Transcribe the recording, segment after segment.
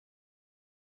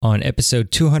On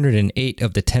episode 208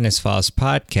 of the Tennis Files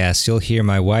podcast, you'll hear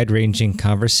my wide-ranging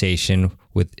conversation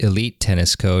with elite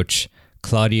tennis coach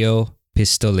Claudio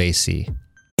Pistolesi.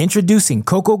 Introducing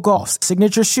Coco Gauff's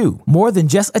signature shoe, more than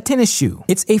just a tennis shoe.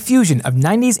 It's a fusion of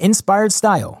 90s-inspired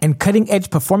style and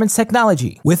cutting-edge performance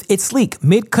technology with its sleek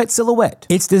mid-cut silhouette.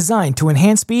 It's designed to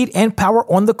enhance speed and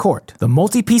power on the court. The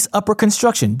multi-piece upper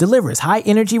construction delivers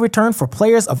high-energy return for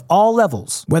players of all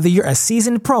levels. Whether you're a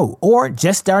seasoned pro or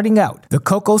just starting out, the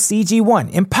Coco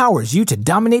CG1 empowers you to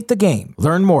dominate the game.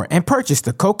 Learn more and purchase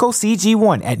the Coco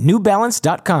CG1 at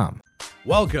NewBalance.com.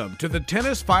 Welcome to the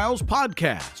Tennis Files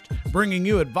podcast, bringing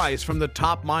you advice from the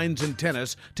top minds in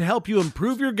tennis to help you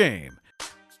improve your game.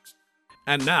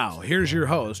 And now, here's your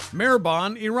host,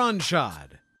 Mirban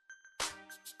Iranshad.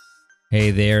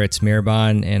 Hey there, it's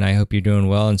Mirban, and I hope you're doing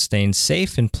well and staying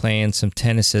safe and playing some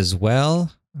tennis as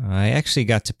well. I actually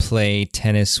got to play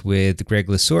tennis with Greg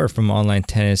Lesueur from Online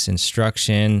Tennis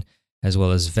Instruction, as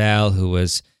well as Val, who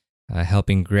was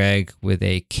helping Greg with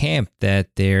a camp that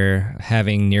they're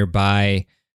having nearby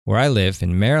where I live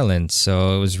in Maryland.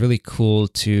 So it was really cool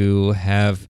to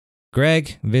have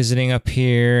Greg visiting up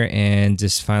here and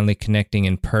just finally connecting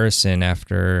in person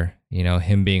after,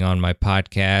 him being on my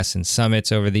podcast and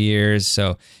summits over the years.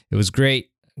 So it was great.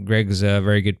 Greg's a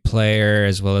very good player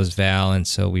as well as Val. And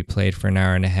so we played for an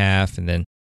hour and a half and then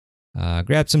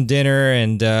grabbed some dinner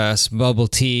and some bubble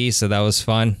tea. So that was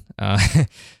fun.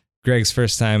 Greg's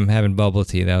first time having bubble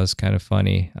tea. That was kind of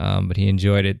funny, but he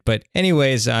enjoyed it. But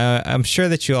anyways, I'm sure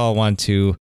that you all want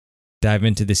to dive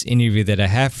into this interview that I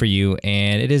have for you,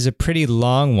 and it is a pretty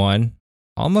long one,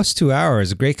 almost 2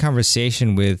 hours. A great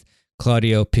conversation with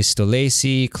Claudio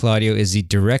Pistolesi. Claudio is the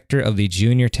director of the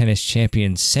Junior Tennis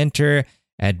Champions Center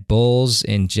at Bowles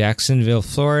in Jacksonville,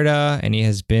 Florida, and he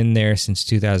has been there since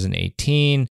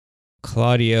 2018.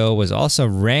 Claudio was also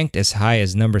ranked as high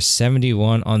as number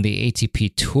 71 on the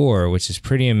ATP Tour, which is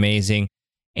pretty amazing.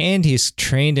 And he's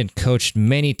trained and coached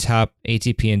many top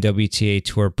ATP and WTA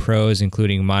Tour pros,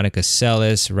 including Monica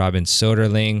Seles, Robin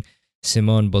Soderling,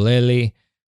 Simone Bolelli,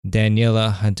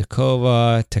 Daniela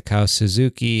Hantuchova, Takao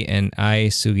Suzuki, and Ai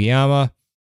Sugiyama.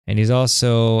 And he's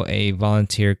also a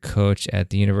volunteer coach at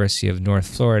the University of North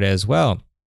Florida as well.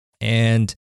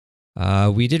 And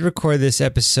we did record this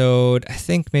episode, I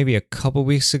think maybe a couple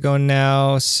weeks ago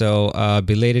now. So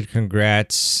belated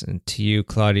congrats to you,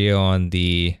 Claudio, on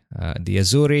the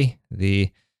Azzurri,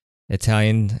 the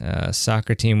Italian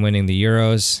soccer team winning the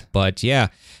Euros. But yeah,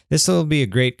 this will be a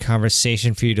great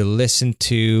conversation for you to listen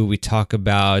to. We talk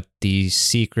about the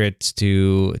secrets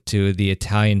to the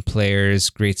Italian players'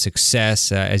 great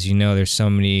success. As you know, there's so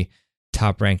many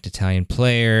top-ranked Italian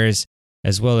players,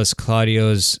 as well as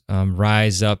Claudio's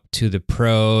rise up to the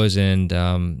pros and,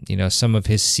 some of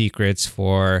his secrets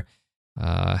for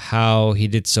how he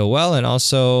did so well, and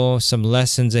also some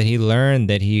lessons that he learned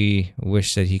that he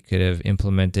wished that he could have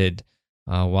implemented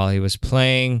while he was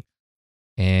playing.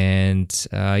 And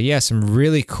some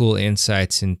really cool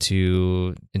insights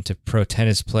into pro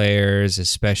tennis players,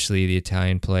 especially the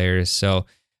Italian players. So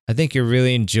I think you'll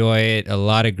really enjoy it. A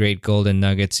lot of great golden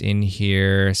nuggets in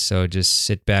here. So just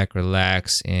sit back,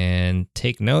 relax, and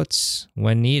take notes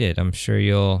when needed. I'm sure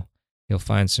you'll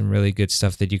find some really good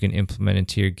stuff that you can implement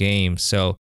into your game.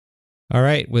 So, all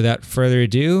right, without further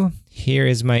ado, here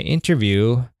is my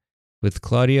interview with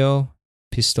Claudio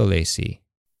Pistolesi.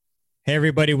 Hey,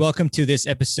 everybody. Welcome to this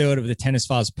episode of the Tennis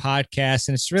Files podcast.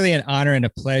 And it's really an honor and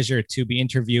a pleasure to be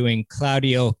interviewing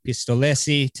Claudio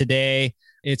Pistolesi today.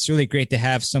 It's really great to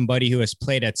have somebody who has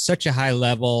played at such a high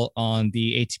level on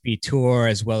the ATP Tour,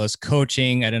 as well as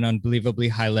coaching at an unbelievably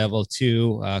high level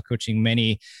too, coaching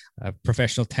many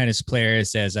professional tennis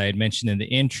players, as I had mentioned in the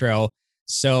intro.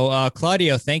 So,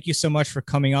 Claudio, thank you so much for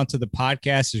coming on to the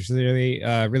podcast. It's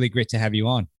really great to have you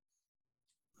on.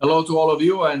 Hello to all of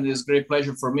you, and it's a great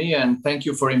pleasure for me, and thank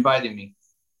you for inviting me.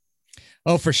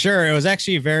 Oh, for sure. It was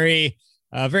actually very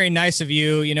nice of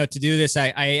you, to do this.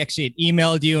 I actually had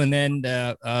emailed you, and then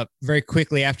very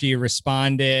quickly after you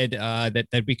responded,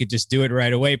 that we could just do it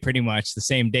right away, pretty much the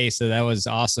same day. So that was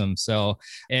awesome. So,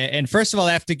 and first of all,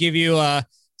 I have to give you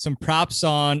some props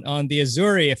on the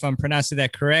Azzurri, if I'm pronouncing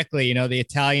that correctly. The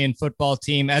Italian football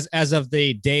team, as of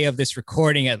the day of this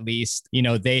recording, at least,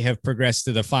 they have progressed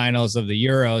to the finals of the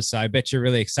Euros. So I bet you're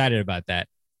really excited about that.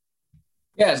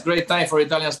 Yeah, it's a great time for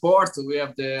Italian sport. We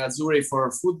have the Azzurri for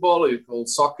football, we call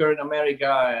soccer in America,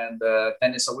 and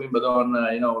tennis at Wimbledon.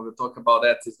 We'll talk about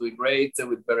that. It's doing great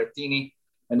with Berrettini.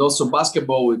 And also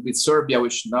basketball with Serbia,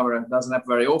 which doesn't happen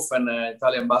very often.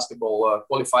 Italian basketball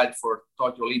qualified for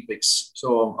Tokyo Olympics.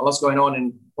 So a lot's going on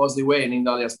in a positive way in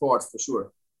Italian sports, for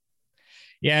sure.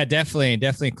 Yeah,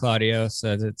 definitely, Claudio.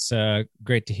 So that's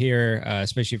great to hear,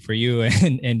 especially for you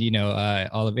and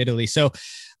all of Italy. So,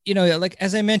 like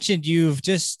as I mentioned, you've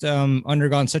just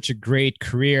undergone such a great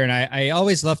career, and I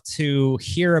always love to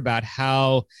hear about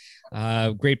how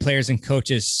great players and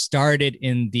coaches started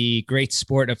in the great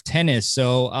sport of tennis.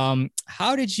 So,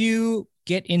 how did you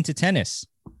get into tennis?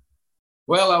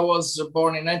 Well, I was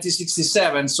born in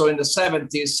 1967, so in the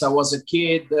 70s I was a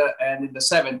kid, and in the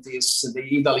 70s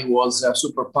Italy was a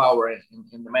superpower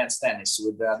in the men's tennis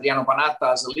with Adriano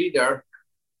Panatta as a leader,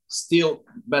 still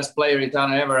best player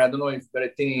Italian ever. I don't know if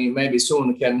Berrettini maybe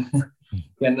soon can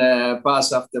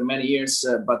pass after many years,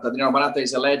 but Adriano Panatta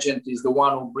is a legend. He's the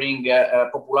one who bring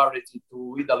popularity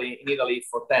to Italy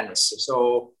for tennis.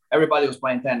 So everybody was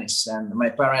playing tennis, and my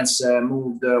parents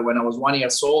moved when I was 1 year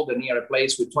old, near a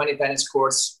place with 20 tennis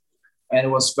courts, and it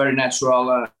was very natural.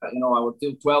 I was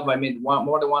till 12. I made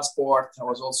more than one sport. I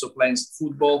was also playing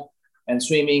football and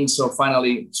swimming. So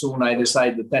finally, soon I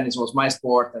decided that tennis was my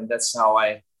sport, and that's how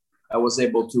I was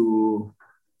able to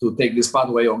take this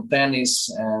pathway on tennis.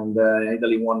 And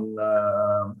Italy won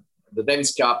the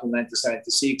Davis Cup in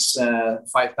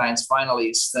 1976, 5 times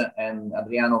finalist, and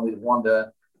Adriano won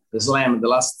the slam. The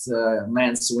last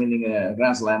man's winning a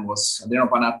Grand Slam was Adriano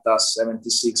Panatta,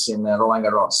 76 in Roland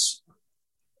Garros.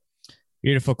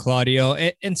 Beautiful, Claudio.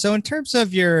 And so in terms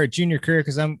of your junior career,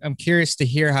 because I'm curious to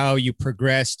hear how you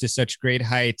progressed to such great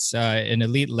heights, an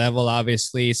elite level,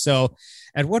 obviously. So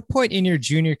at what point in your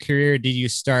junior career did you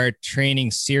start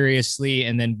training seriously?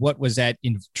 And then what was that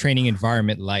training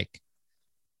environment like?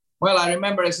 Well, I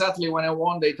remember exactly when I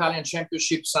won the Italian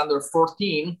championships under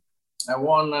 14. I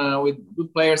won with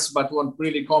good players, but wasn't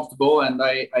really comfortable. And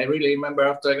I really remember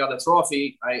after I got the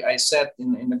trophy, I sat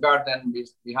in the garden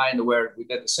behind where we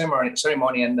did the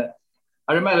ceremony. And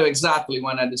I remember exactly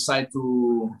when I decided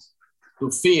to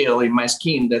feel in my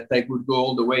skin that I could go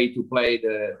all the way to play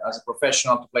as a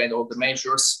professional, to play in all the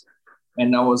majors.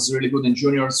 And I was really good in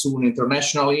junior, soon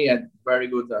internationally, and very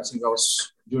good. I think I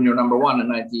was junior number 1 in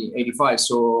 1985.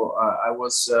 So I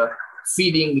was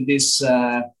feeding this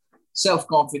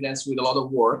self-confidence with a lot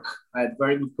of work. I had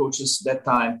very good coaches that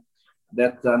time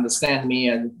that understand me,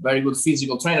 and very good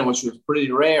physical trainer, which was pretty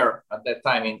rare at that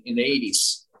time in the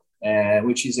 80s,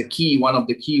 which is one of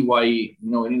the key why,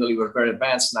 in Italy we're very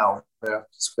advanced now.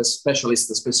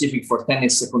 Specialists specific for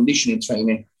tennis conditioning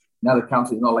training. In other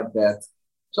countries, not like that.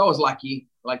 So I was lucky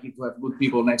to have good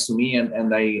people next to me,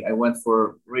 and I went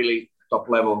for really top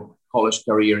level college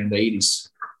career in the 80s.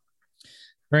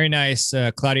 Very nice,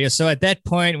 Claudio. So at that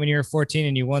point, when you were 14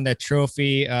 and you won that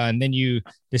trophy, and then you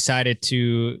decided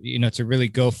to really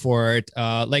go for it,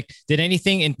 did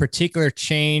anything in particular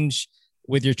change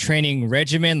with your training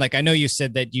regimen? Like, I know you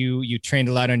said that you trained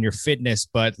a lot on your fitness,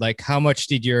 but like, how much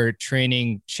did your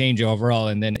training change overall?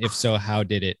 And then if so, how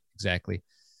did it exactly?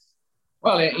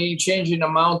 Well, it changed in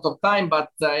amount of time, but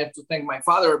I have to thank my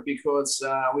father, because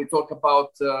we talk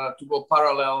about to go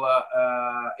parallel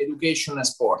education and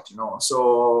sport.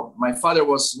 So my father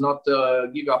was not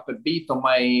give up a beat on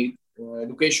my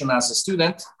education as a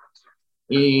student.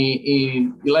 He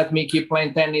let me keep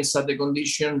playing tennis at the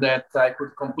condition that I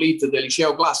could complete the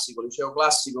Liceo Classico. Liceo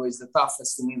Classico is the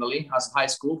toughest in Italy as high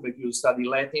school, because you study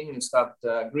Latin, you study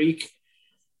Greek.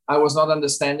 I was not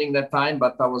understanding that time,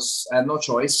 but I had no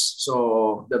choice.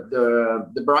 So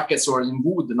the brackets were in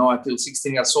wood. Until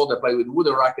 16 years old, I played with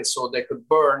wooden rackets so they could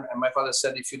burn. And my father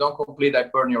said, if you don't complete, I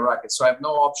burn your racket. So I have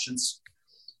no options.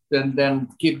 Then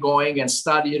keep going and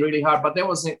study really hard. But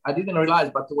I didn't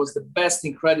realize, but it was the best,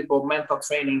 incredible mental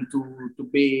training to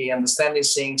be understanding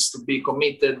things, to be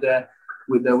committed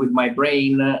with my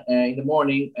brain in the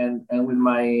morning, and with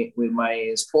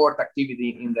my sport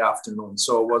activity in the afternoon.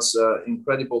 So it was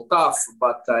incredible tough,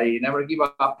 but I never give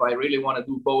up. I really want to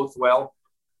do both well.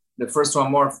 The first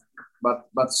one more,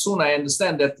 but soon I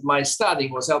understand that my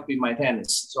studying was helping my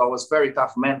tennis. So I was very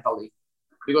tough mentally,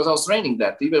 because I was training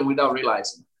that even without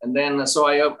realizing. And then so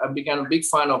I became a big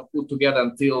fan of put together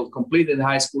until completed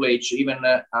high school age, even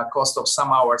at cost of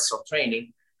some hours of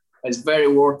training. It's very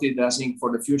worth it, I think,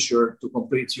 for the future to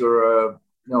complete your,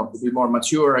 to be more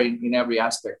mature in every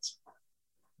aspect.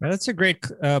 Well, that's a great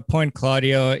point,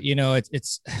 Claudio.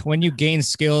 It's when you gain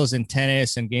skills in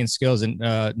tennis and gain skills in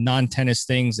non-tennis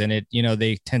things, and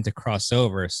they tend to cross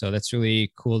over. So that's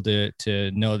really cool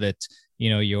to know that,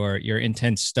 your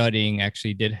intense studying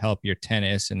actually did help your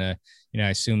tennis, and I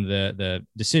assume the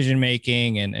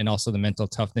decision-making and also the mental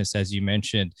toughness, as you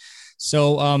mentioned.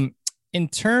 So in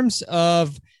terms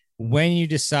of when you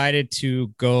decided to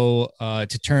go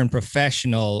to turn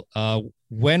professional,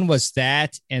 when was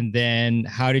that? And then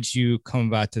how did you come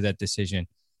about to that decision?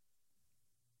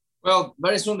 Well,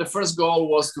 very soon the first goal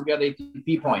was to get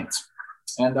ATP points.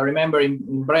 And I remember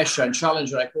in Brescia and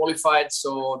Challenger, I qualified.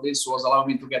 So this was allowing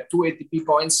me to get 2 ATP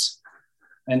points.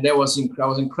 And I was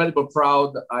incredibly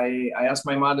proud. I asked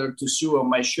my mother to sew on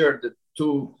my shirt the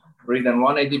 2 written,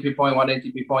 1 ATP point, 1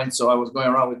 ATP point. So I was going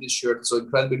around with this shirt. So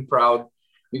incredibly proud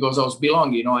because I was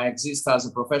belonging. You know, I exist as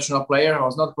a professional player. I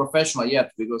was not professional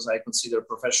yet because I consider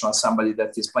professional somebody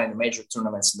that is playing the major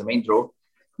tournaments in the main draw.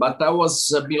 But I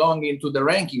was belonging to the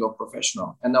ranking of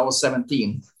professional, and I was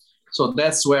 17. So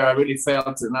that's where I really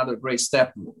felt another great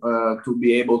step to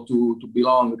be able to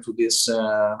belong to this,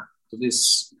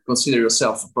 consider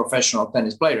yourself a professional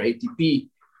tennis player, ATP.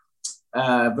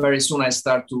 Very soon I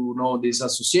start to know this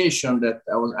association that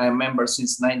I am member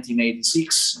since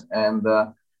 1986. And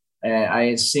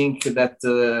I think that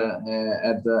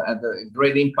had a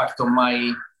great impact on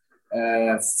my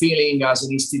feeling as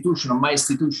an institution,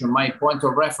 my point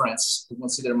of reference to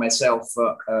consider myself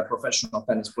a professional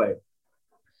tennis player.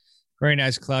 Very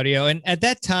nice, Claudio. And at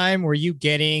that time, were you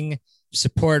getting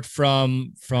support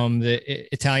from the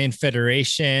Italian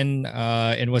Federation?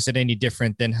 And was it any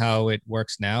different than how it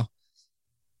works now?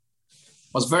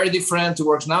 It was very different to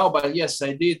work now, but yes,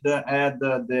 I did add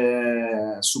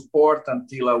the support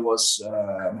until I was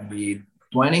maybe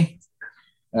 20.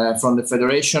 From the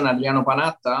federation. Adriano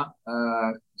Panatta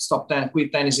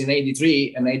quit tennis in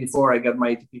 83, and 84 I got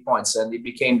my ATP points, and he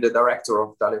became the director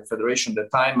of the Italian Federation at the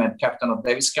time and captain of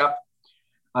Davis Cup.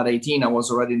 At 18 I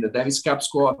was already in the Davis Cup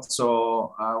squad,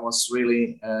 so I was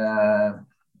really the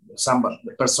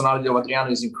personality of Adriano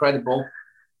is incredible,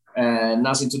 and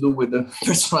nothing to do with the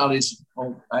personalities,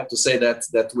 I have to say,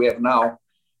 that we have now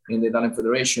in the Italian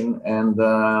Federation, and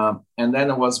then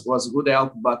it was good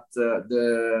help, but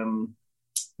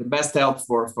the best help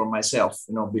for myself,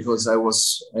 you know, because I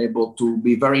was able to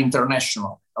be very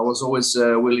international. I was always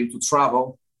willing to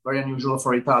travel, very unusual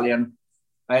for Italian.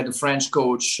 I had a French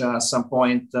coach at some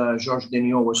point. Georges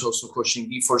Deniot was also coaching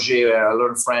Guy Forget. I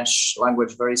learned French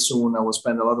language very soon. I will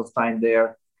spend a lot of time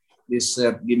there. This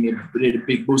gave me a really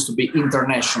big boost to be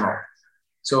international.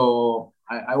 So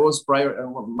I was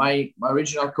my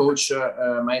original coach,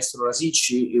 Maestro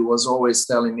Rasici, he was always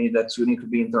telling me that you need to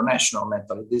be international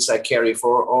mentally. This I carry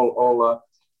for all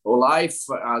life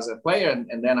as a player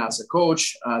and then as a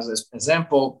coach, as an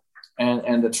example.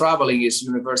 And the traveling is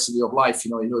university of life.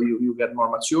 You know, you get more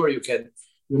mature. You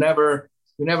never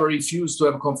refuse to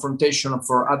have a confrontation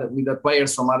with the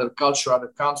players from other culture,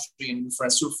 other country, in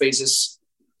different surfaces.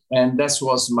 And that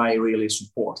was my really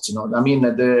support. You know, I mean,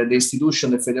 the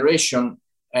institution, the federation,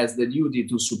 has the duty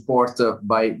to support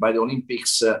by the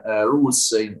Olympics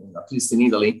rules, at least in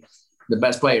Italy, the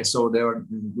best players. So they were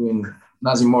doing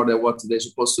nothing more than what they're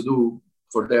supposed to do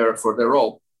for their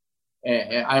role.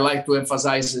 I like to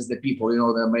emphasize as the people, you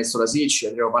know, the Maestro Rasici,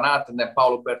 Adriano Panatta, and then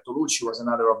Paolo Bertolucci was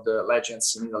another of the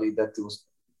legends in Italy that was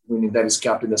winning Davis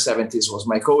Cup in the 70s, was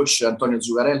my coach. Antonio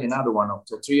Zuccarelli, another one of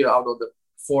the 3 out of the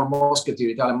 4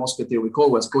 Italian Musketeer we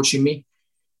call, was coaching me.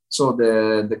 So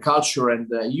the culture and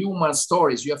the human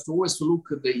stories, you have to always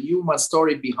look at the human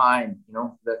story behind, you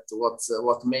know, that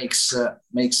what makes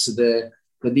the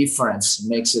difference,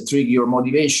 makes it trigger your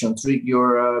motivation, trigger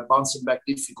your bouncing back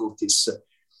difficulties.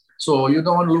 So you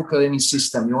don't want to look at any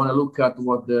system. You want to look at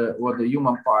what the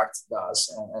human part does,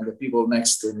 and the people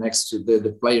next to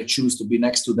the player choose to be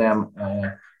next to them,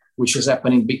 which is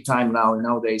happening big time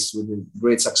nowadays with the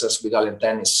great success of Italian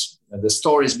tennis. The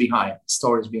stories behind.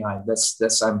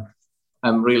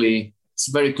 I'm really, it's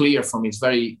very clear for me. It's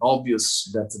very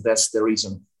obvious that's the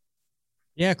reason.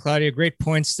 Yeah, Claudio, great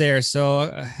points there.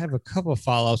 So I have a couple of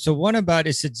follow-ups. So one about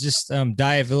is to just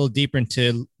dive a little deeper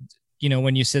into, you know,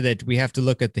 when you said that we have to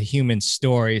look at the human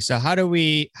story. So how do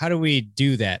we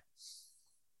do that?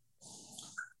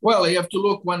 Well, you have to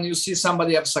look when you see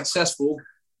somebody successful.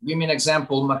 Give me an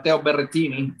example, Matteo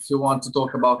Berrettini, if you want to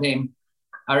talk about him.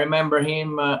 I remember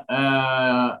him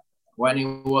when he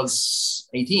was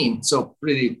 18, so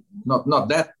pretty not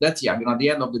that young, you know, at the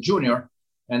end of the junior.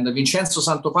 And Vincenzo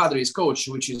Santopadre, his coach,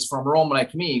 which is from Rome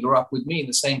like me, grew up with me in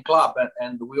the same club,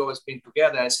 and we always been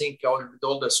together. I think I was a bit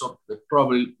older, so they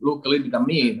probably look a little bit at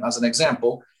me as an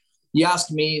example. He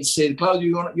asked me, he said,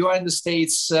 Claudio, you are in the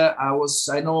States.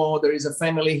 I know there is a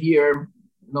family here.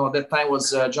 No, that time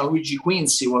was Gianluigi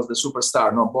Quincy was the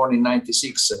superstar, born in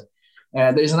 96.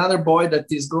 There's another boy that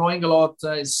is growing a lot.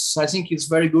 I think he's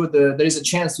very good. There is a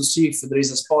chance to see if there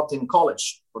is a spot in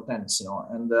college for tennis, you know.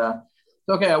 And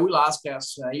okay, I will ask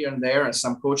us here and there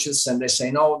some coaches, and they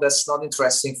say, no, that's not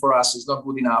interesting for us. It's not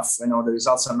good enough. You know, the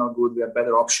results are not good. We have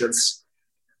better options.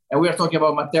 And we are talking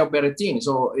about Matteo Berrettini.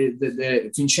 So the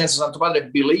Vincenzo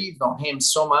Santopadre believed on him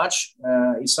so much.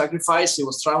 He sacrificed. He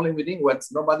was traveling with him, but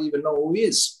nobody even know who he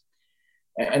is.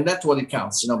 And that's what it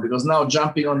counts, because now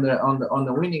jumping on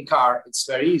the winning car, it's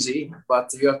very easy, but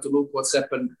you have to look what's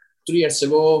happened 3 years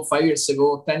ago, 5 years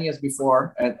ago, 10 years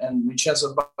before, and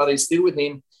Vincenzo Santopadre is still with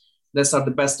him. Those are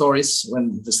the best stories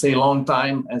when they stay a long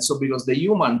time. And so because the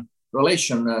human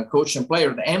relation, coach and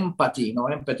player, the empathy,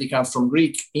 empathy comes from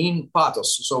Greek in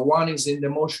pathos. So one is in the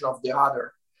emotion of the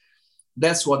other.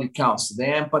 That's what it counts. The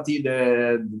empathy,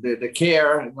 the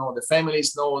care, the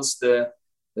families knows the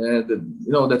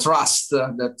trust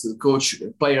that the coach,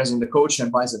 players in the coach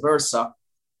and vice versa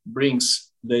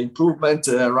brings the improvement,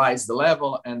 rise the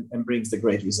level and brings the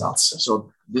great results.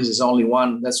 So this is only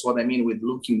one. That's what I mean with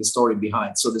looking the story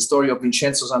behind. So the story of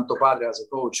Vincenzo Santopadre as a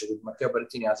coach with Matteo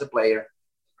Berrettini as a player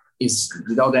is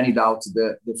without any doubt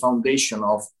the foundation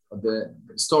of the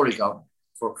historical,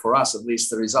 for us at least,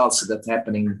 the results that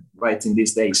happening right in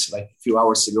these days. Like a few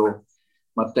hours ago,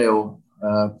 Matteo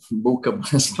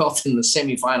booked a spot in the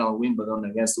semi-final Wimbledon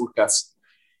against Urkats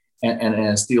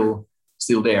and still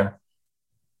there.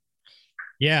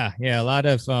 Yeah, a lot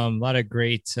of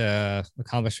great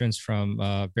accomplishments from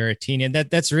Berrettini, and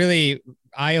that's really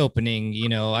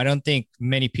eye-opening. I don't think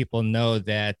many people know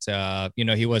that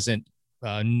he wasn't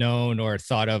known or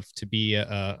thought of to be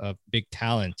a big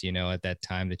talent, at that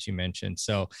time that you mentioned.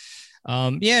 So,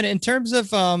 in terms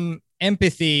of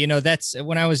empathy, that's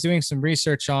when I was doing some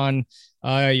research on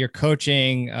your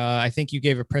coaching. I think you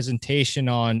gave a presentation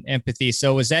on empathy.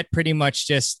 So was that pretty much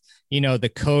just,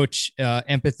 the coach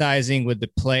empathizing with the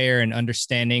player and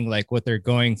understanding like what they're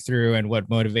going through and what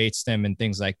motivates them and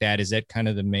things like that? Is that kind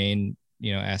of the main,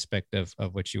 aspect of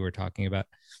what you were talking about?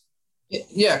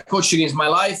 Yeah, coaching is my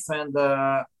life, and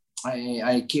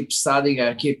I keep studying,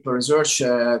 I keep research.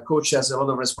 Coach has a lot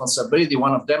of responsibility.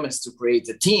 One of them is to create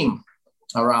a team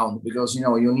around, because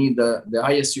you need the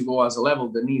highest you go as a level,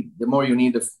 the more you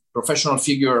need a professional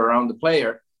figure around the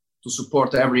player to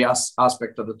support every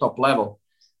aspect of the top level.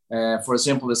 For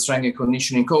example, the strength and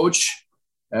conditioning coach,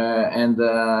 I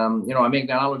make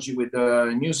the analogy with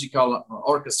the musical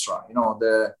orchestra.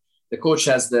 The coach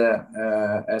has the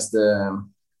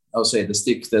I'll say the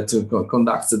stick that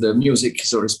conducts the music,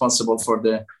 so responsible for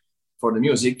the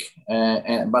music.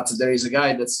 But there is a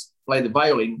guy that's play the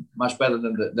violin much better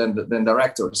than the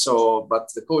director. So, but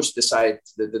the coach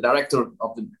decides, the director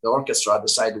of the orchestra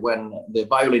decide when the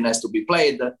violin has to be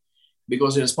played,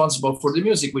 because he's responsible for the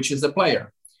music, which is the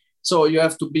player. So you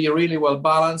have to be really well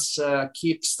balanced.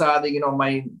 Keep studying.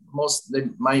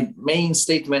 My main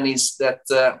statement is that.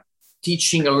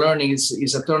 Teaching and learning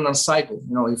is eternal cycle.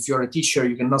 If you're a teacher,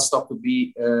 you cannot stop to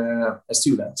be a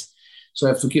student. So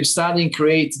you have to keep studying,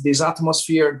 create this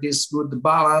atmosphere, this good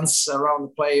balance around the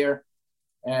player.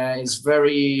 Is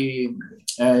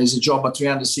a job at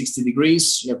 360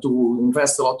 degrees. You have to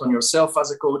invest a lot on yourself as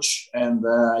a coach. And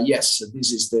yes,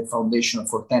 this is the foundation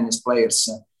for tennis players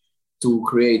to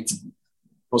create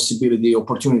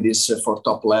opportunities for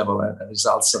top level and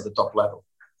results at the top level.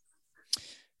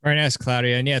 Very nice,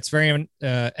 Claudio. And yeah, it's very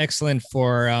excellent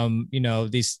for,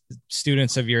 these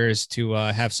students of yours to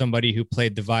have somebody who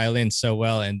played the violin so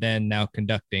well and then now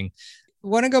conducting. I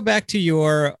want to go back to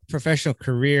your professional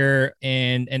career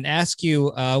and ask you,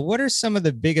 what are some of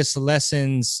the biggest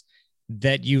lessons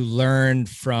that you learned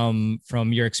from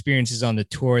your experiences on the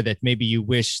tour that maybe you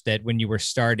wish that when you were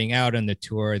starting out on the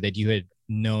tour that you had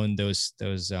known those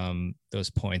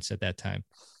points at that time?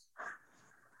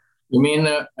 You mean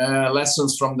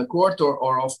lessons from the court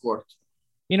or off court?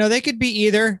 They could be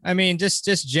either. I mean, just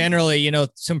generally,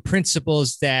 some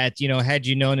principles that, had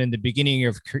you known in the beginning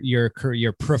of your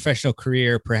professional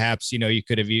career, perhaps, you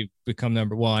could have become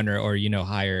number one or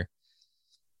higher.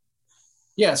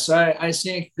 Yes, I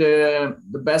think the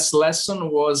best lesson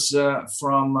was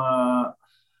from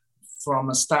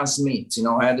Stan Smith.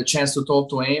 I had the chance to talk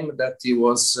to him, that he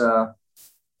was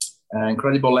an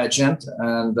incredible legend,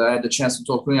 and I had the chance to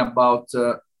talk to him about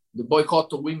the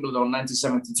boycott of Wimbledon in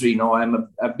 1973. I'm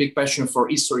a big passion for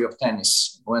history of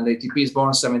tennis. When the ATP is born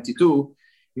in 72,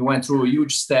 he went through a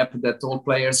huge step that all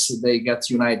players, they get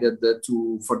united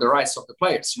for the rights of the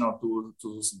players, to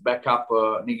back up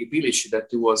Niki Bilic, that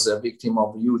he was a victim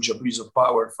of huge abuse of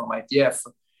power from ITF.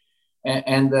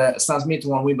 And Stan Smith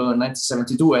won Wimbledon in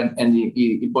 1972 and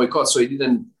he boycotted, so he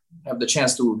didn't have the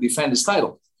chance to defend his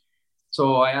title.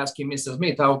 So I asked him, Mr.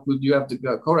 Smith, how could you have the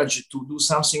courage to do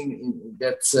something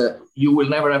that you will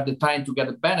never have the time to get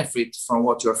a benefit from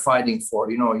what you're fighting for?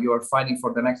 You are fighting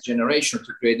for the next generation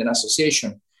to create an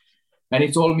association. And he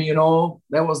told me,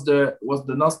 that was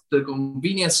not the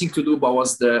convenient thing to do, but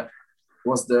was the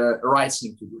was the right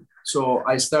thing to do. So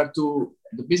I start to,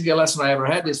 the biggest lesson I ever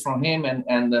had is from him,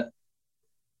 and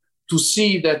to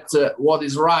see that what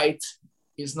is right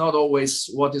is not always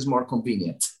what is more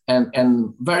convenient.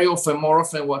 And very often, more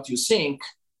often what you think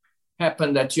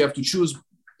happen that you have to choose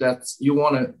that you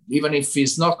want to, even if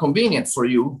it's not convenient for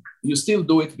you, you still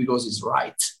do it because it's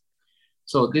right.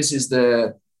 So this is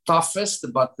the toughest,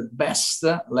 but the best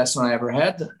lesson I ever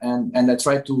had. And I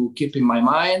try to keep in my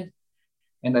mind,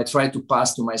 and I try to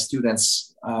pass to my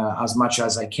students as much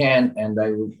as I can. And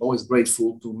I'm always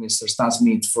grateful to Mr. Stan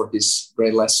Smith for this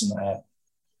great lesson I had.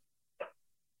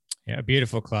 Yeah,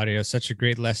 beautiful, Claudio. Such a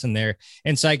great lesson there.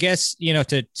 And so I guess,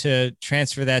 to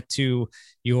transfer that to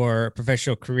your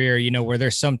professional career, were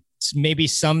there maybe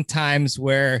some times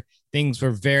where things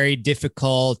were very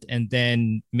difficult and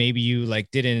then maybe you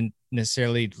didn't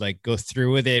necessarily go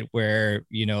through with it, where,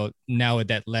 now with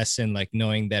that lesson,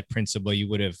 knowing that principle, you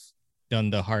would have done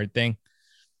the hard thing?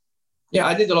 Yeah,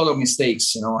 I did a lot of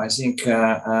mistakes. I think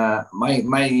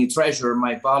my treasure,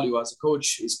 my value as a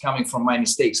coach is coming from my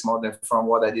mistakes more than from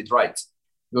what I did right.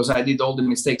 Because I did all the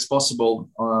mistakes possible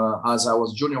as I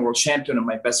was junior world champion, and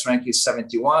my best rank is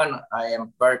 71. I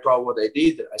am very proud of what I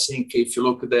did. I think if you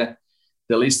look at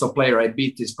the list of players I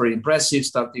beat is pretty impressive,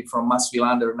 starting from Mats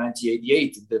Wilander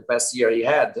 1988, the best year he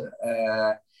had.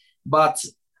 But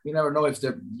you never know if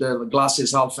the glass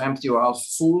is half empty or half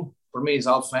full. For me, it's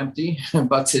half empty,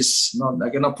 but it's not. I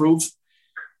cannot prove.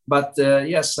 But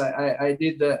yes, I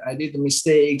did the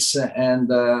mistakes, and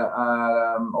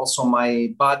also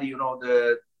my body.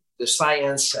 The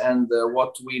science and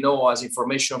what we know as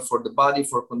information for the body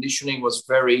for conditioning was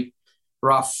very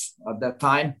rough at that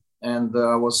time, and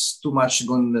I was too much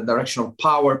going in the direction of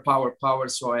power.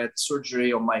 So I had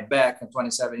surgery on my back at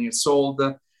 27 years old.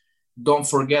 Don't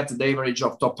forget the average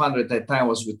of top 100 at that time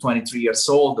was with 23 years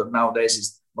old. Nowadays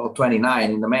it's about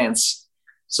 29 in the men's.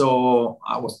 So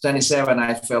I was 27.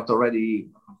 I felt already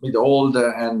a bit old,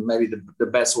 and maybe the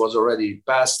best was already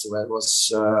past. I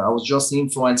was just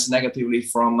influenced negatively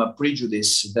from a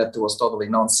prejudice that was totally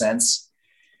nonsense.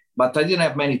 But I didn't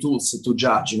have many tools to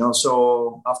judge,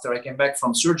 So after I came back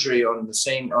from surgery on a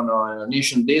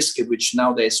herniation disc, which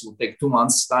nowadays will take 2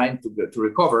 months' time to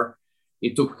recover,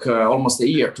 it took almost a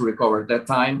year to recover at that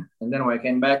time. And then when I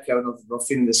came back, I was not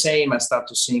feeling the same. I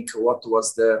started to think what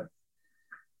was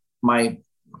my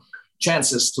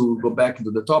chances to go back into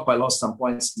the top. I lost some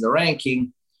points in the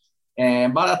ranking.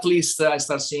 But at least I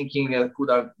started thinking I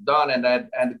could have done, and I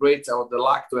had the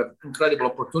luck to have incredible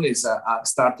opportunities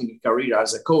starting a career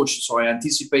as a coach. So I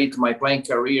anticipate my playing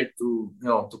career to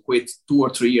quit 2 or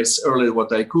 3 years earlier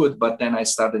what I could, but then I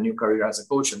started a new career as a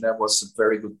coach, and that was a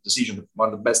very good decision, one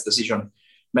of the best decision,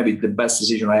 maybe the best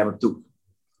decision I ever took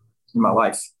in my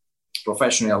life,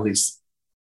 professionally at least.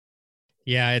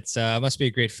 Yeah, it's must be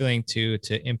a great feeling to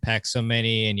impact so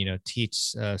many and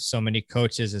teach so many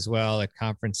coaches as well at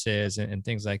conferences and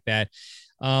things like that.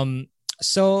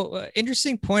 So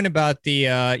interesting point about the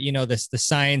the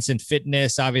science and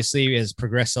fitness obviously has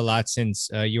progressed a lot since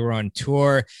you were on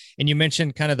tour, and you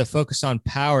mentioned kind of the focus on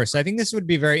power. So I think this would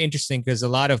be very interesting because a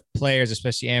lot of players,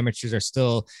 especially amateurs, are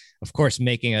still, of course,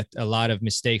 making a lot of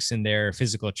mistakes in their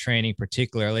physical training,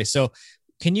 particularly. So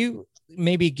can you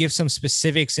maybe give some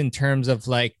specifics in terms of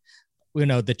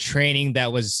the training that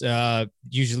was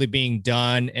usually being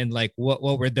done, and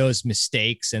what were those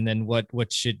mistakes, and then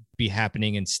what should be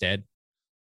happening instead?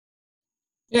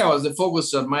 Yeah, well, the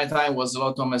focus at my time was a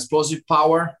lot on explosive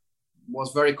power. It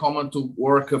was very common to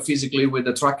work physically with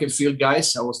the track and field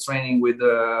guys. I was training with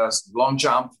long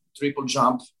jump, triple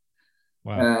jump.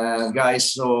 Wow.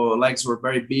 Guys, so legs were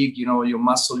very big. You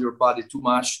muscle your body too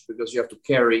much because you have to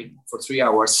carry for 3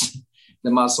 hours. The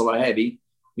muscle are heavy.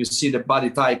 You see the body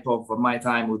type of my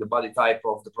time with the body type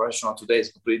of the professional today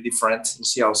is completely different. You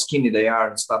see how skinny they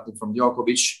are, starting from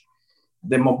Djokovic.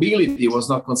 The mobility was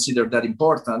not considered that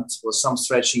important. It was some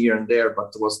stretching here and there,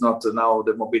 but it was not. Now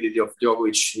the mobility of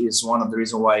Djokovic is one of the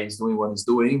reasons why he's doing what he's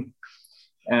doing.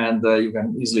 And you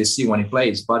can easily see when he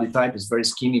plays. Body type is very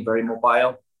skinny, very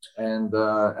mobile, and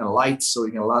light, so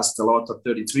he can last a lot at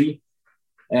 33.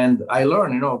 And I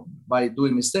learned, by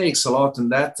doing mistakes a lot in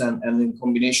that, and in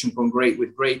combination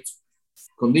with great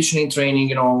conditioning training,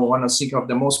 when I think of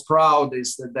the most proud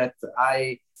is that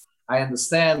I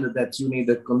understand that you need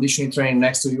the conditioning training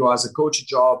next to you as a coach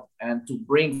job, and to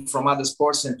bring from other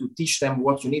sports and to teach them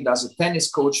what you need as a tennis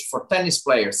coach for tennis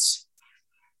players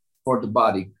for the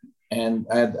body. And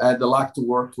I had the luck to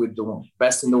work with the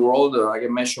best in the world. I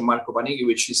can mention Marco Vanighi,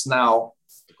 which is now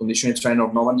the conditioning trainer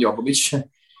of Novak Djokovic.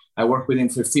 I worked with him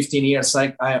for 15 years.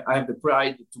 I have the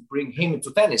pride to bring him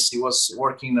to tennis. He was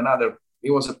working in another he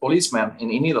was a policeman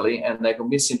in Italy, and I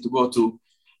convinced him to go to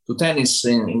tennis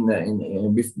in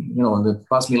the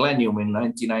past millennium in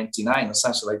 1999 or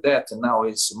something like that. And now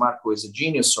Marco is a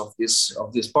genius of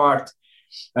this part.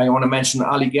 I want to mention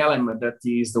Ali Gellem, that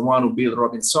he is the one who built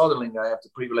Robin Soderling. I have the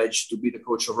privilege to be the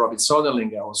coach of Robin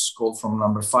Soderling. I was called from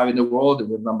number 5 in the world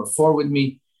with number 4 with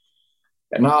me.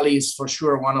 And Ali is for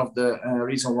sure one of the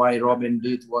reasons why Robin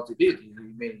did what he did.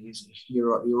 He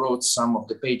wrote some of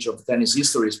the page of tennis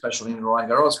history, especially in Roland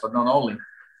Garros, but not only.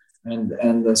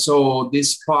 And so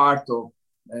this part of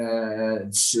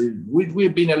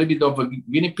we've been a little bit of a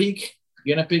guinea pig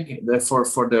for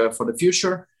the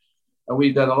future. We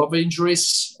had a lot of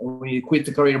injuries. We quit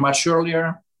the career much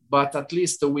earlier, but at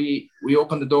least we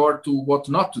opened the door to what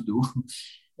not to do.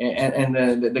 And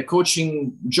the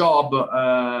coaching job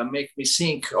make me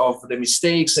think of the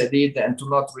mistakes I did and to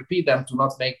not repeat them, to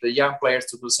not make the young players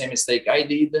to do the same mistake I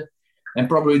did. And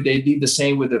probably they did the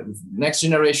same with the next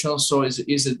generation. So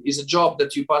is a job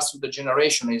that you pass through the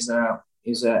generation. Is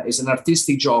an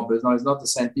artistic job. It's not a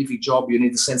scientific job. You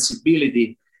need the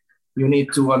sensibility. You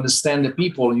need to understand the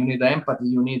people. You need the empathy.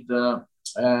 You need the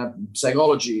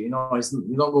psychology. You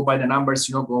don't go by the numbers.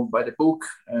 You don't go by the book.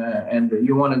 And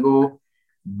you want to go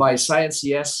by science,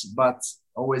 yes, but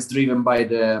always driven by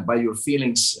your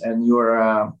feelings and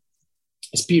your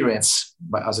experience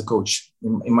as a coach,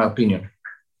 in my opinion.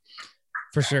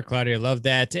 For sure, Claudio, love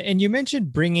that. And you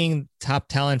mentioned bringing top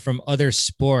talent from other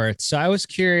sports. So I was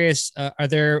curious, are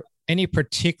there any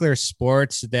particular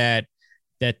sports that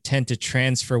tend to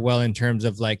transfer well in terms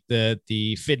of like the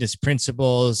fitness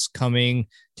principles coming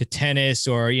to tennis,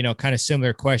 or, kind of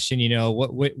similar question,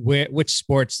 which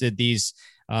sports did these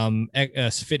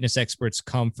fitness experts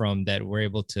come from that were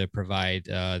able to provide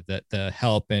the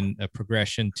help and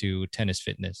progression to tennis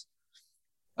fitness?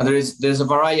 There's a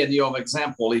variety of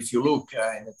example. If you look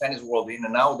in the tennis world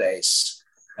nowadays,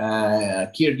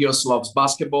 Kyrgios loves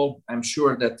basketball. I'm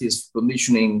sure that his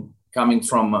conditioning coming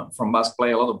from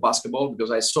play a lot of basketball,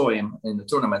 because I saw him in the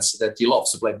tournaments that he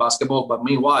loves to play basketball. But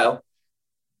meanwhile,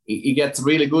 he gets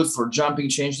really good for jumping,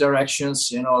 change directions,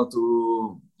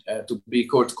 to be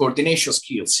coordination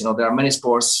skills. There are many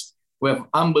sports. We have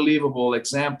unbelievable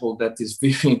example that is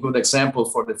very good example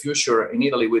for the future in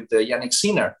Italy with Yannick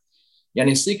Sinner.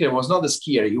 Yannick Sinner was not a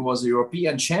skier. He was a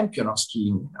European champion of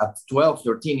skiing at 12,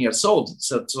 13 years old.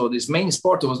 So this main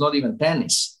sport was not even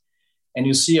tennis. And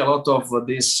you see a lot of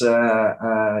this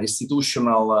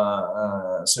institutional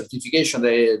certification.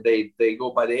 They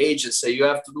go by the age and say, you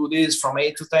have to do this from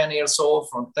 8 to 10 years old,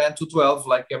 from 10 to 12,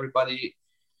 like everybody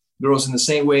grows in the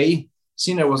same way.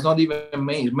 Sinner was not even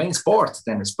main sport,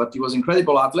 tennis, but he was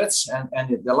incredible athletes.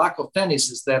 And the lack of tennis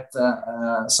is that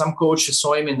some coaches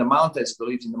saw him in the mountains,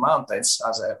 believed in the mountains,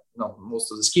 as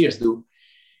most of the skiers do.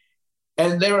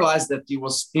 And they realized that he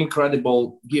was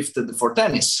incredible gifted for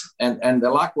tennis. And the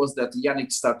luck was that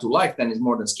Yannick started to like tennis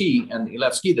more than ski, and he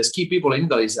left ski. The ski people in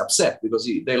Italy is upset because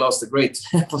they lost a great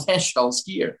potential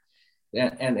skier.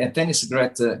 And tennis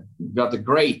got a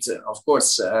great, of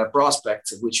course,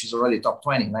 prospect, which is already top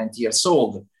 20, 90 years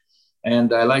old.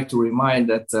 And I like to remind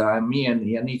that me and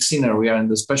Yannick Sinner, we are in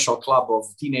the special club of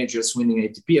teenagers winning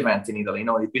ATP event in Italy.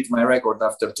 He beat my record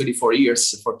after 34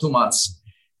 years for 2 months.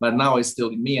 But now it's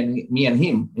still me and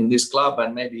him in this club,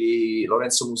 and maybe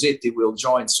Lorenzo Musetti will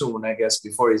join soon, I guess,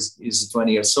 before he's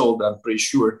 20 years old, I'm pretty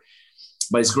sure.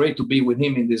 But it's great to be with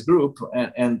him in this group.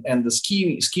 And the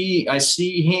ski, I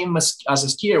see him as a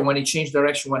skier when he changed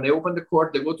direction. When they open the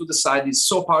court, they go to the side. He's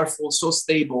so powerful, so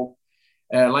stable,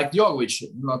 like Djokovic.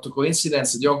 Not a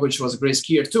coincidence, Djokovic was a great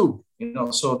skier too.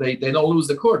 So they don't lose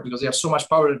the court because they have so much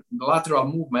power in the lateral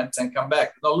movement and come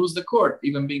back. They don't lose the court,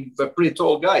 even being pretty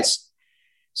tall guys.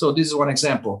 So this is one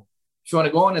example. If you want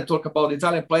to go on and talk about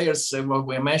Italian players, what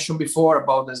we mentioned before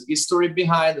about the story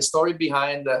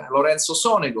behind Lorenzo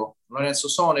Sonego. Lorenzo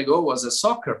Sonego was a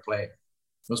soccer player.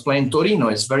 He was playing Torino.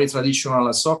 It's very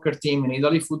traditional soccer team in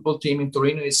Italy, football team in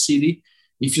Torino, his city.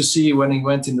 If you see when he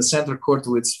went in the center court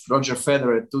with Roger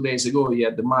Federer 2 days ago, he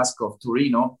had the mask of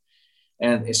Torino.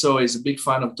 And so he's a big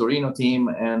fan of Torino team.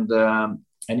 And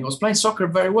he was playing soccer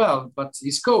very well. But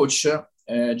his coach,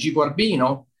 Gibo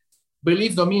Arbino,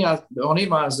 believed on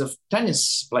him as a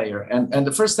tennis player. And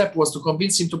the first step was to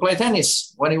convince him to play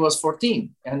tennis when he was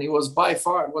 14. And he was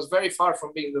very far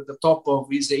from being at the top of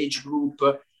his age group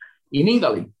in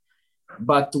Italy.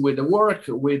 But with the work,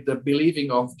 with the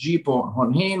believing of Gibo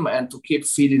on him, and to keep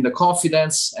feeding the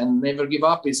confidence and never give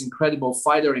up, he's incredible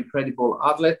fighter, incredible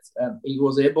athlete. And he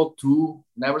was able to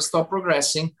never stop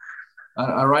progressing,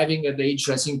 arriving at the age,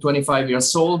 I think, 25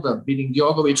 years old, beating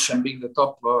Djokovic and being the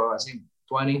top,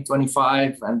 20,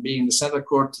 25, and being in the center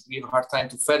court to give a hard time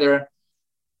to Federer.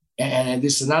 And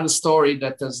this is another story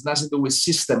that has nothing to do with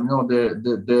system.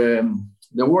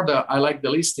 The word I like the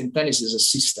least in tennis is a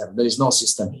system. There is no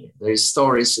system here. There is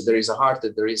stories. There is a heart.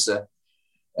 There is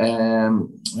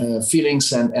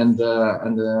feelings and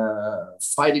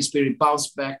fighting spirit, bounce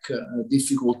back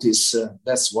difficulties.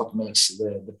 That's what makes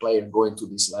the player going to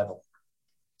this level.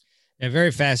 Yeah,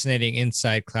 very fascinating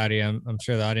insight, Claudio. I'm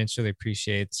sure the audience really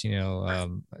appreciates,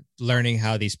 learning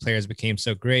how these players became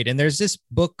so great. And there's this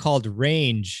book called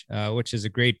Range, which is a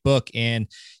great book. And,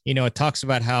 it talks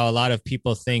about how a lot of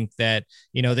people think that,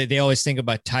 they always think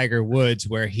about Tiger Woods,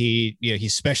 where he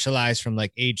specialized from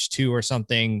like age 2 or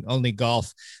something, only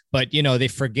golf. But, they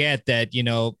forget that,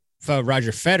 for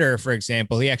Roger Federer, for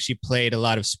example, he actually played a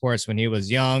lot of sports when he was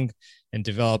young and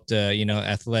developed,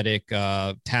 athletic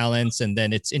talents. And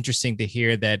then it's interesting to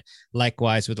hear that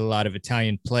likewise with a lot of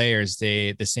Italian players,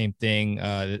 the same thing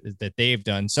that they've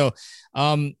done. So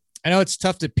I know it's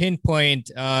tough to pinpoint,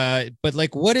 but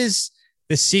like, what is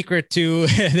the secret to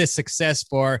the success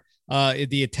for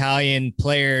the Italian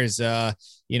players,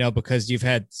 because you've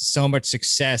had so much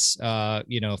success,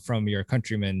 from your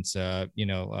countrymen's,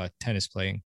 tennis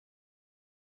playing?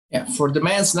 Yeah, for the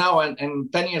men's now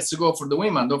and 10 years ago for the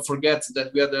women, don't forget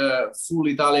that we had a full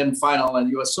Italian final at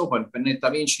US Open, Pennetta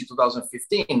Vinci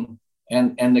 2015.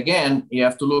 And again, you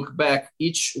have to look back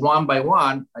each one by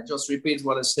one. I just repeat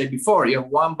what I said before. You have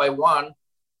one by one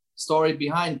story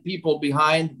behind, people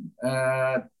behind,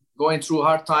 going through a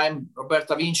hard time.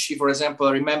 Roberta Vinci, for example,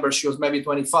 I remember she was maybe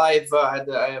 25. I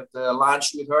had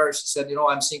lunch with her. She said,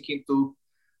 I'm thinking to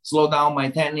slow down my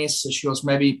tennis. She was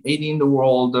maybe 80 in the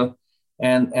world.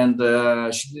 And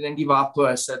she didn't give up.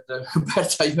 I said,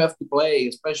 Roberta, you have to play,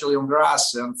 especially on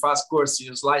grass and fast course.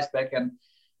 You slice back and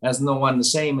has no one the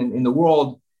same in the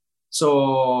world.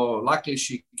 So luckily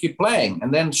she kept playing.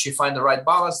 And then she find the right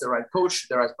balance, the right coach,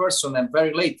 the right person. And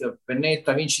very late,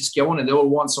 Pennetta, Vinci, Schiavone, they all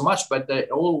won so much, but they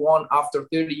all won after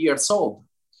 30 years old.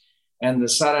 And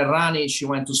Sara Errani, she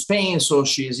went to Spain, so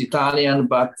she is Italian,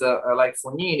 but like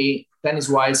Fognini,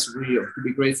 tennis-wise, we have to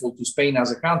be grateful to Spain as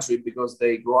a country because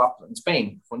they grew up in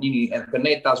Spain, Fognini and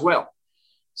Pennetta as well.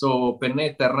 So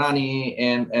Pennetta, Errani,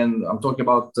 and I'm talking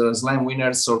about slam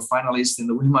winners or finalists in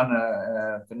the women.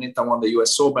 Pennetta won the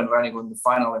US Open, Errani won the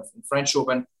final in French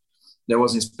Open. That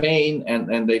was in Spain,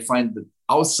 and they find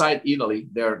outside Italy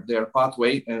their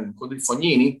pathway, and including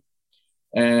Fognini.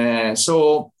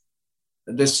 So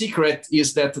the secret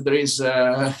is that there is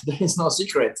no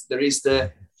secret. There is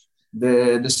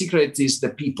the secret is the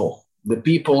people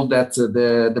that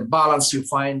the balance you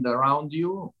find around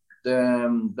you,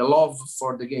 the love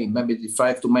for the game. Maybe if I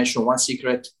have to mention one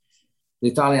secret, the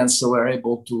Italians were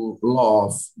able to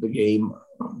love the game.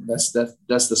 That's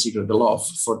the secret, the love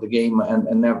for the game,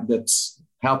 and that's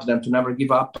helped them to never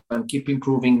give up and keep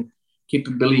improving, keep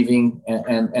believing,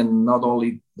 and not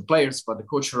only the players, but the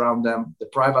coach around them. The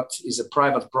private is a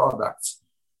private product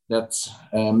that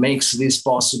makes this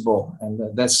possible. And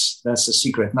that's a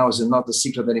secret. Now it's not a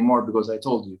secret anymore because I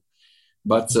told you,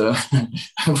 but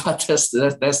but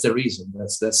that's the reason.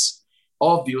 That's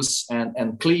obvious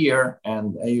and clear.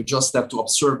 And you just have to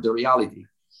observe the reality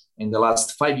in the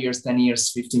last 5 years, 10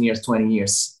 years, 15 years, 20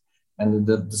 years.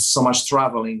 And so much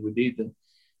traveling we did.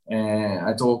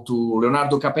 I talked to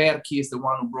Leonardo Caperchi, is the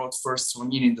one who brought first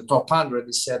Fognini in the top 100.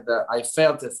 He said, I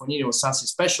felt that Fognini was something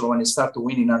special when he started to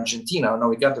win in Argentina. Now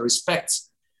we got the respect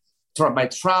by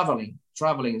traveling.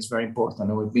 Traveling is very important.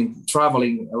 And we've been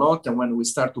traveling a lot. And when we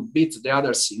start to beat the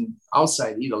others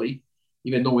outside Italy,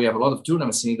 even though we have a lot of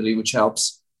tournaments in Italy, which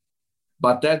helps.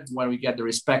 But that when we get the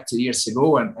respect years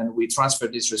ago, and we transfer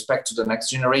this respect to the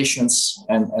next generations,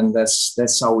 and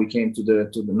that's how we came to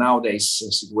the nowadays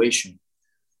situation.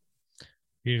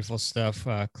 Beautiful stuff,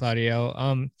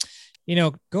 Claudio.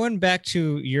 Going back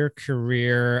to your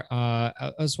career,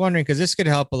 I was wondering, because this could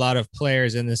help a lot of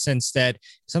players in the sense that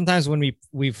sometimes when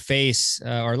we face,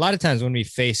 or a lot of times when we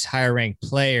face higher ranked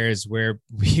players where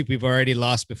we've already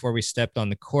lost before we stepped on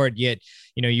the court, yet,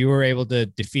 you were able to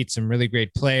defeat some really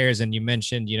great players. And you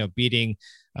mentioned, beating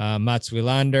Mats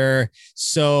Wilander.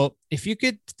 So if you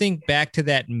could think back to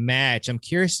that match, I'm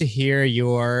curious to hear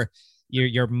your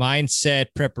mindset,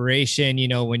 preparation,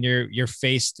 when you're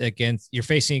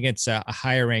facing against a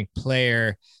higher ranked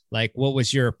player. Like, what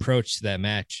was your approach to that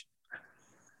match? I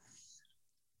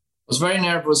was very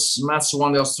nervous. Mats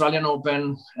won the Australian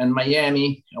Open and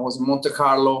Miami. I was in Monte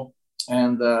Carlo,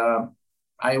 and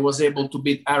I was able to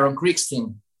beat Aaron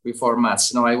Krickstein before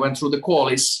Mats. I went through the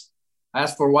qualies. I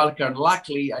asked for wildcard.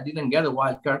 Luckily, I didn't get a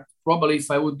wildcard. Probably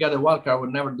if I would get a wildcard, I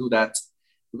would never do that,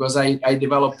 because I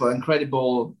developed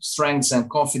incredible strengths and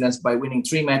confidence by winning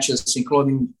 3 matches,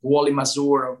 including Wally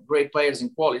Mazur, great players in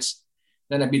qualies.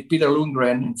 Then I beat Peter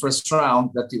Lundgren in first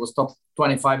round, that he was top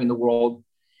 25 in the world,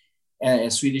 a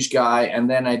Swedish guy. And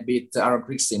then I beat Aaron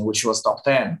Krickstein, which was top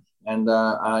 10. And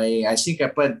I think I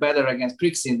played better against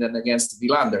Krickstein than against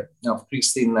Wilander.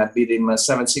 Krickstein, I beat him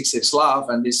 7-6 love,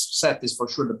 and this set is for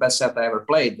sure the best set I ever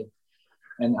played.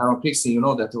 And Aaron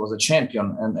Krickstein, that he was a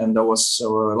champion, and there was a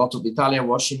lot of Italian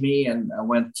watching me, and I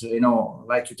went,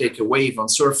 like you take a wave on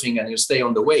surfing and you stay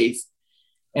on the wave.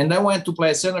 And I went to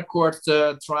play center court,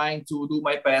 trying to do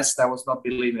my best. I was not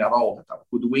believing at all that I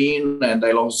could win, and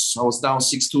I lost. I was down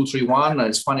 6-2, 3-1.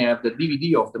 It's funny, I have the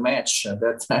DVD of the match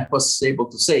that I was able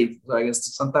to save. So I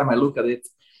guess sometime I look at it.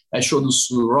 I showed this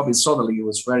to Robin Soderling. He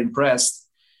was very impressed.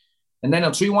 And then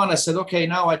on 3-1, I said, okay,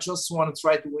 now I just want to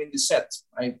try to win this set.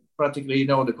 I practically,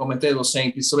 the commentator was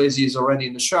saying Pistolesi is already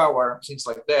in the shower, things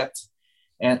like that.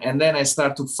 And then I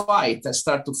start to fight. I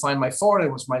start to find my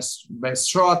forehand was my best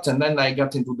shot. And then I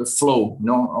got into the flow.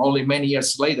 Only many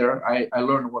years later, I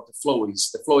learned what the flow is.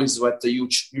 The flow is what you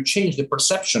change the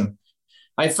perception.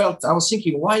 I was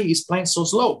thinking, why he's playing so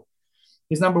slow?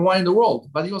 He's number one in the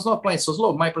world, but he was not playing so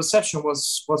slow. My perception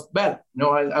was bad.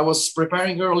 I was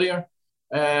preparing earlier.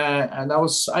 And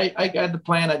I got the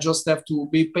plan. I just have to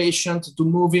be patient, to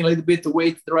move in a little bit, to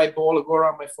wait the right ball, go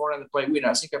around my forehand and play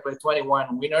winner. I think I played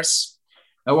 21 winners.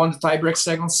 I won the tiebreak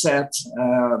second set,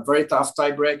 very tough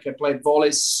tiebreak. I played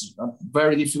volleys,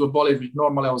 very difficult volleys, which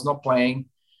normally I was not playing.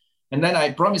 And then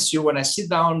I promise you, when I sit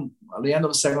down at the end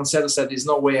of the second set, I said, there's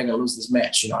no way I'm going to lose this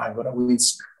match. I'm going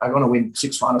to win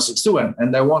 6-1 or 6-2.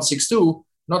 And I won 6-2,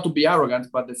 not to be arrogant,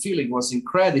 but the feeling was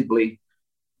incredibly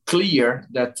clear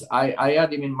that I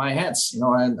had him in my hands,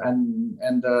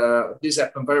 and this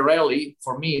happened very rarely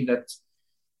for me, that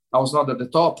I was not at the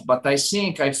top, but I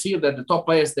feel that the top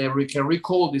players, they can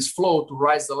recall this flow to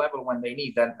rise the level when they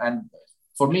need. And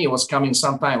for me, it was coming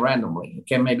sometime randomly. It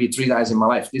came maybe 3 times in my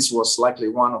life. This was likely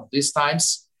one of these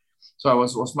times. So it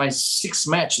was my 6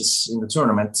 matches in the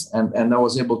tournament, and I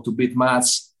was able to beat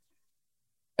Mats.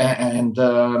 And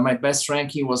my best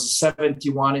ranking was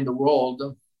 71 in the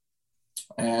world.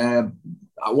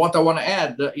 What I want to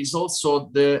add is also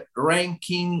the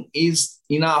ranking is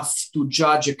enough to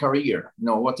judge a career.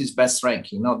 What is best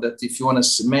ranking? That if you want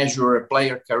to measure a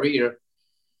player career,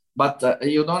 but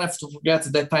you don't have to forget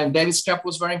that time Davis Cup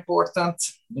was very important.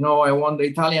 I won the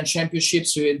Italian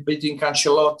championships with beating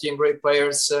Cancellotti and great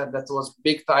players. That was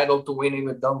big title to win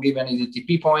it. Don't give any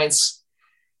ATP points.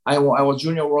 I was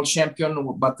junior world champion,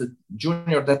 but the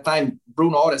junior at that time,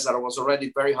 Bruno Oresar, was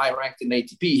already very high ranked in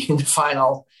ATP in the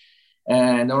final,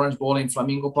 and Orange Bowl in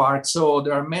Flamingo Park. So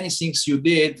there are many things you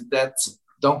did that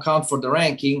don't count for the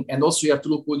ranking, and also you have to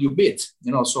look who you beat.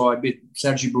 So I beat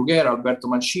Sergi Bruguera, Alberto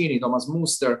Mancini, Thomas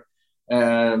Muster,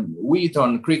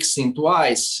 Wheaton, Krickstein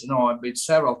twice. I beat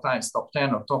several times top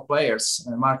 10 or top players,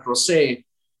 Marc Rosset,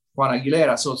 Juan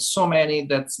Aguilera. So many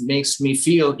that makes me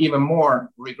feel even more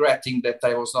regretting that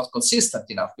I was not consistent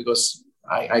enough, because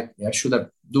I should have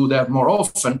do that more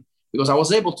often, because I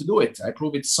was able to do it. I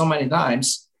proved it so many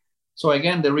times. So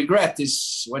again, the regret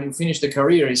is when you finish the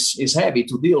career is heavy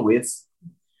to deal with,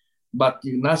 but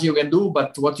nothing you can do.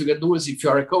 But what you can do is, if you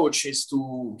are a coach, is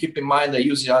to keep in mind that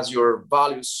use it as your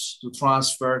values to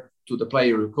transfer to the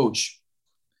player you coach.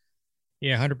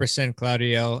 Yeah, 100%,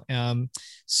 Claudio.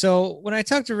 So when I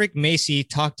talked to Rick Macci, he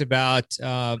talked about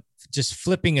just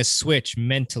flipping a switch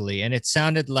mentally, and it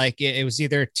sounded like it was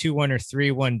either 2-1 or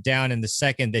 3-1 down in the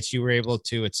second that you were able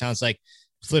to, it sounds like,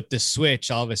 flip the switch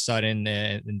all of a sudden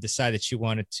and decide that you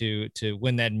wanted to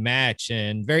win that match.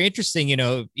 And very interesting,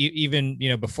 even,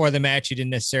 before the match, you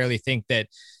didn't necessarily think that,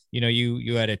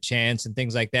 you had a chance and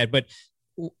things like that. But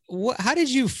how did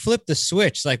you flip the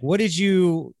switch? Like,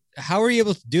 how were you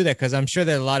able to do that? Because I'm sure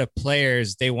that a lot of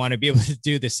players, they want to be able to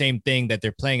do the same thing, that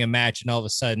they're playing a match and all of a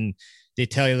sudden they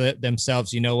tell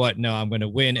themselves, you know what, no, I'm going to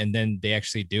win. And then they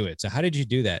actually do it. So how did you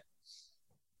do that?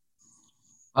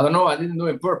 I don't know. I didn't do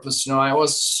it on purpose. I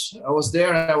was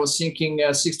there. I was thinking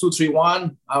 6-2,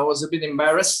 3-1. I was a bit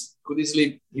embarrassed. Could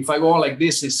easily, if I go on like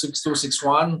this, it's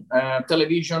 6-2, 6-1.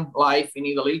 Television, live in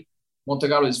Italy. Monte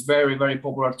Carlo is very, very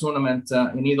popular tournament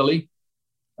in Italy.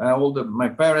 My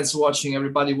parents watching,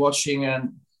 everybody watching,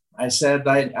 and I said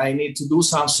I need to do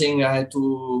something. I had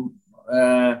to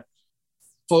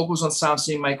focus on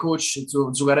something. My coach,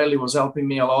 Zuccarelli, was helping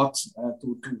me a lot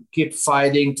to keep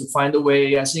fighting, to find a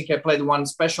way. I think I played one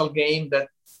special game that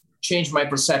changed my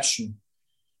perception.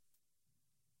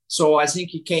 So I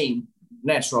think it came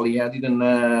naturally. I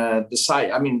didn't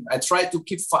decide. I mean, I tried to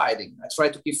keep fighting.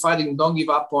 Don't give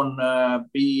up on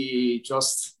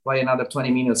just play another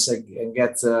 20 minutes and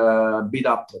get beat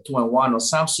up 2-1 or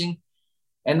something.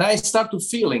 And I start to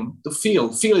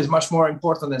feel is much more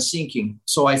important than thinking.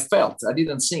 So I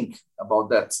didn't think about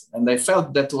that. And I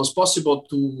felt that it was possible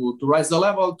to rise the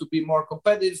level, to be more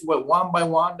competitive, well, one by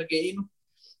one, the game,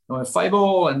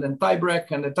 5-0 and then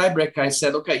tiebreak. And the tiebreak, I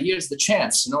said, okay, here's the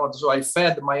chance, So I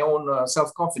fed my own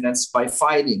self-confidence by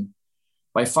fighting,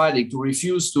 to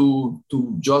refuse to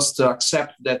just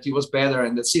accept that he was better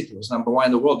and that's it. He was number one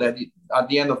in the world. At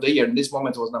the end of the year, in this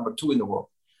moment, it was number 2 in the world.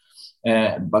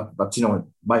 But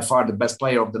by far the best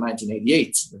player of the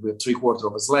 1988 with 3/4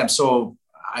 of a slam. So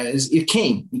it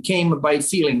came by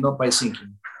feeling, not by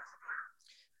thinking.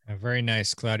 Very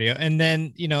nice, Claudio. And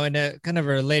then, in a kind of a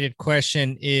related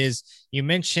question is, you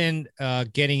mentioned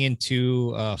getting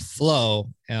into flow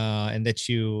and that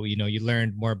you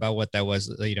learned more about what that was,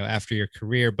 after your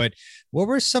career. But what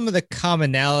were some of the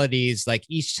commonalities, like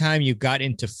each time you got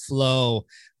into flow?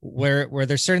 Were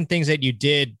there certain things that you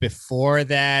did before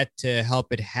that to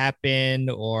help it happen,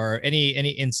 or any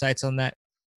insights on that?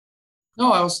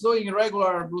 No, I was doing a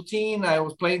regular routine. I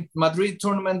was playing Madrid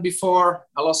tournament before.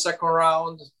 I lost second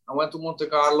round. I went to Monte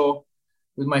Carlo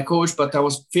with my coach, but I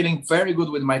was feeling very good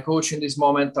with my coach in this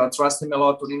moment. I trust him a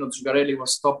lot. Tonino Zugarelli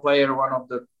was top player, one of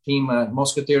the team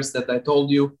Musketeers that I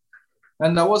told you.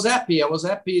 And I was happy. I was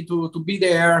happy to be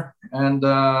there. And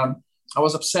I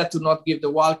was upset to not get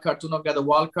the wild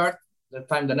card. That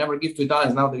time they never give to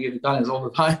Italians. Now they give Italians all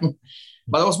the time.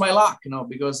 But it was my luck,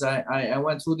 because I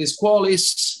went through these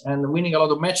qualies, and winning a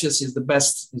lot of matches is the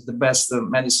best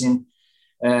medicine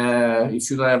if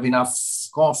you have enough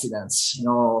confidence,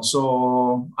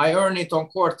 So I earned it on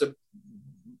court,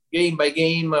 game by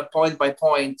game, point by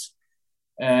point,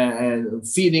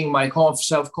 feeding my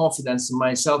self-confidence,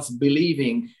 my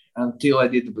self-believing until I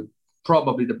did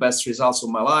probably the best results of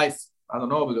my life. I don't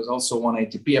know, because I also won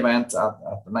ATP event at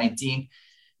 19.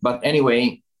 But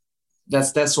anyway,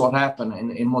 that's what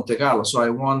happened in Monte Carlo. So I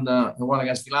won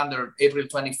against Wilander April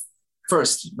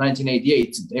 21st,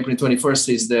 1988. April 21st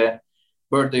is the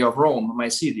birthday of Rome, my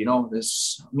city.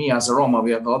 This, me as a Roma,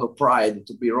 we have a lot of pride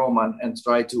to be Roman and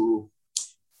try to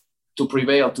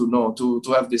prevail, to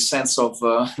have this sense of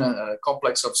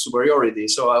complex of superiority.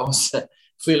 So I was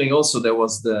feeling also there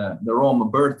was the Rome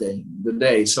birthday, the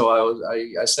day. So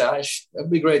I said,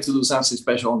 it'd be great to do something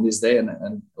special on this day.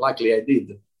 And luckily I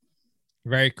did.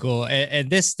 Very cool. And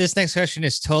this next question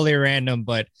is totally random,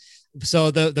 but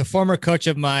so the former coach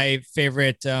of my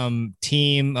favorite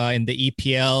team in the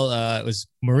EPL was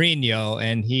Mourinho,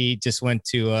 and he just went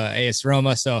to AS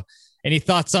Roma. So any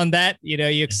thoughts on that?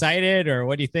 You excited, or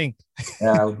what do you think?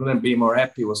 Yeah, I couldn't be more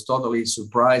happy. It was totally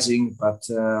surprising, but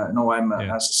as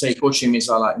I say, coaching is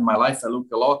in my life. I look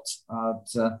a lot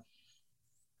at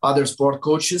other sport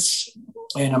coaches.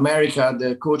 In America,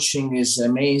 the coaching is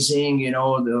amazing.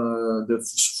 The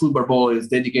Super Bowl is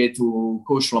dedicated to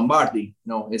Coach Lombardi.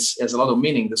 It has a lot of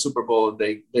meaning. The Super Bowl,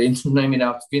 they name it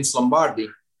after Vince Lombardi.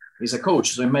 Is a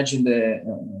coach. So imagine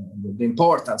the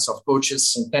importance of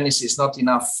coaches in tennis is not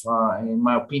enough, in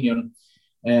my opinion.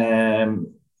 I'm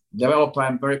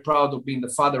very proud of being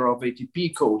the father of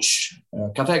ATP coach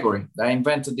category. I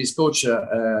invented this coach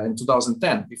in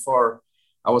 2010 before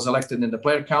I was elected in the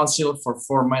player council for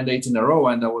 4 mandates in a row,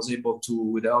 and I was able to,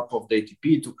 with the help of the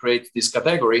ATP, to create this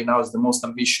category. Now it's the most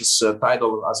ambitious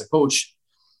title as a coach,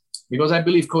 because I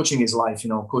believe coaching is life.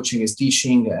 Coaching is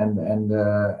teaching, and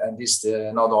this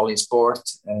not only sport,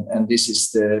 and this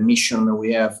is the mission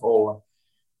we have all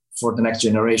for the next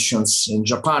generations. In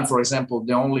Japan, for example,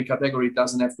 the only category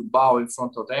doesn't have to bow in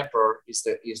front of the emperor is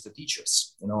the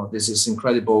teachers. This is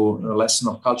incredible lesson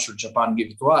of culture Japan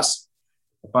gives to us.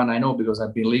 Japan, I know because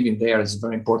I've been living there. It's a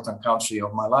very important country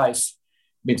of my life.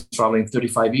 Been traveling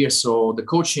 35 years. So the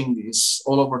coaching is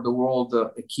all over the world,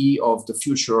 a key of the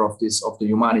future of the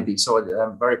humanity. So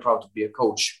I'm very proud to be a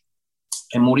coach.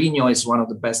 And Mourinho is one of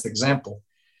the best examples.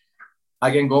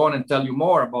 I can go on and tell you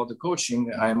more about the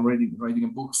coaching. I'm writing a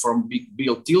book from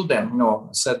Bill Tilden.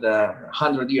 Said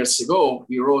 100 years ago,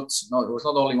 he wrote, it was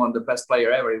not only one of the best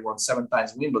player ever, he won 7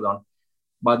 times Wimbledon,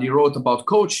 but he wrote about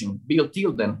coaching, Bill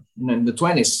Tilden, in the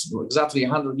 20s, exactly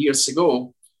 100 years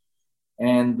ago.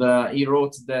 And he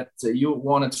wrote that you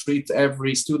want to treat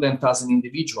every student as an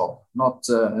individual, not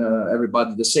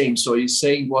everybody the same. So he's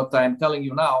saying what I'm telling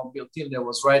you now. Bill Tilden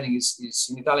was writing is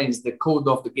in Italian is the code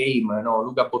of the game.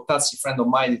 Luca Bottazzi, friend of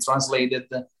mine, he translated,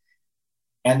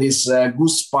 and it's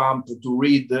goosebump to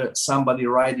read somebody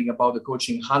writing about the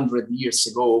coaching 100 years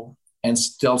ago and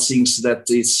tell things that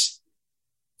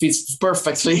fits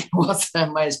perfectly what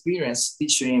my experience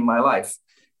teaching in my life.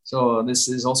 So this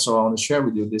is also, I want to share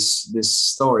with you this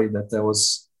story that I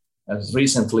was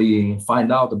recently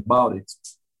find out about it.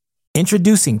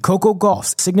 Introducing Coco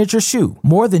Gauff's signature shoe.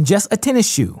 More than just a tennis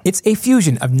shoe, it's a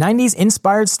fusion of 90s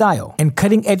inspired style and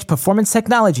cutting-edge performance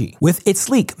technology. With its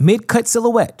sleek mid-cut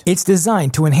silhouette, it's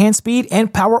designed to enhance speed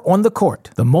and power on the court.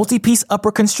 The multi-piece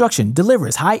upper construction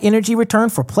delivers high-energy return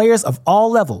for players of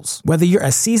all levels. Whether you're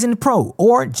a seasoned pro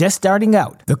or just starting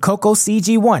out, the Coco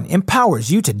CG1 empowers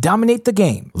you to dominate the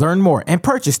game. Learn more and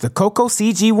purchase the Coco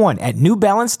CG1 at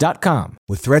NewBalance.com.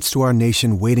 With threats to our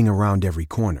nation waiting around every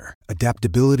corner,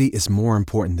 adaptability is more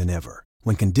important than ever.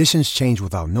 When conditions change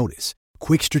without notice,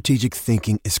 quick strategic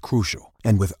thinking is crucial.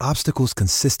 And with obstacles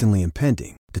consistently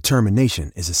impending,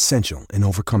 determination is essential in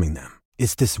overcoming them.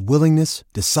 It's this willingness,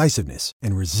 decisiveness,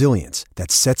 and resilience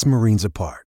that sets Marines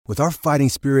apart. With our fighting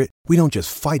spirit, we don't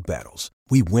just fight battles,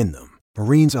 we win them.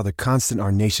 Marines are the constant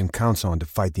our nation counts on to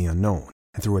fight the unknown.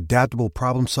 And through adaptable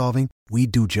problem solving, we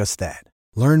do just that.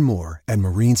 Learn more at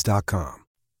Marines.com.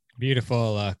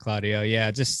 Beautiful, Claudio.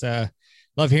 Yeah, just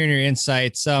love hearing your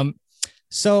insights.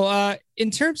 So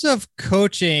in terms of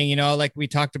coaching, like we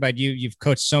talked about, you've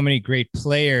coached so many great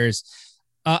players.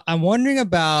 I'm wondering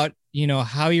about,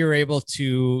 how you're able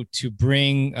to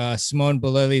bring Simone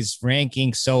Bolelli's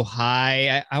ranking so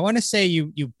high. I want to say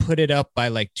you put it up by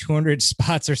like 200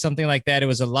 spots or something like that. It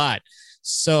was a lot.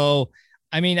 So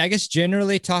I guess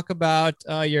generally talk about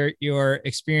your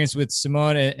experience with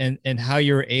Simone and how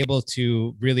you were able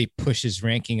to really push his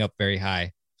ranking up very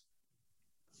high.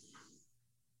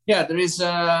 Yeah, there is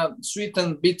sweet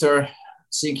and bitter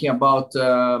thinking about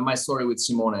my story with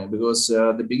Simone, because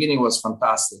the beginning was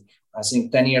fantastic. I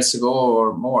think 10 years ago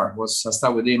or more I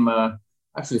started with him,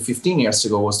 actually 15 years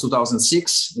ago, was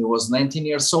 2006. He was 19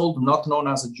 years old, not known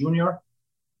as a junior,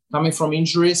 coming from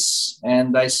injuries.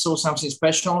 And I saw something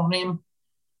special on him.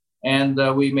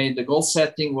 And we made the goal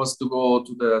setting was to go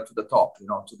to the top,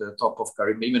 to the top of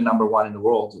career, even number one in the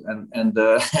world. And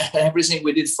everything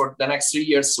we did for the next 3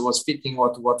 years was fitting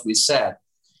what we said.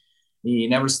 He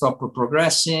never stopped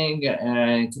progressing.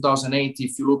 In 2008,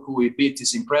 if you look who he beat,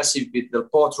 is impressive. He beat Del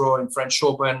Potro in French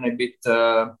Open. He beat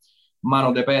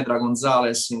Mano de Pedra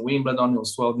Gonzalez in Wimbledon. He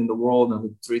was 12 in the world and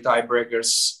with 3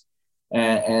 tiebreakers.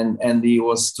 And he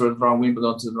was third round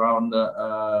Wimbledon to round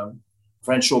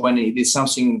French Open. He did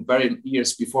something very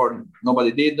years before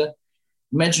nobody did.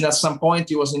 Imagine at some point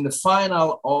he was in the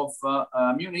final of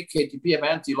Munich ATP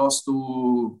event. He lost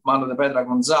to Mano de Pedra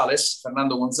Gonzalez,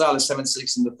 Fernando Gonzalez,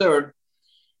 7-6 in the third.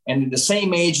 And in the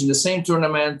same age, in the same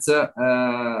tournament,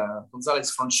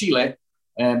 Gonzalez from Chile,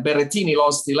 Berrettini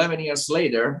lost 11 years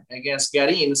later against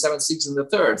Garin, 7-6 in the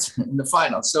third, in the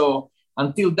final. So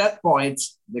until that point,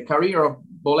 the career of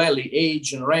Bolelli,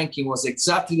 age and ranking was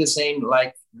exactly the same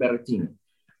like Berrettini.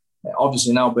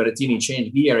 Obviously now Berrettini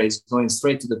changed gear, is going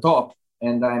straight to the top.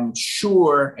 And I'm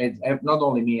sure, not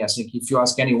only me, I think if you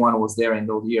ask anyone who was there in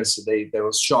those years, they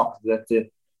were shocked that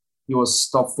he was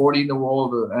top 40 in the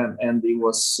world and he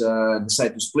was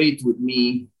decided to split with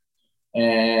me.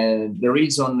 And the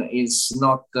reason is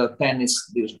not tennis,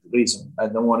 the reason. I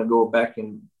don't want to go back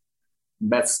and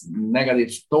that's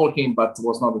negative talking, but it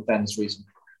was not the tennis reason.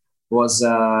 It was,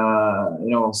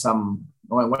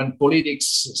 when politics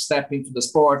step into the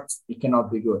sport, it cannot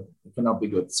be good. It cannot be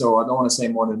good. So I don't want to say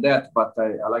more than that, but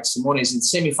I like Simone is in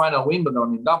semi-final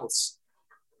Wimbledon in doubles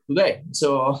today.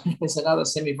 So it's another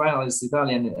semi-finalist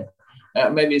Italian.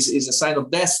 Maybe it's a sign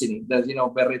of destiny that,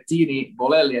 Berrettini,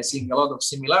 Bolelli, I think a lot of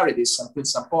similarities until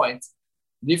some point.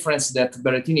 Difference that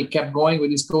Berrettini kept going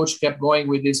with his coach, kept going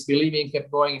with his believing, kept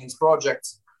going in his project,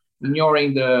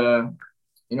 ignoring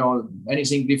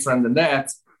anything different than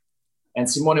that. And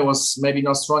Simone was maybe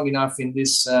not strong enough in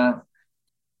this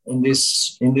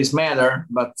matter,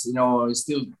 but he's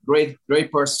still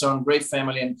great person, great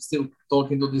family, and still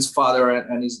talking to his father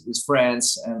and his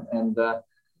friends. And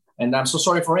I'm so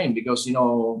sorry for him because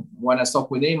when I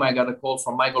talked with him, I got a call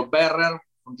from Michael Berrer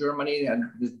from Germany, and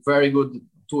very good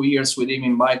 2 years with him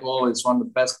in Michael. It's one of the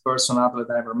best personal athletes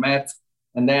I ever met.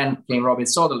 And then came Robin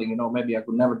Soderling. Maybe I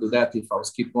could never do that if I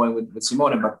was keep going with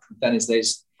Simone, but tennis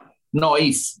days. No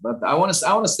if, but I want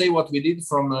to say what we did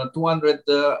from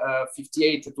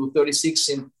 258 to 36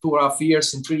 in 2.5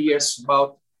 years, in 3 years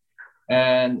about,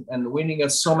 and winning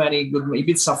so many good. He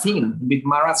beat Safin, he beat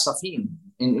Marat Safin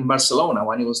in Barcelona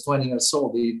when he was 20 years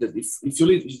old. If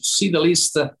you see the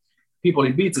list, people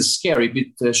he beat is scary. He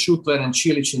beat Schüttler and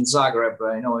Cilic in Zagreb.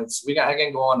 I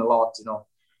can go on a lot.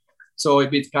 So he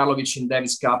beat Karlovic in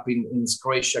Davis Cup in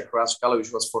Croatia.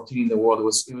 Karlovic was 14 in the world. It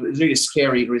was really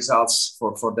scary results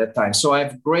for that time. So I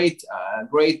have great,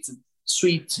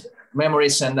 sweet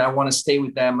memories, and I want to stay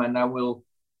with them. And I will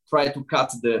try to cut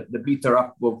the bitter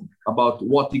up about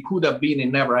what it could have been.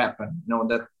 It never happened. You know,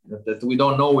 that we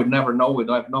don't know, we never know, we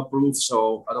don't have no proof.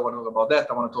 So I don't want to talk about that.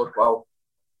 I want to talk about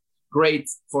great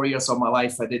 4 years of my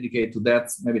life I dedicate to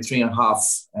that, maybe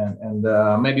 3.5,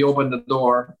 and maybe open the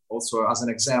door also as an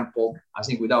example. I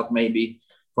think without maybe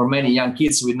for many young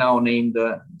kids we now named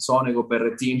Sonego,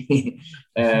 Berrettini,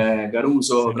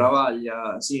 Caruso,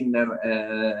 Travaglia, Sinner,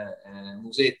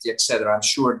 Musetti, etc. I'm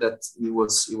sure that he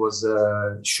was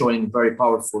showing very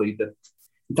powerfully that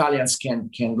Italians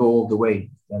can go all the way,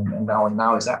 and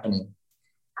now it's happening.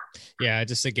 Yeah,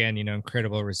 just again,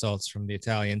 incredible results from the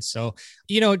Italians. So,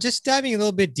 just diving a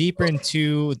little bit deeper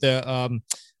into the,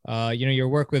 your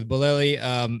work with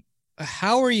Bolelli.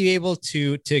 How were you able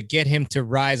to get him to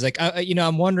rise? Like,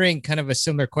 I'm wondering kind of a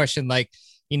similar question, like,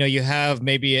 you have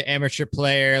maybe an amateur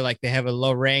player, like they have a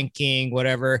low ranking,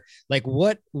 whatever, like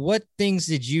what things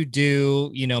did you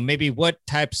do? Maybe what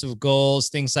types of goals,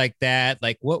 things like that.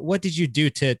 Like what did you do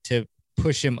to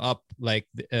push him up, like,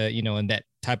 in that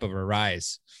type of a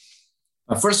rise?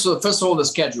 First of all, the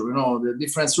schedule, the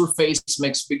different surface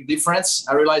makes big difference.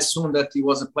 I realized soon that he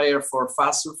was a player for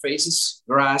fast surfaces,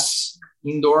 grass,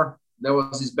 indoor. That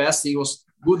was his best. He was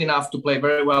good enough to play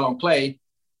very well on clay,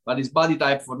 but his body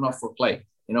type was not for clay,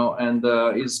 and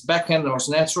his backhand was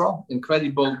natural,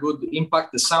 incredible, good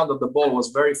impact. The sound of the ball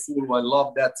was very full. I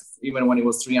loved that even when he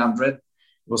was 300,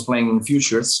 he was playing in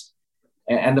futures.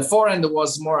 And the forehand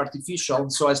was more artificial.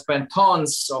 So I spent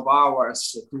tons of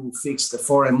hours to fix the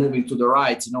forehand moving to the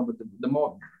right, but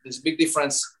there's a big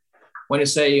difference when you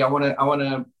say, I want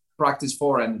to practice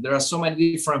forehand. There are so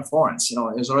many different forehands.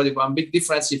 There's already one big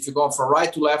difference. If you go from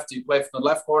right to left, you play from the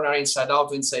left corner, inside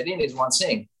out, inside in is one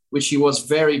thing, which he was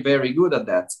very, very good at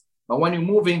that. But when you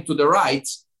move into the right,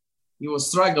 he was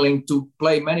struggling to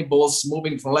play many balls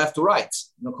moving from left to right,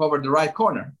 cover the right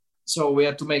corner. So we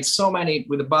had to make so many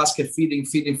with the basket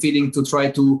feeding to try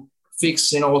to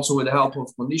fix, also with the help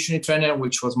of conditioning trainer,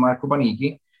 which was Marco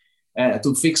Panicchi,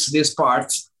 to fix this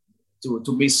part,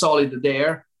 to be solid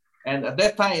there. And at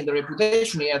that time, the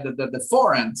reputation he had that the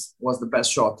forehand was the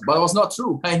best shot, but it was not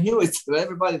true. I knew it.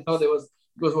 Everybody thought it was,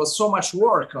 because there was so much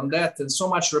work on that and so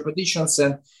much repetitions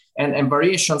and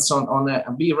variations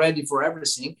on be ready for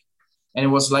everything. And it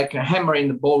was like hammering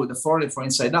the ball with the forehand for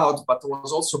inside out, but it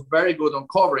was also very good on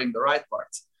covering the right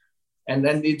part. And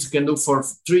then it can do for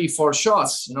 3-4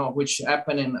 shots, which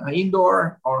happen in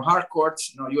indoor or hard court.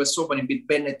 US Open with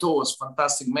Beneteau was a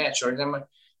fantastic match.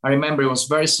 I remember it was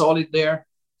very solid there.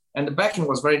 And the backhand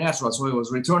was very natural. So he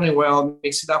was returning well,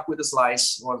 mix it up with the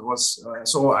slice.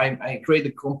 So I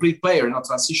created a complete player,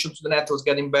 transition to the net was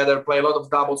getting better, play a lot of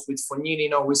doubles with Fognini.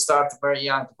 We started very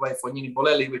young to play Fognini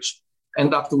Bolelli, which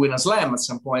end up to win a slam at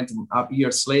some point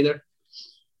years later.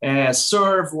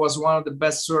 Serve was one of the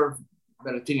best serve.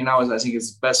 Berrettini now I think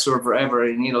is the best server ever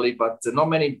in Italy, but not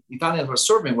many Italians were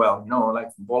serving well. Like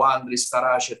Bolandri,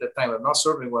 Starace at that time were not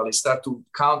serving well. He started to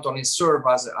count on his serve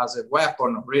as a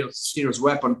weapon, a real serious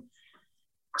weapon.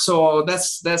 So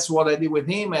that's what I did with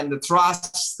him, and the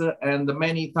trust. And the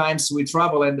many times we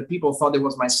travel, and the people thought it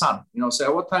was my son. Say,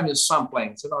 what time is son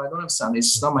playing? I said, no, I don't have son.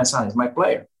 It's not my son. It's my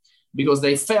player. Because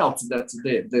they felt that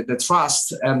the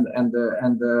trust and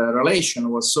the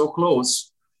relation was so close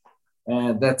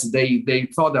that they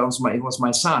thought it was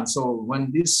my son. So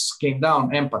when this came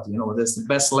down, empathy, that's the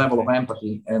best level of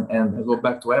empathy, and I go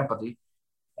back to empathy.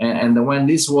 And when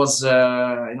this was,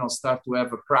 start to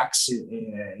have a cracks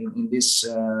in this,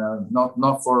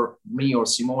 not for me or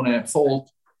Simone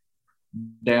fault,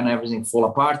 then everything fall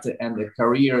apart, and the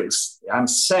career is, I'm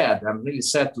really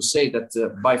sad to say that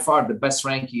by far the best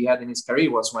rank he had in his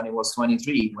career was when he was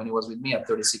 23, when he was with me at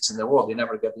 36 in the world. He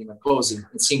never got even close in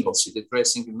singles. He did great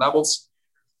single doubles.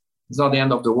 It's not the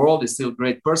end of the world. He's still a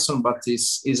great person, but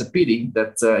it's a pity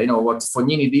that, what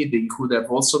Fognini did, he could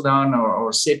have also done,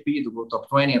 or Seppi to go top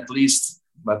 20 at least.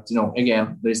 But,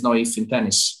 again, there is no if in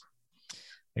tennis.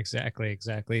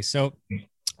 Exactly. So,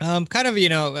 kind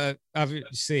of,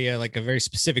 obviously like a very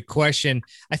specific question.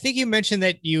 I think you mentioned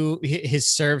that his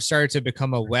serve started to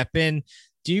become a weapon.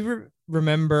 Do you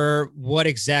remember what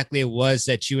exactly it was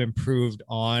that you improved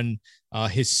on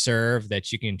his serve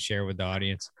that you can share with the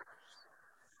audience?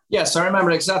 Yes, I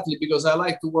remember exactly, because I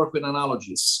like to work with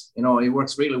analogies. It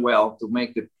works really well to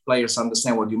make the players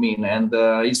understand what you mean. And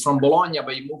he's from Bologna,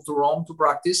 but he moved to Rome to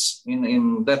practice.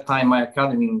 In that time, my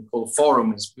academy called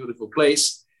Forum is a beautiful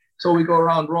place. So we go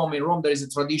around Rome. In Rome, there is a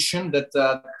tradition that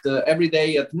every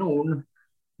day at noon,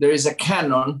 there is a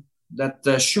cannon that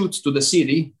shoots to the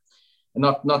city,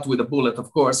 not with a bullet,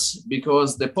 of course,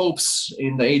 because the popes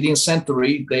in the 18th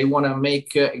century, they want to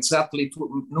make exactly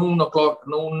noon.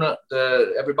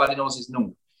 Everybody knows it's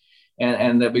noon.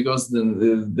 and because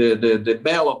the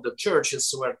bell of the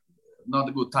churches were not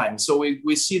a good time. So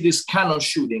we see this cannon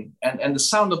shooting, and the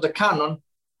sound of the cannon.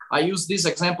 I use this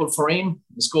example for him.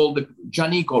 It's called the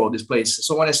Gianicolo, this place.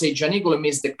 So when I say Gianicolo, it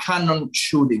means the cannon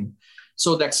shooting.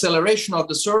 So the acceleration of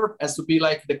the serve has to be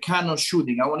like the cannon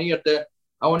shooting. I want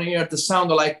to hear the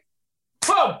sound of like,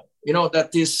 that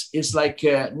is like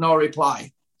no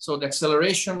reply. So the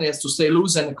acceleration has to stay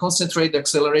loose and concentrate the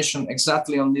acceleration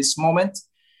exactly on this moment.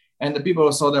 And the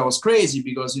people thought that was crazy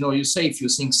because, you say a few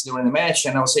things during the match,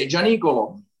 and I'll say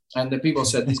Gianicolo. And the people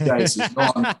said, this guy is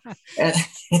gone. And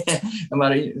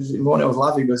Simone was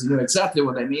laughing because he knew exactly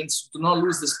what I mean. So to not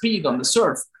lose the speed on the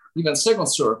serve, even second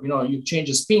serve, you change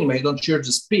the spin, but you don't change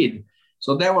the speed.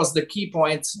 So that was the key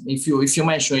point. If you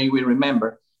mention, you will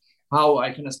remember how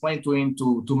I can explain to him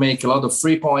to make a lot of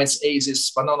 3 points, aces,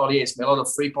 but not only aces, a lot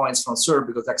of 3 points from serve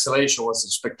because the acceleration was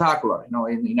spectacular,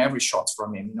 in every shot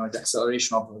from him. The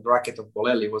acceleration of the racket of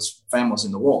Bolelli was famous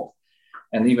in the world.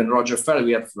 And even Roger Federer,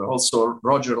 we have also,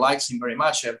 Roger likes him very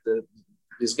much. I have the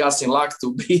disgusting luck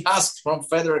to be asked from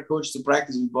Federer coach to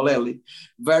practice with Bolelli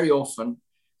very often.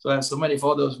 So I have so many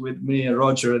photos with me and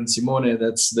Roger and Simone I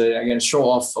can show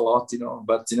off a lot,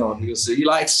 but, because he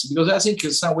likes, because I think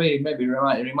in some way maybe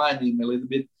remind him a little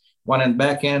bit one and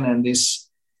backhand and this.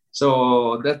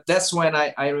 So that's when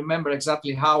I remember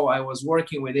exactly how I was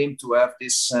working with him to have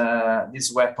this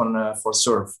weapon for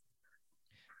serve.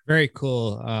 Very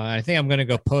cool. I think I'm going to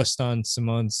go post on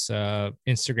Simone's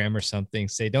Instagram or something.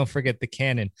 Say, don't forget the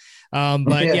cannon.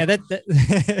 But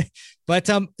but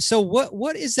so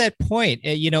what is that point?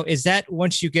 Is that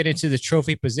once you get into the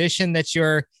trophy position that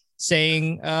you're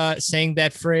saying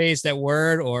that phrase, that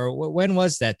word, or when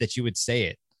was that you would say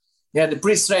it? Yeah, the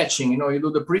pre-stretching. You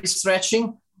do the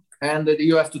pre-stretching, and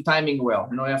you have to timing well.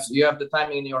 You have the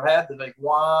timing in your head, like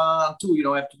 1,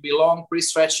 2. Have to be long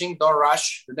pre-stretching. Don't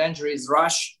rush. The danger is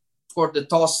rush. For the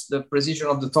toss, the precision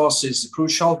of the toss is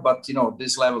crucial. But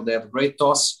this level they have a great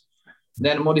toss.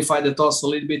 Then modify the toss a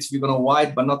little bit if you're gonna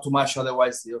wide, but not too much.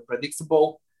 Otherwise, you're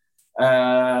predictable.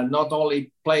 Not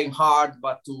only playing hard,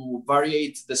 but to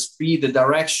variate the speed, the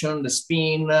direction, the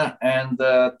spin, and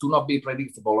to not be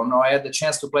predictable. I had the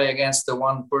chance to play against the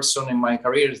one person in my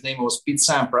career. His name was Pete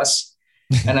Sampras,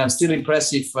 and I'm still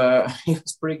impressed. He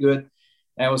was pretty good.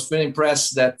 I was really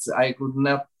impressed that I could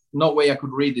no way I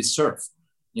could read his serve.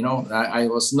 I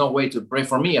was no way to pray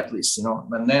for me at least.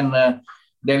 And then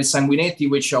David Sanguinetti,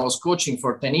 which I was coaching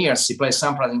for 10 years, he played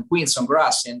Sampras in Queens on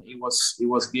grass, and he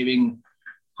was giving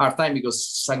hard time because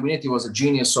Sanguinetti was a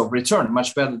genius of return,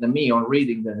 much better than me on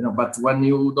reading them. But when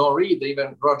you don't read,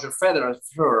 even Roger Federer's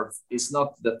serve is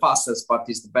not the fastest, but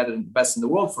he's the best in the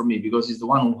world for me because he's the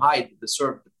one who hides the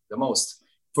serve the most.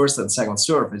 First and second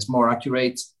serve is more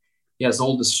accurate. He has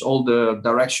all the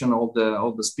direction, all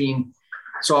the spin.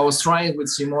 So I was trying with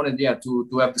Simone,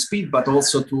 to have the speed, but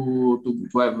also to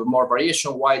have more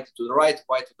variation, wide to the right,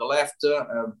 wide to the left,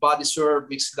 body serve,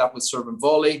 mix it up with serve and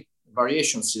volley.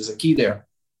 Variations is a key there.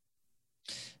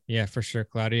 Yeah, for sure,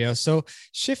 Claudio. So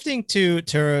shifting to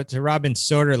Robin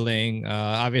Soderling,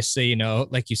 obviously,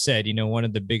 like you said, one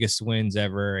of the biggest wins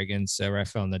ever against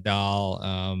Rafael Nadal,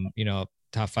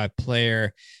 top 5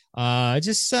 player.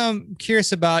 Just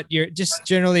curious about your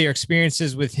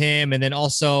experiences with him, and then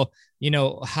also,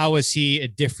 how is he a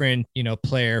different,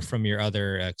 player from your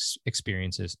other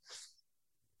experiences?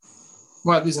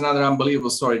 Well, this is another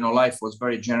unbelievable story. Life was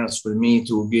very generous with me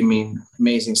to give me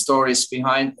amazing stories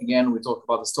behind. Again, we talk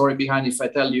about the story behind. If I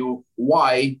tell you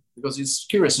why, because it's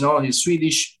curious, he's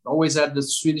Swedish, always had the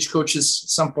Swedish coaches at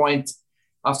some point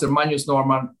after Magnus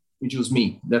Norman, which was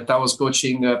me, that I was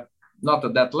coaching, not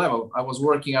at that level. I was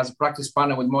working as a practice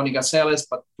partner with Monica Seles,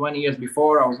 but 20 years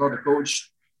before, I was not a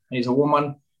coach. He's a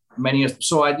woman. Many years,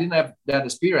 so I didn't have that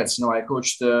experience. I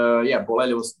coached.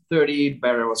 Bolelli was 30,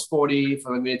 Barry was 40,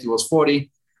 Sanguinetti was 40.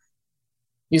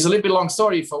 It's a little bit long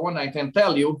story. For one, I can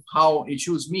tell you how he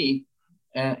chose me,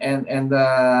 and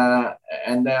how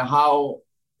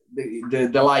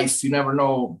the life. You never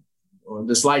know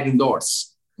the sliding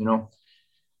doors.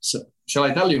 So shall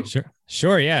I tell you?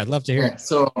 Sure. Yeah, I'd love to hear it.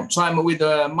 So I'm with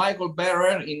Michael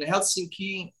Barrer in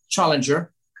Helsinki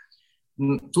Challenger.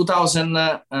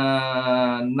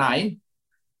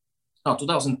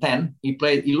 2010, he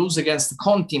lose against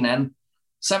Continent,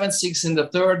 7-6 in the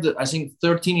third, I think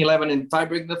 13-11 in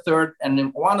tiebreak the third, and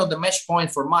then one of the match point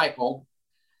for Michael,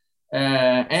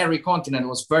 Henry Continent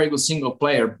was very good single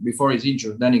player before he's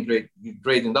injured, then he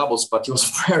great in doubles, but he was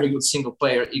a very good single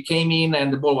player. He came in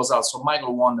and the ball was out, so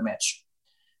Michael won the match.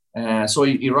 So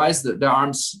he raised the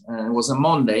arms, it was a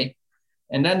Monday.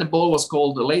 And then the ball was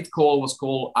called, the late call was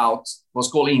called out, was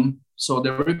called in. So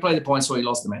they replayed the point, so he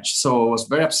lost the match. So I was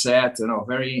very upset, so it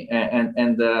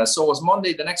was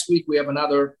Monday. The next week we have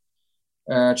another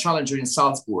challenger in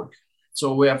Salzburg.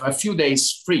 So we have a few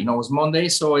days free. No, it was Monday.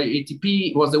 So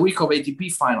ATP was the week of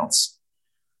ATP finals.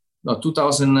 No,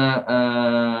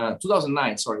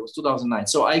 2009. Sorry, it was 2009.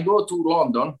 So I go to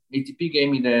London. ATP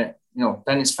gave me the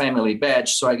tennis family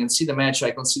badge, so I can see the match. I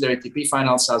consider ATP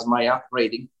finals as my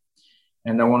upgrading.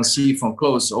 And I want to see from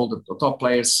close all the top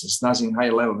players. It's nothing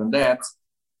higher level than that.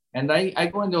 And I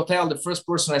go in the hotel. The first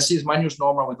person I see is Magnus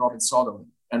Norman with Robin Soderling.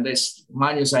 And this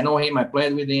Magnus, I know him. I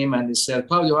played with him. And they said,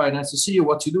 Claudio, hi, nice to see you.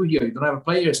 What you do here? You don't have a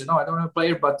player? I said, no, I don't have a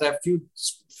player, but I have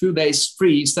few days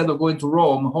free. Instead of going to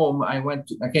home, I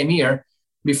came here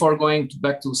before going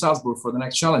back to Salzburg for the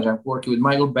next challenge. I'm working with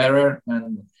Michael Berrer.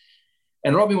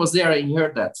 And Robin was there. And he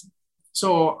heard that.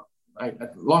 So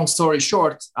long story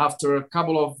short, after a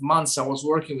couple of months, I was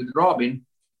working with Robin.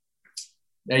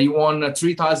 He won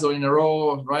 3 titles in a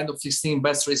row, round of 16,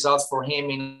 best results for him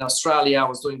in Australia. I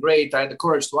was doing great. I had the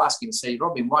courage to ask him, say,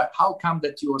 Robin, how come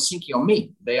that you are thinking on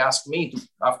me? They asked me to,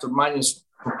 after Magnus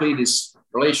complete his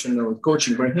relation with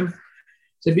coaching for him.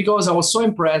 So because I was so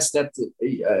impressed that,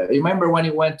 remember when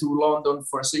he went to London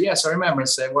for, so yes, I remember. I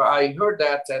said, well, I heard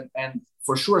that, and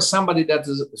for sure somebody that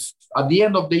is at the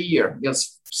end of the year,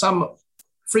 yes, some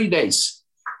free days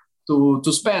to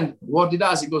spend. What he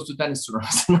does, he goes to tennis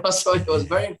tournaments. So I was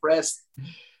very impressed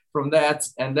from that,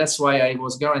 and that's why I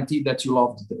was guaranteed that you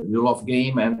love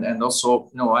game, and also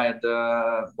I had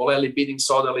Bolelli beating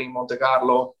Soderling in Monte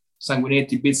Carlo,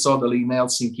 Sanguinetti beat Soderling in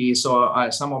Helsinki, so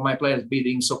some of my players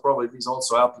beating, so probably this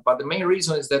also helped. But the main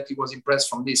reason is that he was impressed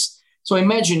from this. So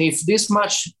imagine if this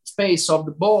much space of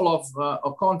the ball of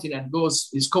continent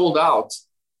is called out,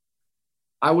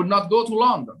 I would not go to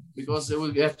London because they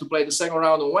will have to play the second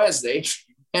round on Wednesday,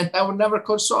 and I would never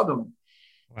coach Soderling.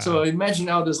 Wow. So imagine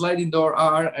how the sliding door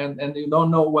are, and you don't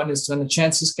know when the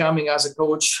chance is coming as a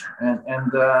coach,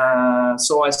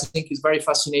 so I think it's very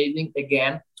fascinating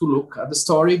again to look at the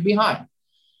story behind.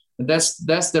 And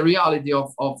that's the reality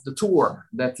of the tour,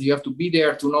 that you have to be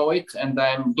there to know it. And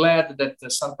I'm glad that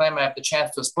sometime I have the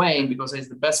chance to explain, because it's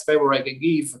the best favor I can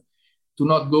give, to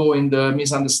not go in the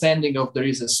misunderstanding of there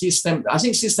is a system. I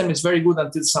think system is very good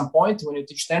until some point. When you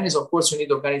teach tennis, of course, you need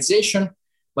organization,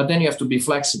 but then you have to be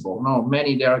flexible. No,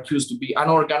 many they are accused to be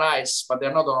unorganized, but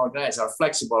they're not unorganized, are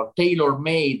flexible,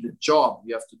 tailor-made job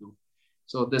you have to do.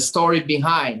 So the story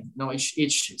behind,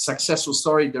 each successful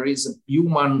story, there is a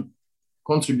human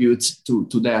contribute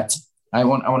to that. I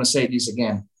want to say this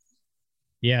again.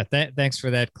 Yeah, thanks for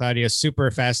that, Claudio.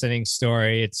 Super fascinating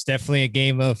story. It's definitely a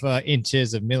game of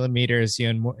inches, of millimeters,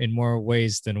 in more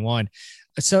ways than one.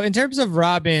 So in terms of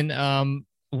Robin,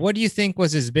 what do you think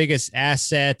was his biggest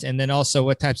asset? And then also,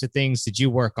 what types of things did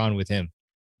you work on with him?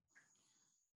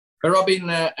 Robin,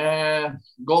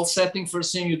 goal setting,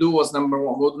 first thing you do was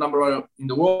go to number 1 in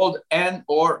the world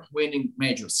or winning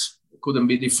majors. It couldn't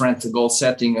be different. Goal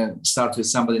setting and start with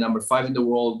somebody number 5 in the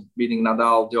world, beating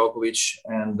Nadal, Djokovic,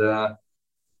 and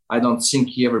I don't think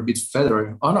he ever beat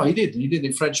Federer. Oh no, he did. He did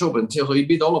in French Open. So he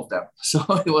beat all of them. So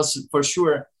he was for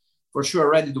sure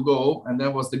ready to go. And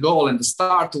that was the goal. And the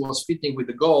start was fitting with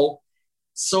the goal.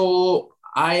 So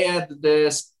I had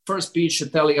this first speech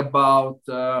telling about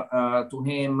to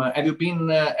him, have you been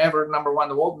ever number 1 in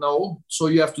the world? No. So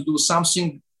you have to do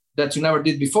something that you never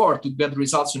did before to get the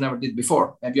results you never did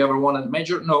before. Have you ever won a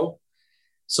major? No.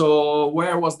 So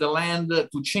where was the land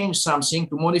to change something,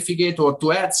 to modify it, or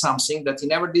to add something that he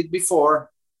never did before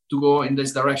to go in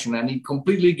this direction? And he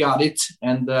completely got it.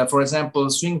 And for example,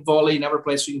 swing volley, never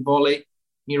played swing volley.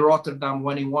 In Rotterdam,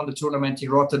 when he won the tournament in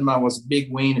Rotterdam, was a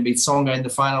big win. He beat Tsonga in the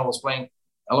final, was playing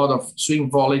a lot of swing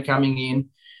volley coming in.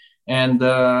 And,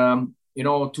 to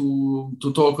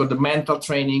talk about the mental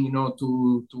training,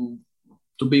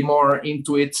 to be more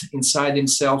into it inside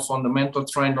himself on the mental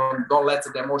training. Don't let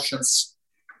the emotions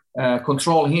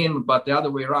control him, but the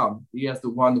other way around. He has the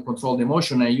one to control the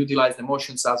emotion and utilize the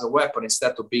emotions as a weapon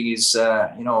instead of being his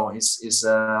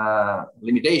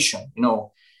limitation.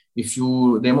 If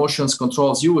the emotions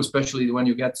controls you, especially when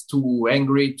you get too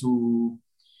angry, too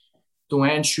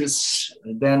anxious,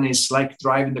 then it's like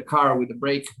driving the car with the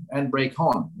brake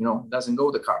on. It doesn't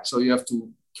go the car. So you have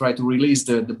to try to release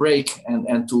the brake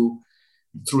and to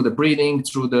through the breathing,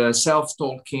 through the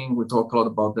self-talking. We talk a lot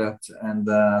about that. And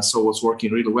so it was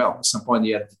working really well. At some point,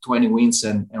 he had 20 wins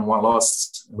and 1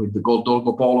 loss with the gold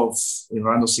Dolgopolov in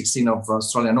round of 16 of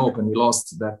Australian Open. He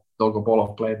lost that.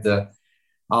 Dolgopolov played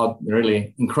out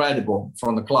really incredible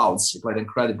from the clouds. He played an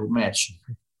incredible match.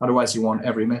 Otherwise, he won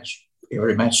every match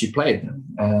he played.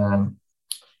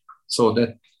 So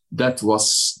that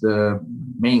was the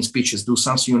main speeches. Do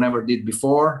something you never did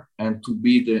before, and to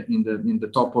be in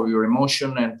the top of your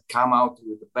emotion and come out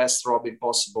with the best Robin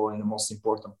possible in the most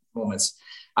important moments.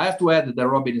 I have to add that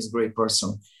Robin is a great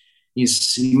person.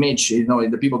 His image,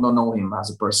 the people don't know him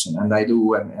as a person, and I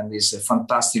do, and he's a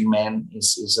fantastic man.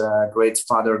 He's a great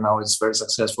father now. He's very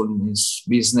successful in his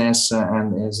business,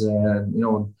 and is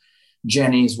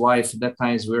Jenny, his wife, at that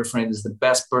time his girlfriend, is the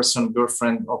best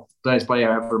girlfriend of the best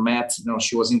player I ever met.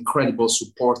 She was incredible,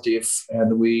 supportive,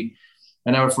 and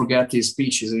I never forget his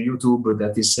speech. Is on YouTube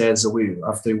that he says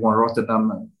after he won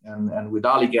Rotterdam and with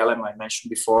Ali Gellem, I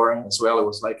mentioned before as well. It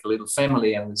was like a little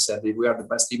family, and we said we are the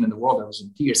best team in the world. I was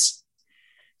in tears,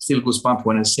 still goosebumps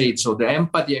when I say it. So the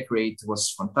empathy I created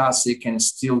was fantastic, and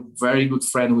still very good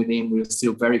friend with him. We're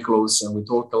still very close, and we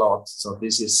talk a lot. So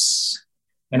this is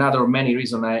another many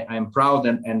reasons I'm proud,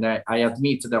 and I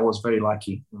admit that I was very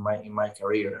lucky in my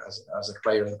career as a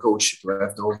player and coach to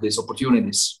have all these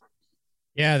opportunities.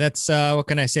 Yeah, that's what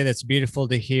can I say? That's beautiful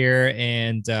to hear.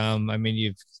 And I mean,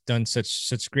 you've done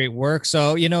such great work.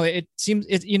 So, it seems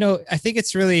I think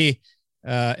it's really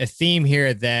a theme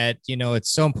here that, it's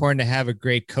so important to have a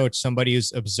great coach, somebody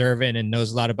who's observant and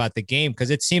knows a lot about the game.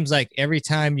 Because it seems like every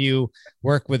time you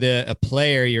work with a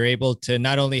player, you're able to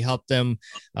not only help them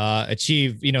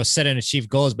achieve, set and achieve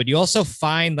goals, but you also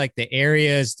find like the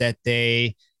areas that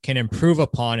they can improve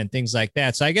upon and things like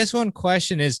that. So I guess one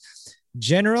question is,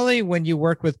 generally, when you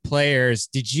work with players,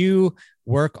 did you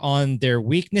work on their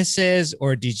weaknesses,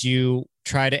 or did you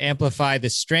try to amplify the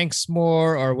strengths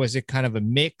more, or was it kind of a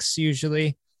mix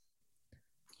usually?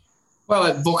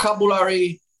 Well,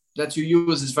 vocabulary that you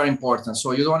use is very important.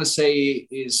 So you don't want to say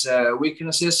is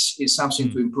weaknesses is something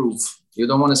to improve. You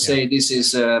don't want to say this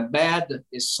is bad,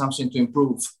 is something to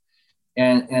improve.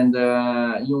 And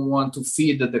you want to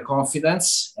feed the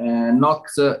confidence, and not.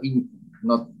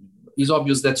 It's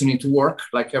obvious that you need to work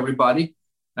like everybody.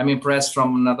 I'm impressed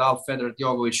from Nadal, Federer,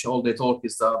 Djokovic. All they talk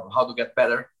is how to get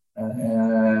better,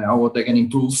 how they can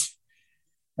improve.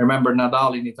 I remember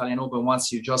Nadal in Italian Open,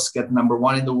 once you just get number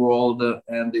one in the world,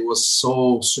 and it was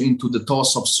so into the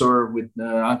toss of serve with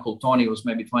Uncle Tony, who was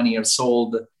maybe 20 years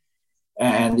old.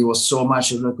 And it was so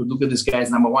much, look at this guy's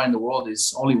number one in the world,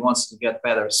 is only wants to get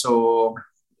better. So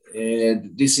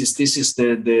this is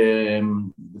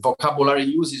the vocabulary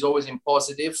used is always in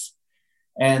positive.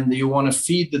 And you want to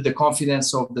feed the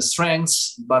confidence of the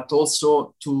strengths, but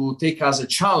also to take as a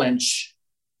challenge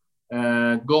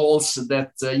goals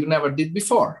that you never did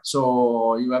before.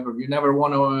 So you never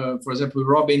want to, for example,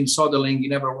 Robin Soderling, he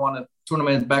never won a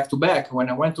tournament back-to-back. When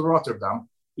I went to Rotterdam,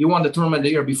 he won the tournament the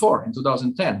year before in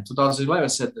 2010. 2011, I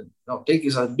said, no, take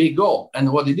this as a big goal. And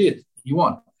what he did, he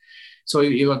won. So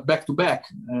he went back-to-back,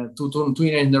 two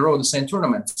years in a row, the same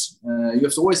tournament. You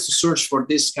have to always search for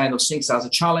this kind of things as a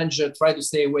challenge. Try to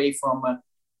stay away from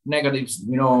negative,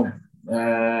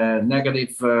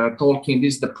 talking.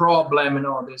 This is the problem.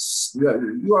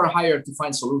 You are hired to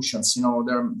find solutions.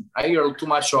 I hear too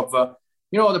much of,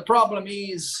 the problem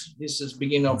is, this is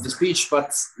beginning of the speech,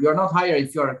 but you are not hired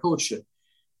if you are a coach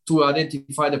to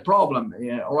identify the problem,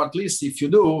 or at least if you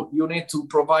do, you need to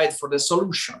provide for the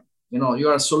solution. You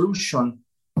are a solution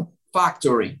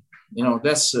factory.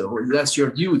 That's your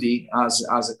duty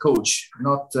as a coach,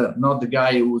 not the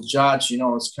guy who judge.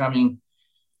 Is coming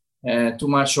too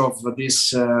much of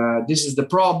this. This is the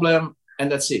problem, and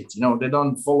that's it. They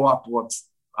don't follow up what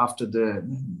after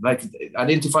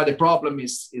identify the problem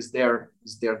is their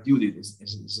duty.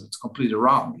 It's completely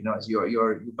wrong.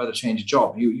 You better change the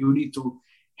job. You need to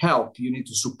help. You need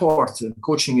to support.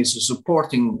 Coaching is a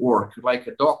supporting work, like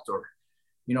a doctor.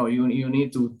 You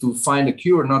need to find a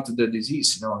cure, not the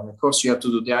disease. And of course, you have to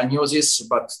do diagnosis.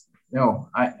 But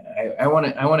I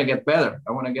want to get better.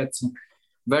 I want to get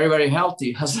very, very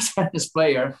healthy as a tennis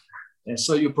player. And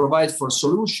so you provide for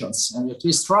solutions, and at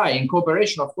least try in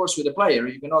cooperation, of course, with the player.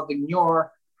 You cannot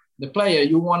ignore the player.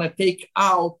 You want to take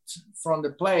out from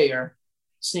the player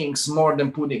things more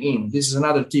than putting in. This is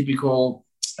another typical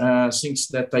things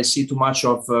that I see too much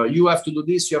of. You have to do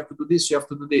this. You have to do this. You have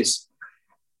to do this.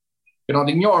 You cannot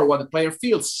ignore what the player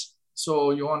feels.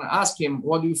 So you want to ask him,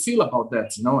 what do you feel about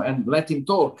that? And let him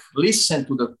talk. Listen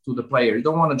to the player. You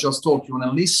don't want to just talk. You want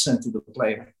to listen to the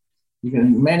player.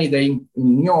 They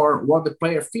ignore what the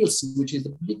player feels, which is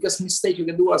the biggest mistake you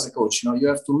can do as a coach. You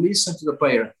have to listen to the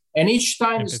player. And each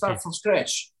time you start from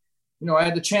scratch. I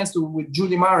had the chance with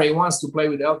Judy Murray once to play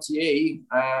with LTA.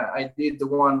 I did the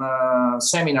one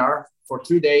seminar for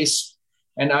 3 days.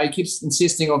 And I keep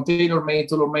insisting on tailor-made.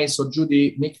 So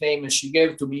Judy nickname she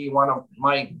gave to me, one of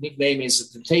my nickname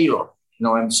is Taylor.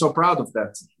 I'm so proud of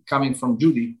that coming from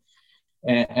Judy.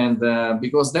 and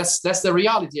because that's the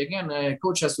reality. Again, a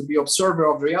coach has to be observer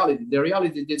of reality. The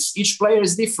reality is each player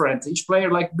is different. Each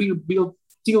player, like Bill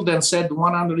Tilden said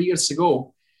 100 years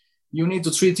ago, you need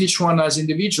to treat each one as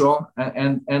individual,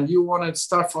 and you want to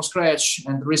start from scratch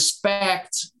and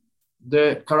respect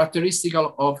the characteristic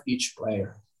of each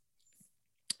player.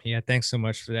 Yeah, thanks so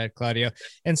much for that, Claudio.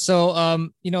 And so,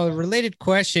 a related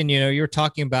question, you were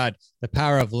talking about the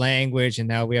power of language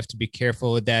and how we have to be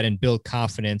careful with that and build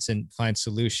confidence and find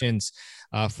solutions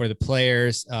for the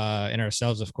players and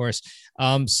ourselves, of course.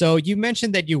 So you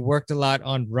mentioned that you worked a lot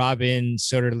on Robin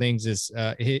Soderling's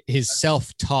his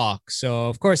self-talk. So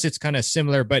of course it's kind of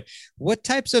similar, but what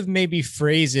types of maybe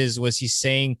phrases was he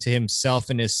saying to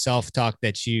himself in his self-talk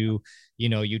that you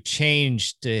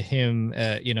changed to him,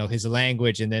 his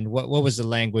language, and then what was the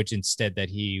language instead that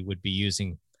he would be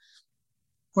using?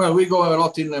 Well, we go a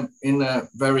lot in a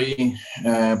very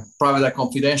private and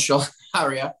confidential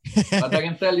area, but I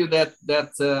can tell you that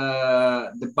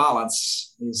the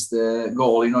balance is the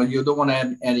goal. You don't want to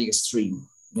have any extreme.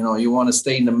 You want to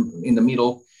stay in the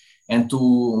middle, and to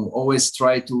always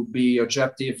try to be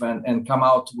objective and come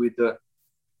out with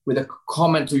a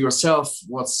comment to yourself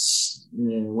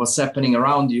what's happening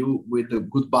around you with a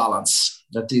good balance.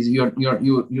 That is, you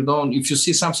don't, if you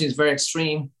see something is very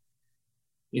extreme,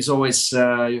 it's always you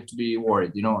have to be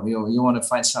worried. You want to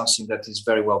find something that is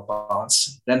very well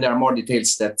balanced. Then there are more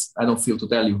details that I don't feel to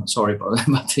tell you. Sorry about that,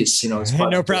 but it's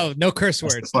no problem. No curse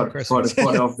words. Part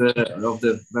of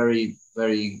the very,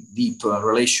 very deep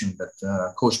relation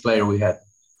that coach-player we had.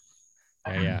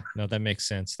 Yeah, no, that makes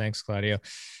sense. Thanks, Claudio.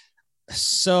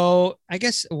 So I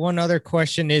guess one other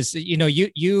question is,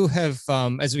 you have,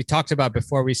 as we talked about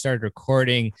before we started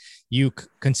recording, you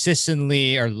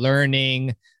consistently are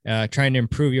learning, trying to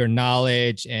improve your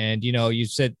knowledge. And, you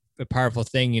said a powerful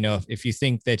thing, if you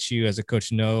think that you as a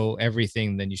coach know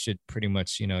everything, then you should pretty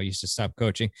much, you should stop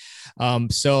coaching.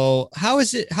 So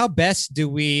how best do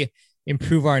we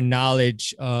improve our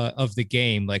knowledge of the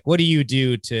game? Like, what do you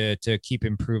do to keep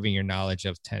improving your knowledge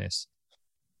of tennis?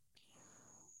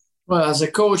 Well, as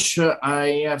a coach,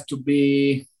 I have to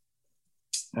be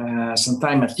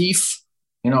sometimes a thief.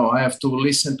 I have to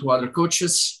listen to other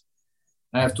coaches.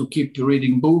 I have to keep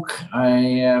reading book.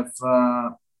 I have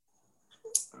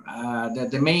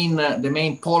the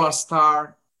main polar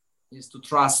star is to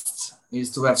trust,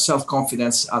 is to have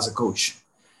self-confidence as a coach.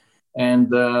 And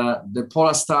the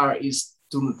polar star is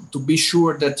to be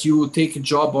sure that you take a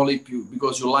job only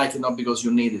because you like it, not because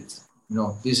you need it.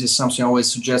 This is something I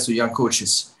always suggest to young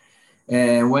coaches.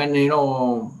 When,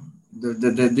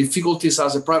 the difficulties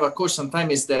as a private coach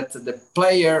sometimes is that the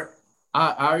player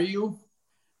are you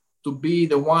to be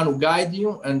the one who guide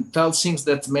you and tell things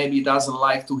that maybe he doesn't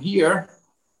like to hear,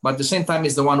 but at the same time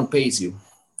is the one who pays you.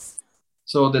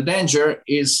 So the danger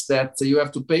is that you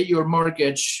have to pay your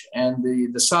mortgage and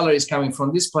the salary is coming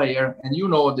from this player. And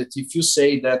that if you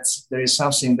say that there is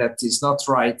something that is not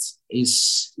right,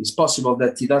 is possible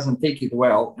that he doesn't take it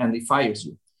well and he fires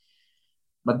you.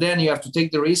 But then you have to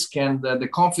take the risk and the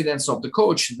confidence of the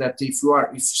coach that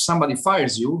if somebody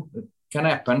fires you, it can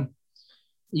happen,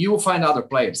 you will find other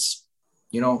players,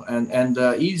 and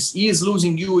he is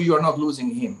losing you, you are not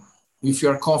losing him if you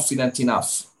are confident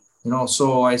enough,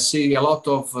 So I see a lot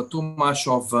of too much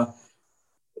of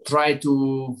try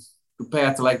to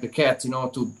pet like the cat,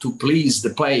 to please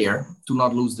the player, to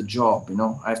not lose the job.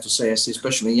 I have to say, I see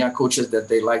especially young coaches that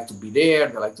they like to be there,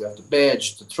 they like to have the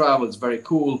badge, to travel. It's very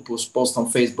cool. Post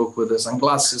on Facebook with the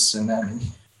sunglasses, and then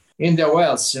in their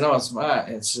wells,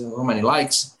 it's how many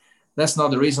likes. That's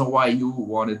not the reason why you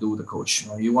want to do the coach.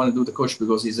 You want to do the coach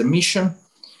because it's a mission.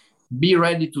 Be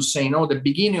ready to say no. The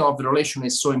beginning of the relation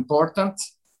is so important.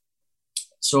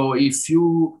 So if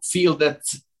you feel that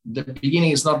the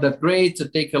beginning is not that great, to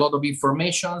take a lot of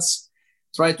informations,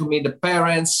 try to meet the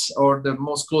parents or the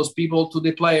most close people to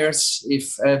the players.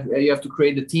 If you have to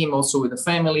create a team also with the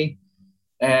family,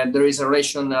 and there is a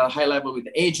relation high level with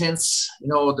the agents,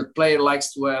 the player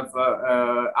likes to have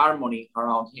harmony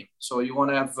around him. So you want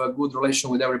to have a good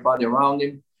relation with everybody around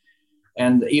him.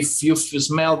 And if you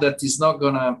smell that it's not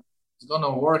gonna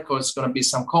work, or it's gonna be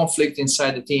some conflict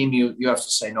inside the team, you have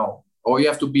to say no, or you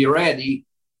have to be ready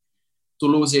to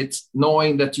lose it,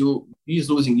 knowing that he's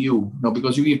losing you,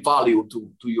 because you give value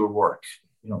to your work.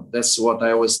 That's what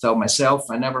I always tell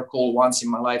myself. I never call once in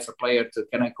my life a player to,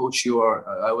 can I coach you? Or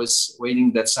I was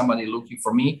waiting that somebody looking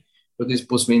for me, but this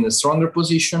puts me in a stronger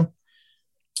position.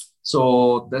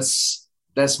 So that's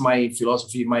my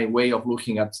philosophy, my way of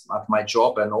looking at my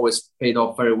job, and always paid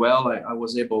off very well. I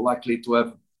was able, luckily, to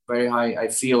have very high, I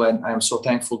feel, and I'm so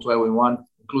thankful to everyone,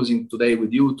 including today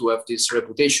with you, to have this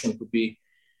reputation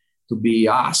to be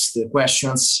asked the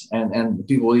questions, and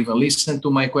people even listen to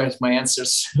my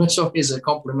answers. So it's a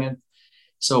compliment.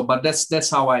 So, but that's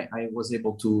how I was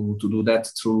able to do that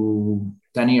through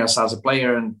 10 years as a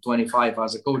player and 25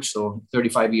 as a coach. So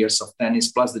 35 years of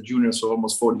tennis plus the juniors, so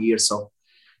almost 40 years of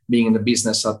being in the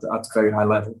business at very high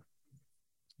level.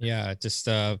 Yeah, just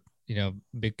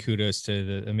big kudos to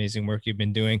the amazing work you've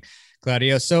been doing,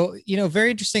 Claudio. So, very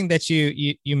interesting that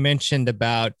you mentioned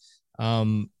about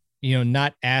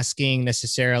not asking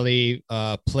necessarily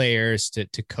players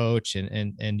to coach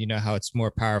and how it's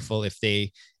more powerful if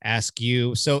they ask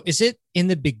you. So is it in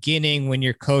the beginning when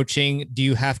you're coaching, do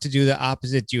you have to do the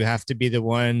opposite? Do you have to be the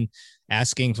one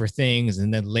asking for things?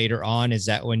 And then later on, is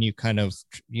that when you kind of,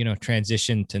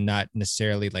 transition to not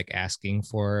necessarily like asking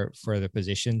for the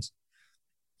positions?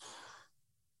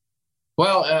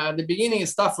 Well, the beginning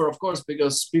is tougher, of course,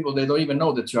 because people, they don't even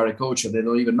know that you are a coach, or they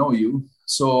don't even know you.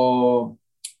 So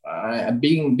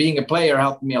being a player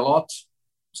helped me a lot.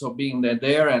 So being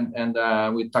there and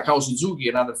with Takao Suzuki,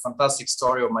 another fantastic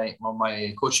story of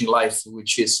my coaching life,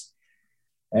 which is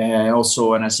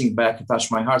also, and I think back, it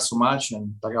touched my heart so much.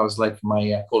 And Takao was like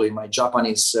my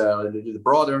Japanese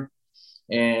brother.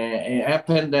 And it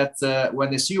happened that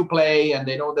when they see you play and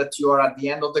they know that you are at the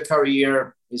end of the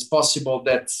career, it's possible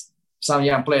that some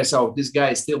young players, this guy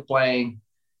is still playing,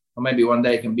 or maybe one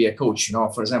day can be a coach.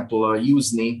 For example,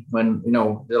 Yuzny, when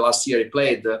the last year he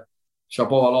played,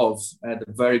 Shapovalov had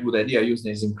a very good idea.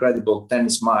 Yuzny is incredible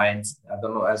tennis mind. I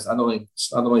don't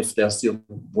know if they're still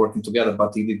working together,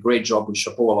 but he did a great job with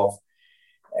Shapovalov.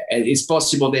 And it's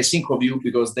possible they think of you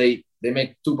because they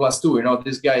make 2 + 2.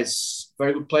 This guy is a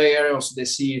very good player. Also, they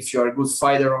see if you're a good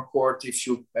fighter on court, if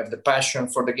you have the passion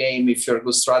for the game, if you're a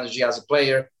good strategy as a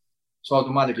player. So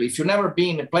automatically, if you've never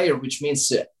been a player, which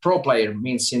means pro player,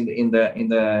 means in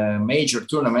the major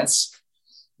tournaments,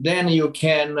 then you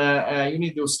can you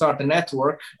need to start a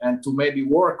network and to maybe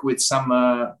work with some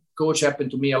coach.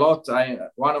 Happened to me a lot.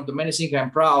 One of the many things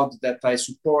I'm proud that I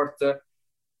support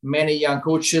many young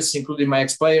coaches, including my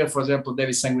ex-player. For example,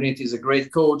 David Sanguinetti is a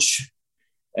great coach,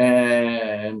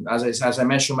 and as I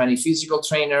mentioned, many physical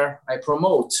trainer. I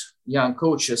promote young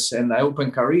coaches and I open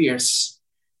careers.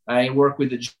 I work with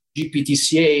the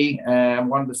GPTCA. I'm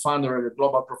one of the founder of the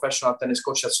Global Professional Tennis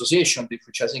Coach Association,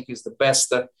 which I think is the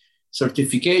best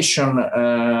certification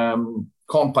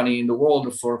company in the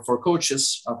world for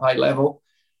coaches at high level.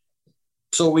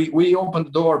 So we opened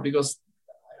the door because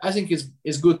I think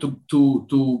it's good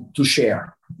to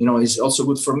share. It's also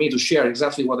good for me to share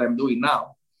exactly what I'm doing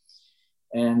now.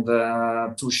 And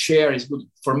to share is good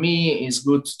for me. Is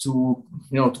good to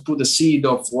to put the seed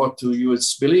of what you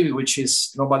believe, which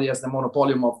is nobody has the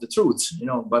monopoly of the truth.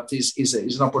 But is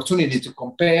an opportunity to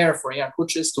compare for young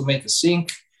coaches, to make a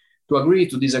think, to agree,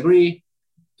 to disagree,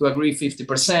 to agree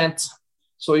 50%.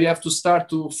 So you have to start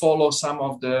to follow some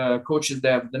of the coaches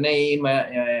that have the name.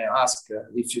 Ask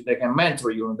if they can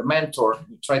mentor you. And the mentor,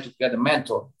 you try to get a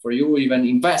mentor for you. Even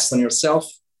invest on yourself.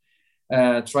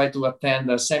 Try to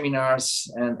attend seminars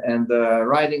and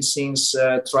writing things.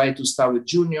 Try to start with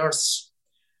juniors.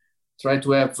 Try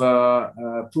to have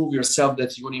prove yourself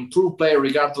that you will improve player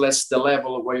regardless the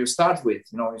level of where you start with.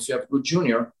 If you have a good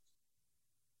junior,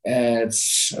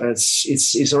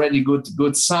 it's already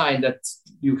good sign that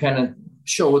you can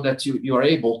show that you are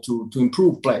able to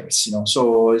improve players.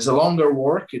 So it's a longer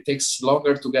work. It takes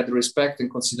longer to get the respect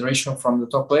and consideration from the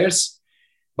top players.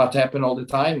 But happen all the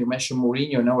time. You mentioned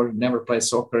Mourinho, never played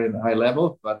soccer at a high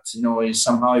level, but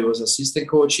somehow he was assistant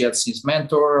coach. He had his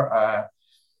mentor,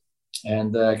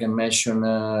 and I can mention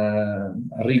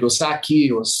Arrigo Sacchi.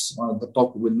 He was one of the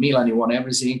top with Milan. He won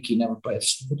everything. He never played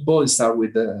football. He started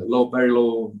with the very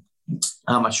low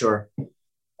amateur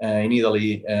in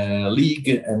Italy league,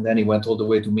 and then he went all the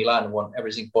way to Milan and won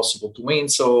everything possible to win.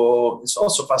 So it's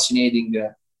also fascinating.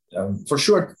 For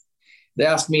sure, they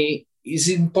asked me, is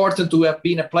it important to have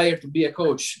been a player to be a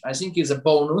coach? I think it's a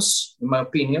bonus, in my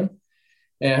opinion.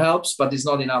 It helps, but it's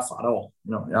not enough at all.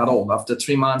 At all. After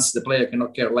 3 months, the player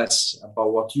cannot care less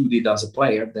about what you did as a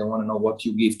player. They want to know what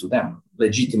you give to them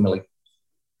legitimately.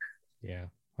 Yeah,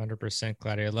 100%,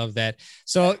 Claudio. I love that.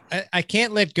 So I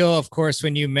can't let go, of course,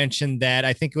 when you mentioned that.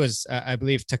 I think it was, I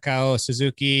believe, Takao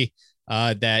Suzuki,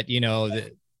 that,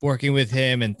 working with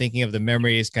him and thinking of the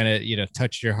memories kind of,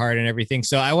 touched your heart and everything.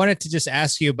 So I wanted to just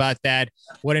ask you about that.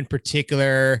 What in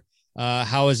particular,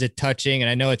 how is it touching? And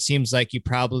I know it seems like you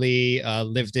probably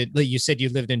you said you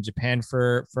lived in Japan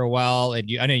for a while, and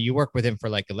I know you worked with him for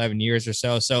like 11 years or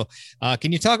so. So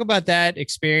can you talk about that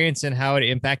experience and how it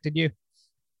impacted you?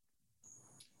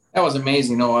 That was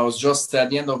amazing. I was just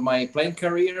at the end of my playing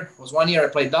career. It was 1 year I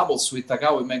played doubles with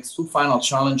Takao. We made 2 final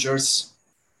challengers.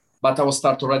 but I was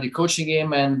start already coaching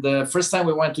him. And the first time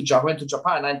we went to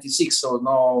Japan in 96, so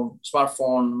no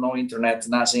smartphone, no internet,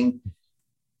 nothing.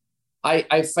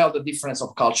 I felt the difference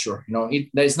of culture.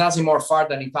 There is nothing more far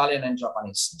than Italian and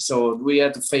Japanese. So we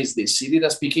had to face this. He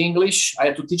didn't speak English. I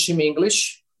had to teach him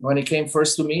English. When he came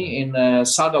first to me in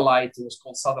Satellite, it was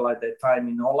called Satellite at that time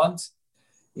in Holland,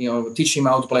 teach him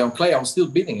how to play on clay. I was still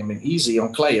beating him easy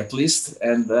on clay at least.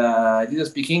 And I didn't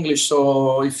speak English.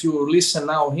 So if you listen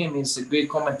now, he's a great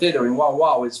commentator in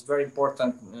Wow. It's a very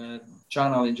important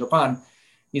channel in Japan.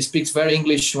 He speaks very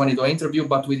English when he do an interview,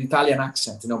 but with Italian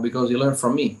accent, because he learned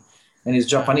from me. And he's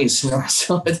Japanese,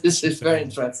 so this is very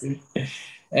interesting.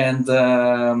 And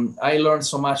I learned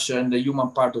so much in the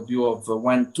human part of view of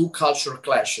when two culture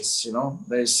clashes,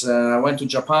 I went to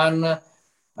Japan,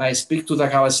 I speak to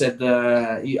Takao, I said,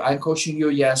 I'm coaching you,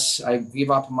 yes, I give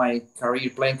up my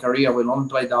playing career, I will only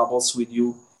play doubles with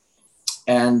you.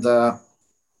 And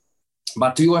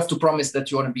but you have to promise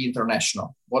that you want to be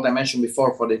international. What I mentioned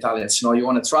before for the Italians, you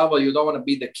want to travel. You don't want to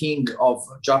be the king of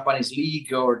Japanese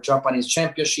league or Japanese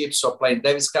championships or playing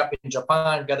Davis Cup in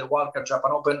Japan, get a World Cup,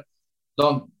 Japan Open.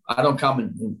 I don't come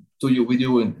with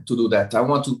you to do that. I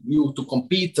want you to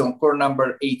compete on court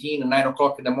number 18 at 9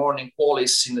 o'clock in the morning,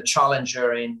 qualis in the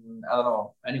Challenger in, I don't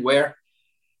know, anywhere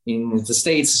in the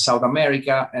States, South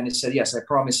America. And he said, yes, I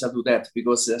promise I'll do that,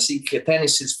 because I think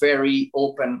tennis is very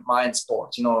open mind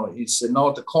sport. It's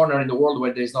not a corner in the world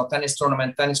where there's no tennis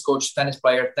tournament, tennis coach, tennis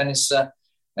player, tennis,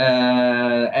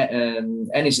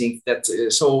 anything that.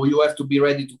 So you have to be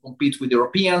ready to compete with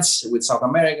Europeans, with South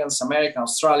Americans,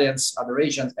 Australians, other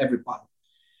Asians, everybody.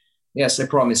 Yes, I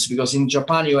promise, because in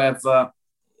Japan you have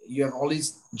all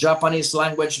this Japanese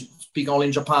language, speak only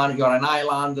in Japan. You're an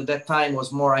island. At that time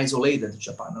was more isolated,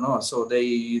 Japan. So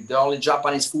the only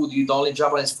Japanese food, eat only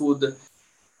Japanese food.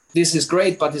 This is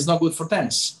great, but it's not good for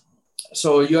tennis.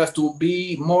 So you have to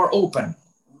be more open.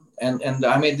 And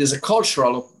I made this a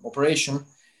cultural operation.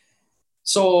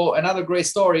 So another great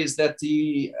story is that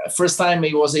the first time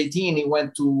he was 18, he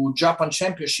went to Japan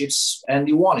Championships and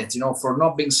he won it, for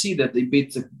not being seeded. He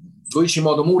beat Goichi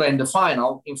Motomura in the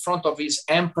final in front of his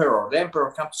emperor. The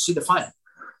emperor came to see the final.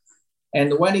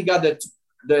 And when he got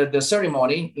the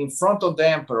ceremony in front of the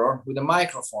emperor with a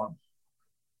microphone,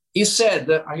 he said,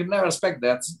 I could never expect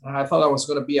that. I thought I was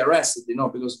going to be arrested,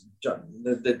 because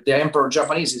the emperor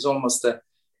Japanese is almost a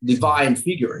divine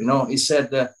figure. He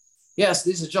said, yes,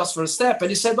 this is just first step. And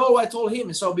he said, I told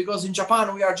him. So because in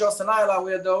Japan, we are just an island.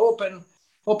 We have to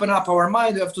open up our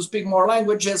mind. We have to speak more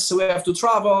languages. We have to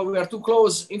travel. We are too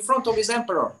close in front of his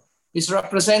emperor. He's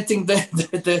representing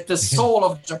the soul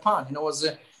of Japan. It was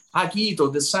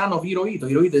Akihito, the son of Hirohito.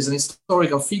 Hirohito is an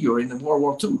historical figure in World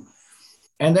War II.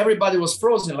 And everybody was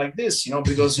frozen like this,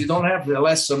 because you don't have the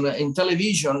lesson in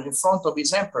television in front of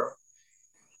his emperor.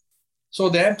 So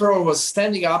the emperor was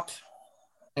standing up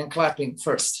and clapping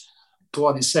first to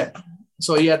what he said.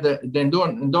 So he had the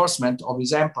endorsement of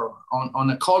his emperor on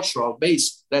a cultural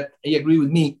base that he agreed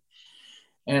with me.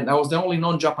 And I was the only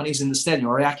non-Japanese in the stadium,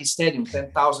 Reaki Stadium,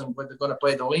 10,000, but they're going to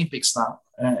play the Olympics now.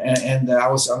 And I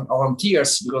was on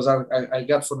tears because I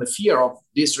got from the fear of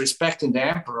disrespecting the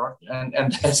emperor. And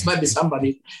as maybe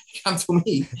somebody come to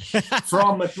me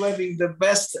from having the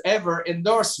best ever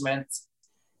endorsement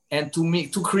and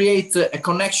to create a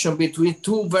connection between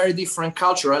two very different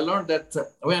cultures. I learned that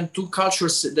when two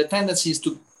cultures, the tendency is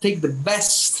to take the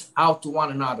best out to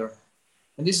one another.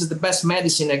 And this is the best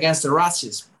medicine against the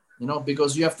racism.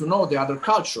 Because you have to know the other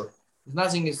culture.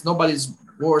 Nobody's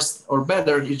worse or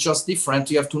better. It's just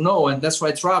different. You have to know. And that's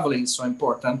why traveling is so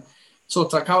important. So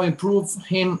Takao improved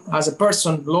him as a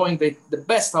person, knowing the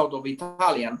best out of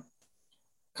Italian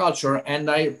culture. And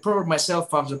I improved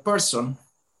myself as a person,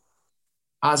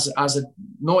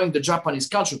 knowing the Japanese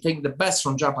culture, taking the best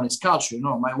from Japanese culture.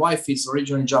 My wife is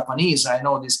originally Japanese. I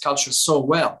know this culture so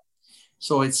well.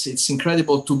 So it's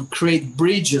incredible to create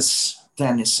bridges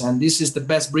tennis, and this is the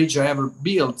best bridge I ever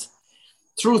built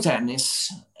through tennis,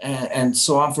 and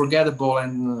so unforgettable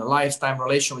and a lifetime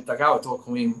relation with Takao. I talk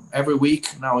to him every week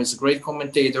now. He's a great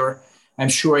commentator. I'm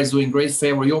sure he's doing great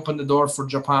favor. He opened the door for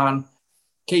Japan.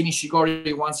 Kei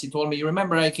Nishikori once he told me, you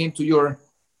remember I came to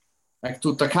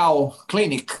to Takao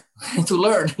clinic to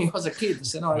learn. He was a kid. I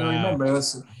said, no, I don't remember.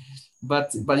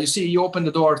 But you see, he opened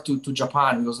the door to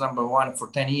Japan. He was number one for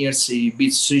 10 years. He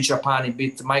beat Sri Japan. He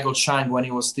beat Michael Chang when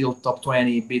he was still top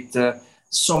 20. He beat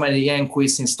so many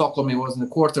Yankees in Stockholm. He was in the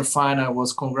quarterfinal.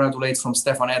 Was congratulated from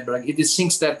Stefan Edberg. It is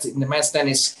things that in the men's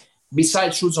tennis,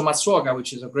 besides Shuzo Matsuoka,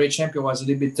 which is a great champion, was a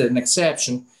little bit an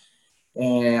exception.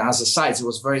 As a size, he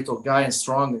was a very tall guy and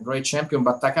strong, a great champion.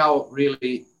 But Takao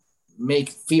really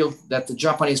feel that the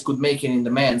Japanese could make it in the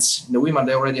men's. In the women,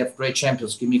 they already have great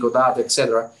champions, Kimiko Data,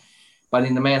 etc. But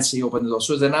in the men's, he opened the door.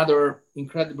 So it's another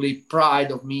incredibly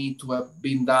pride of me to have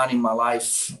been done in my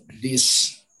life,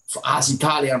 this as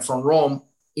Italian from Rome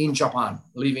in Japan,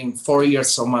 living 4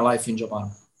 years of my life in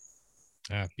Japan.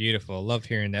 Beautiful. Love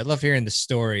hearing that. Love hearing the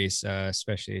stories,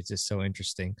 especially. It's just so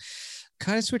interesting.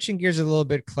 Kind of switching gears a little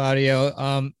bit,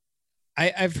 Claudio.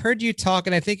 I've heard you talk,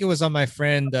 and I think it was on my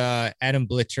friend Adam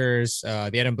Blitcher's,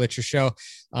 the Adam Blitcher show.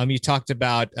 You talked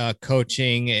about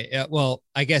coaching. Well,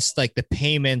 I guess like the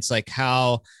payments, like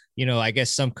how, I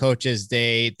guess some coaches,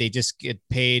 they just get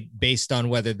paid based on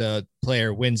whether the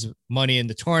player wins money in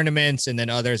the tournaments, and then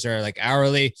others are like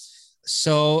hourly.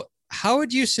 So how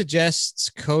would you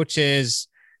suggest coaches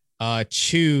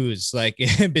choose like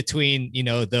between,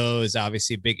 those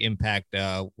obviously big impact,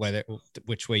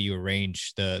 which way you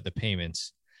arrange the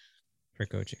payments for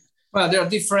coaching? Well, there are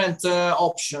different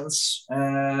options.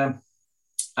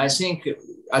 I think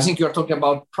you're talking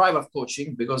about private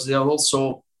coaching, because there are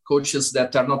also coaches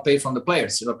that are not paid from the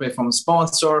players, paid from a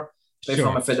sponsor, paid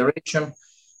from a federation.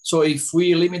 So if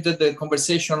we limited the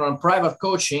conversation on private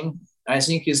coaching, I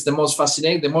think is the most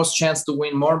fascinating, the most chance to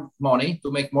win more money,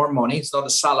 to make more money. It's not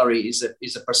a salary,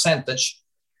 is a percentage.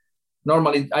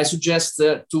 Normally, I suggest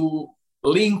to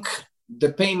link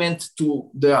the payment to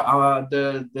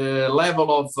the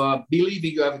level of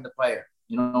believing you have in the player.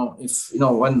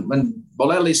 When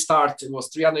Bolelli started, it was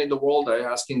 300 in the world. I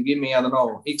asked him, give me,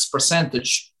 X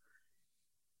percentage.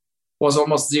 Was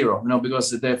almost zero, because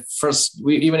the first,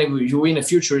 even if you win a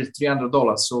future, it's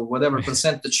 $300. So whatever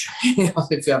percentage,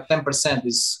 if you have 10%,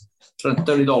 is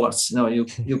 $30.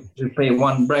 You pay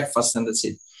one breakfast and that's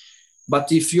it.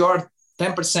 But if you're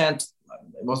 10%, it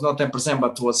was not 10%,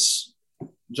 but was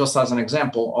just as an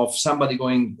example of somebody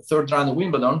going third round of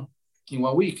Wimbledon in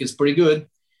 1 week is pretty good,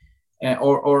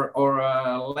 or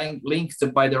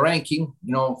linked by the ranking.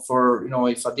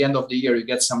 If at the end of the year you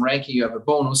get some ranking, you have a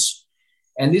bonus.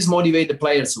 And this motivates the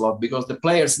players a lot, because the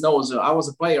players knows I was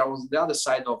a player. I was the other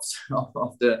side of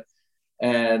the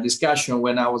discussion.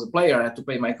 When I was a player, I had to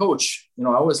pay my coach. I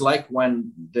always like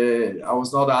when I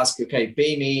was not asked, okay,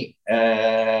 pay me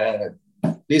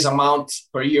this amount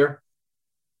per year,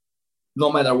 no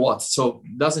matter what. So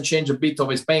it doesn't change a bit of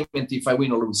his payment if I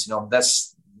win or lose.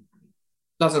 That's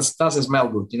doesn't smell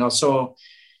good. So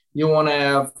you want to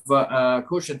have a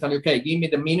coach and tell you, okay, give me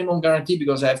the minimum guarantee,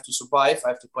 because I have to survive.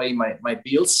 I have to pay my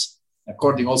bills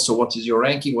according also what is your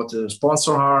ranking, what the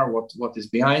sponsor are, what is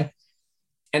behind.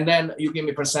 And then you give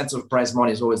me percent of prize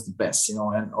money is always the best,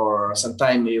 or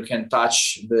sometimes you can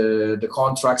touch the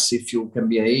contracts if you can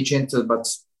be an agent, but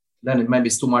then it maybe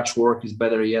it's too much work. It's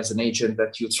better he has an agent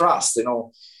that you trust.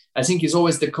 I think it's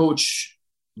always the coach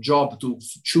job to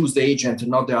choose the agent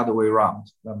and not the other way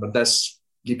around. But that's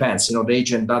depends. The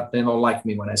agent that they don't like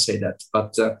me when I say that,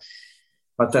 but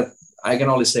that I can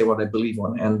only say what I believe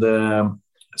on. And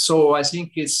so I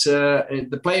think it's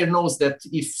the player knows that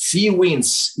if he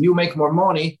wins, you make more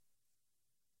money.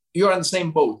 You're in the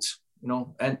same boat,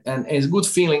 and it's a good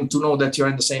feeling to know that you're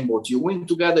in the same boat. You win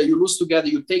together, you lose together.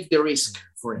 You take the risk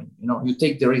for him. You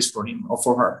take the risk for him or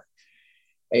for her.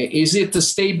 Is it a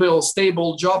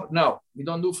stable job? No, you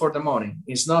don't do for the money.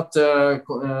 It's not, if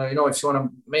you want to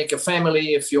make a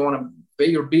family, if you want to pay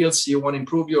your bills, you want to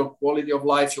improve your quality of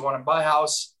life, you want to buy a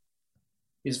house,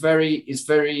 it's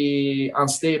very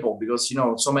unstable, because,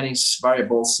 so many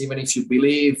variables. Even if you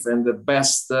believe in the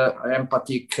best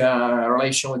empathic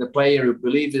relation with the player, you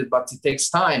believe it, but it takes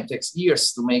time, it takes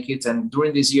years to make it. And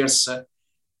during these years,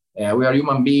 we are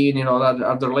human beings,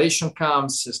 other relation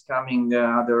comes, is coming,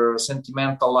 other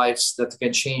sentimental lives that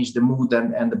can change the mood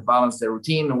and the balance, the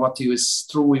routine. What is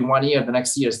true in 1 year, the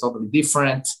next year is totally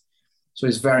different. So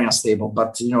it's very unstable.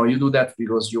 But, you do that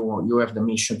because you have the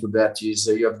mission to that.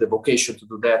 You have the vocation to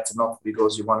do that, not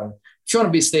because you want to. If you want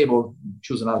to be stable,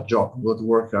 choose another job. Go to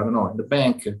work, in the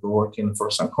bank, go working for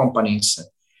some companies.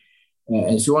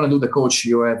 And if you want to do the coach,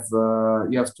 you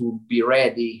have to be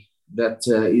ready. That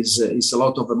is a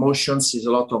lot of emotions, is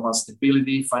a lot of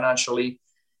instability financially,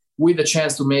 with a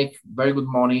chance to make very good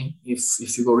money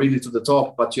if you go really to the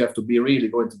top. But you have to be really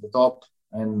going to the top,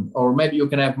 or maybe you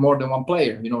can have more than one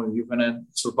player. You can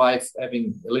survive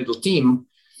having a little team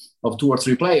of 2 or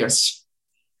 3 players,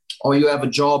 or you have a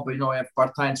job. You have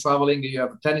part-time traveling. You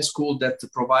have a tennis school that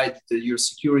provide your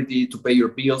security to pay your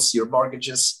bills, your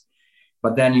mortgages,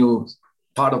 but then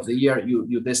part of the year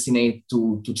you destinate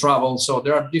to travel. So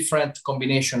there are different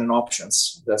combination and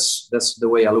options. That's the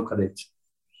way I look at it.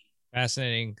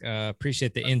 Fascinating.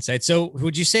 Appreciate the insight. So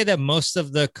would you say that most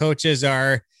of the coaches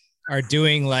are are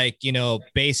doing like,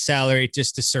 base salary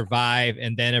just to survive,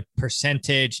 and then a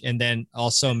percentage, and then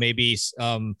also maybe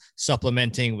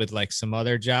supplementing with like some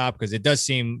other job? Because it does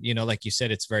seem, like you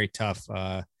said, it's very tough,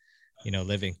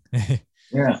 living.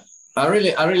 Yeah. I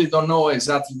really don't know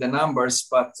exactly the numbers,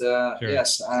 but Sure.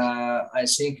 yes, I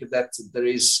think that there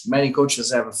is many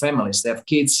coaches have families, they have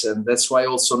kids, and that's why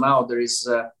also now there is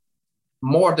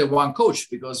more than one coach,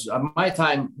 because at my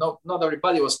time, not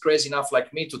everybody was crazy enough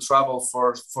like me to travel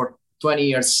for 20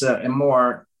 years and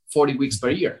more, 40 weeks per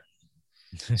year.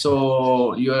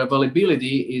 So your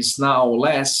availability is now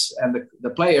less, and the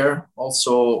player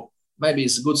also maybe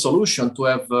it's a good solution to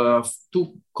have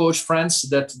two coach friends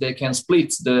that they can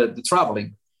split the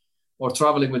traveling, or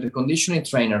traveling with the conditioning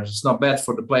trainer. It's not bad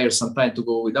for the players sometimes to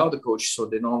go without the coach, so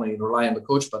they don't only rely on the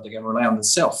coach, but they can rely on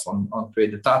themselves, on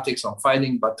create the tactics, on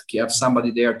fighting, but have somebody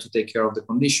there to take care of the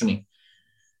conditioning.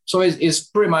 So it's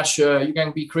pretty much, you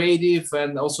can be creative,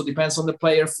 and also depends on the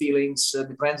player feelings,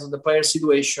 depends on the player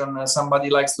situation.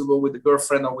 Somebody likes to go with the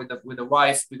girlfriend or with the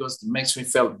wife because it makes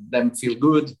them feel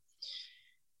good.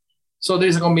 So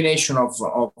there's a combination of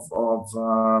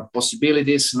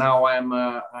possibilities. Now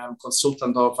I'm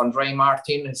consultant of Andrej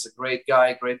Martin. He's a great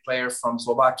guy, great player from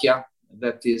Slovakia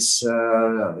that is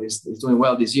doing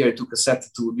well this year. He took a set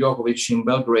to Djokovic in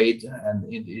Belgrade, and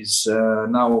it is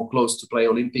now close to play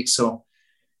Olympics. So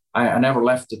I never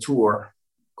left the tour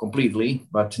completely,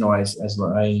 but I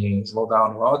slow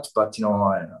down a lot. But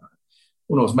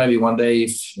who knows? Maybe one day,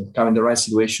 if I'm in the right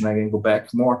situation, I can go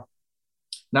back more.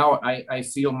 Now I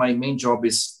feel my main job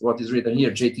is what is written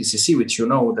here, JTCC, which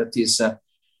that is a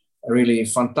really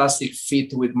fantastic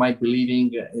fit with my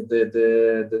believing,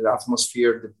 the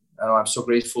atmosphere. I'm so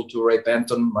grateful to Ray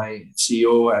Penton, my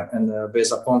CEO, and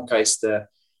Beza Ponka is the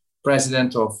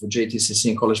president of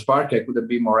JTCC in College Park. I couldn't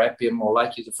be more happy and more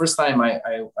lucky. The first time I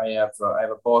have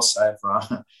a boss, I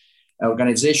have an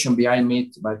organization behind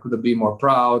me. I couldn't be more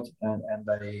proud, and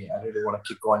I really want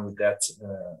to keep going with that.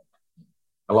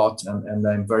 A lot, and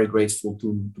I'm very grateful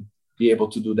to be able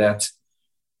to do that.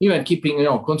 Even keeping,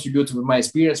 contribute with my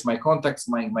experience, my contacts,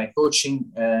 my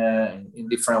coaching in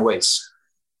different ways.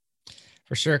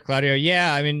 For sure, Claudio.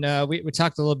 Yeah, I mean, we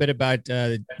talked a little bit about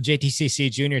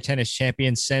JTCC Junior Tennis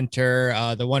Champions Center.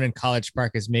 The one in College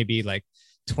Park is maybe like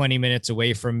 20 minutes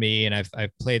away from me, and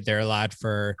I've played there a lot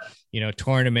for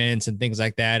tournaments and things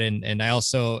like that. And I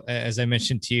also, as I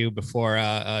mentioned to you before,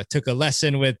 took a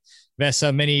lesson with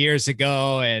Vesa many years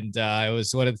ago, and it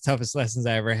was one of the toughest lessons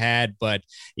I ever had. But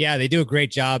yeah, they do a great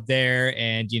job there.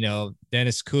 And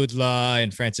Denis Kudla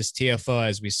and Francis Tiafoe,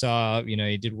 as we saw,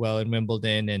 he did well in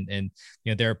Wimbledon, and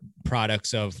they're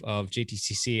products of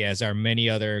JTCC, as are many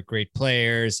other great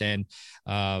players. And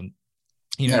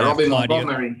Robbie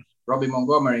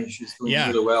Montgomery, she's doing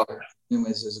really well. Him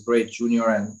is a great junior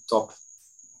and top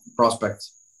prospect.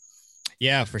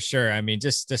 Yeah, for sure. I mean,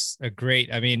 just a great,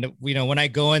 when I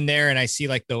go in there and I see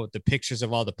like the pictures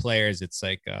of all the players, it's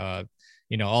like,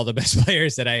 all the best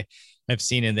players that I have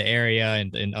seen in the area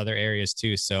and in other areas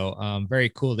too. So very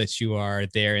cool that you are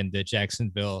there in the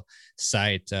Jacksonville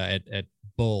site at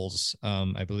Bulls,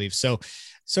 I believe. So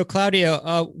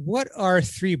Claudio, what are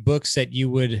 3 books that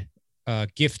you would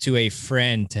gift to a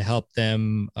friend to help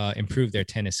them improve their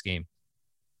tennis game?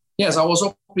 Yes, I was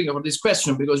hoping for this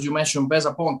question because you mentioned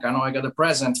Beza Ponka. I got a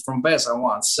present from Beza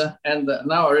once, and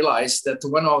now I realized that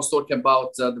when I was talking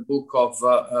about the book of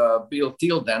Bill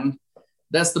Tilden,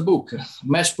 that's the book,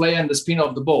 Match Play and the Spin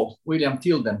of the Ball, William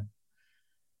Tilden.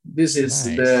 This is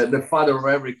nice. the father of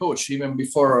every coach, even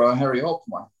before Harry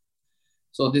Hopman.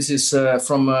 So this is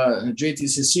from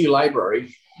JTCC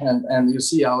library, and you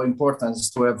see how important it is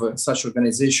to have such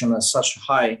organization at such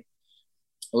high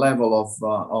level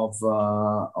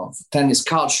of tennis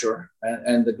culture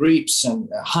and the grips, and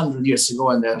 100 years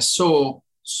ago, and they're so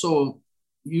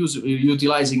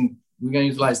utilizing. We can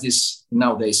utilize this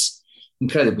nowadays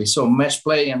incredibly. So Match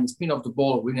Play and the Spin of the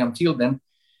Ball, William Tilden.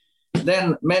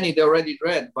 Then many they already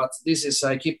read, but this is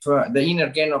I keep The Inner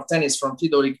Game of Tennis from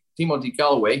Timothy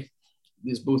Galloway.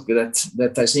 This book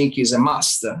that I think is a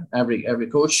must every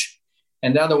coach.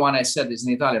 And the other one I said is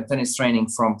in Italian, Tennis Training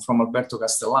from Alberto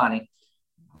Castellani,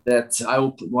 that I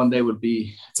hope one day will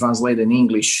be translated in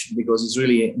English, because it's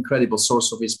really an incredible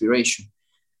source of inspiration.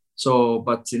 So,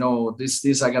 but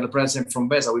this I got a present from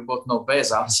Beza. We both know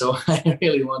Beza, so I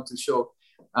really want to show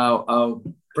how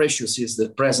precious is the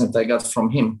present I got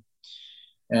from him,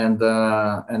 and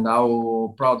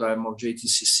how proud I am of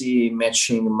JTCC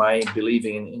matching my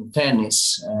believing in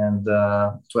tennis, and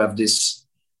to have this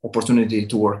opportunity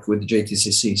to work with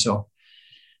JTCC. So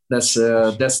that's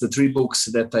the 3 books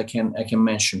that I can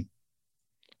mention.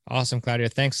 Awesome, Claudio.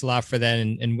 Thanks a lot for that.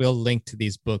 And we'll link to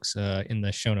these books in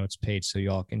the show notes page so you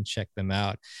all can check them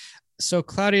out. So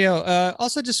Claudio,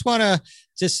 also just want to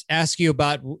ask you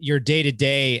about your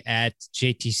day-to-day at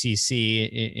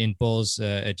JTCC in Bulls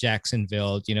at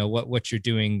Jacksonville, what you're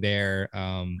doing there.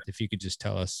 If you could just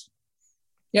tell us.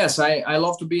 Yes, I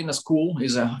love to be in a school.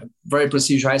 It's a very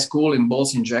prestigious high school in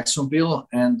Bulls in Jacksonville.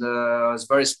 And it's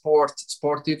very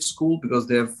sportive school because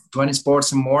they have 20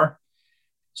 sports and more.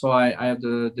 So I have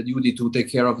the duty to take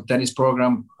care of the tennis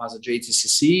program as a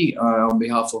JTCC on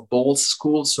behalf of Bulls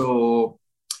School. So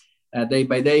day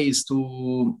by day is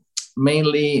to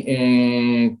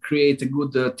mainly create a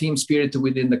good team spirit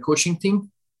within the coaching team.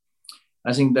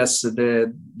 I think that's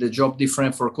the job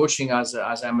different for coaching as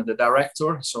I'm the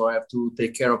director. So I have to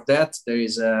take care of that. There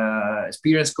is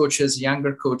experienced coaches,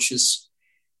 younger coaches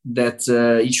that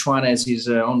each one has his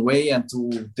own way, and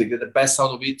to get the best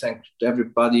out of it. And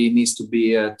everybody needs to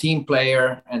be a team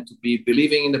player and to be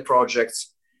believing in the project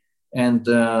and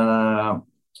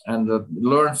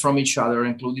learn from each other,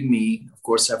 including me. Of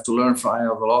course, I have to learn I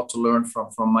have a lot to learn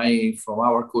from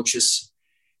our coaches.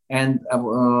 And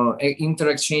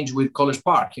inter-exchange with College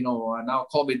Park. Now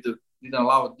COVID didn't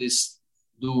allow this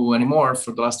do anymore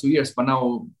for the last 2 years, but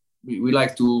now we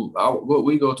like to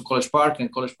we go to College Park, and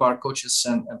College Park coaches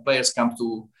and players come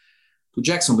to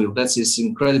Jacksonville. That's this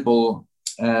incredible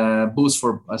boost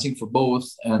for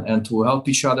both and to help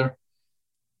each other.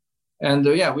 And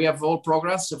we have all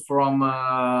programs from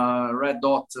Red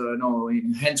Dot,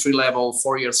 in entry level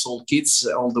 4 years old kids,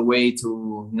 all the way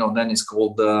to, then it's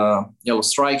called Yellow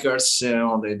Strikers.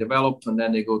 They develop, and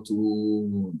then they go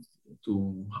to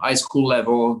high school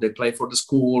level. They play for the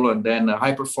school, and then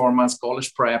high performance,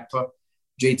 college prep,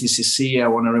 JTCC. I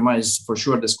want to remind you, for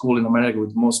sure, the school in America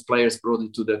with most players brought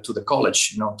it to the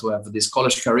college, to have these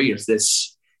college careers.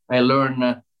 I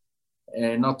learned.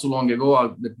 Not too long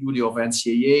ago, the beauty of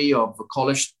NCAA, of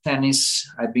college tennis.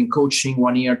 I've been coaching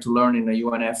 1 year to learn in the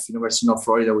UNF, University of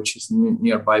Florida, which is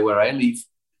nearby where I live.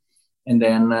 And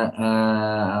then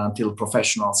until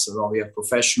professionals. So we have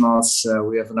professionals.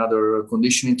 We have another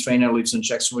conditioning trainer who lives in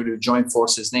Jacksonville who joined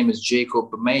forces. His name is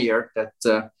Jacob Mayer. That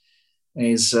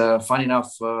is funny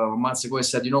enough. Months ago, I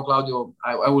said, Claudio,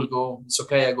 I will go. It's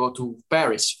okay. I go to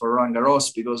Paris for Roland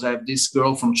Garros because I have this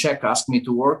girl from Czech asked me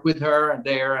to work with her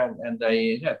there, and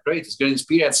great. It's great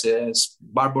experience. It's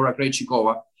Barbara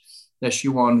Krejcikova that she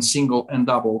won single and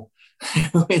double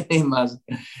with him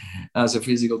as a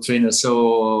physical trainer.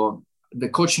 So the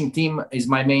coaching team is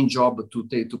my main job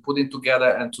to put it together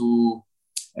and to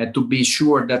be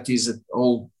sure that is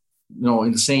all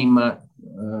in the same.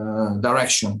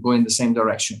 Direction, go in the same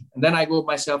direction. And then I go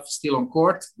myself still on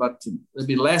court, but a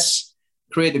bit less.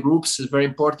 Create the groups. It's very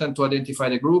important to identify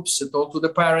the groups, talk to the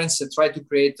parents, and try to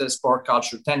create a sport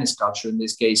culture, tennis culture in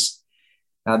this case,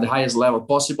 at the highest level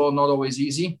possible. Not always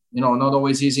easy, not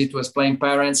always easy to explain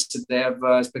parents. They have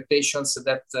expectations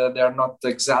that they are not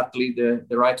exactly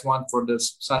the right one for the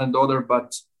son and daughter, but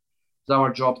it's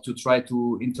our job to try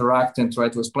to interact and try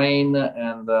to explain.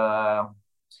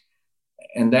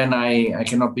 And then I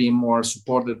cannot be more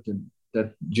supported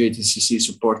that JTCC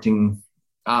supporting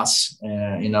us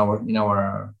in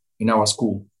our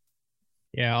school.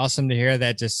 Yeah, awesome to hear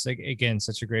that. Just again,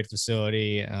 such a great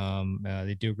facility.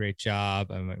 They do a great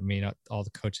job. I mean, all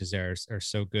the coaches there are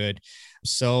so good.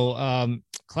 So,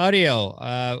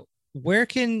 Claudio, where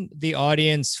can the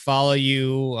audience follow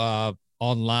you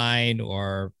online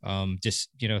or just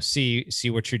see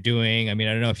what you're doing? I mean,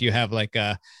 I don't know if you have like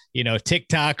a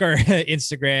TikTok or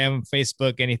Instagram,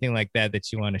 Facebook, anything like that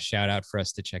you want to shout out for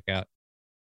us to check out.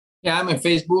 Yeah, I'm on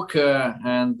Facebook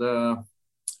and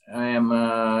I am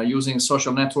using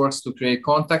social networks to create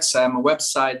contacts. I have a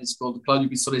website. It's called Claudio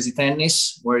Pistolesi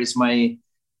Tennis, where is my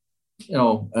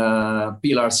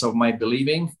pillars of my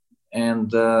believing.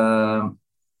 And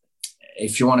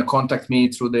if you want to contact me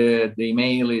through the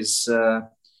email is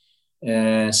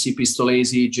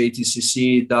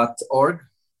cpistolesi@jtcc.org.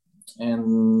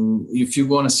 And if you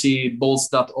want to see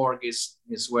Bulls.org is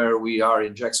where we are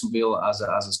in Jacksonville as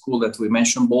a school that we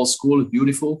mentioned, Bulls School,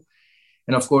 beautiful.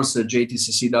 And of course,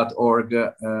 jtcc.org,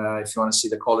 if you want to see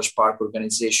the College Park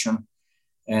organization,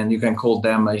 and you can call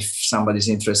them if somebody's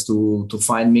interested to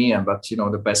find me. But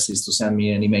the best is to send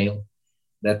me an email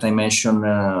that I mentioned,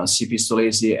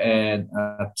 cpistolesi at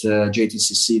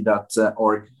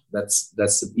jtcc.org. That's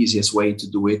the easiest way to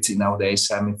do it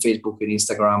nowadays. I'm in Facebook and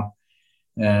Instagram.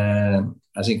 I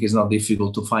think it's not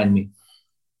difficult to find me.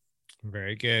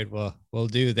 Very good. Well, we'll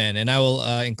do then. And I will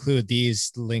include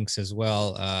these links as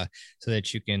well so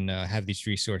that you can have these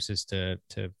resources to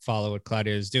follow what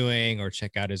Claudio is doing or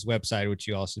check out his website, which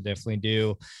you also definitely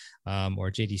do,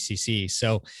 or JDCC.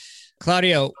 So,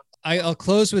 Claudio, I'll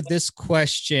close with this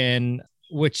question,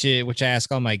 which I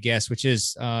ask all my guests, which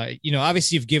is,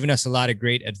 obviously you've given us a lot of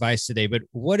great advice today, but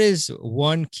what is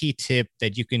one key tip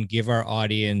that you can give our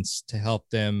audience to help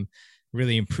them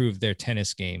really improve their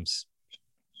tennis games?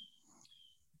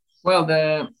 Well,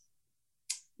 the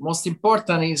most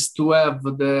important is to have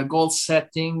the goal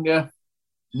setting,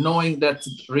 knowing that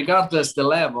regardless the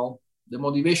level, the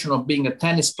motivation of being a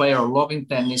tennis player or loving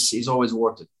tennis is always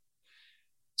worth it.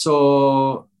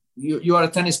 So you are a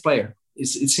tennis player.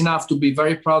 It's enough to be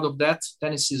very proud of that.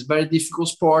 Tennis is a very difficult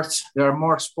sport. There are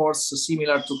more sports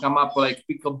similar to come up like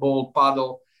pickleball,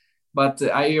 paddle. But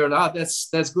I hear that's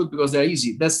good because they're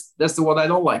easy. That's the one I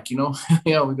don't like,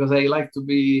 because I like to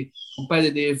be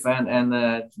competitive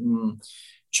and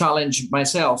challenge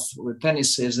myself.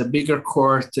 Tennis is a bigger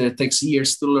court. It takes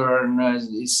years to learn.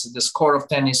 The score of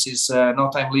tennis is no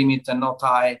time limit and not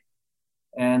high.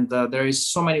 And there is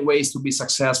so many ways to be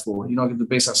successful. To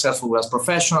be successful as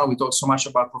professional. We talk so much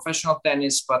about professional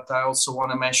tennis, but I also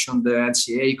want to mention the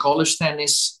NCAA college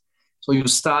tennis. So you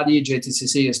study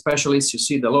JTCC specialists. You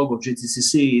see the logo of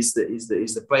JTCC is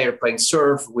the player playing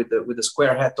serve with the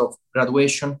square hat of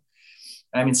graduation.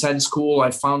 I'm inside the school. I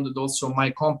founded also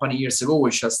my company years ago,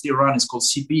 which I still run. It's called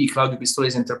CPE, Claudio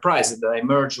Pistolesi Enterprise, that I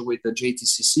merged with the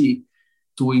JTCC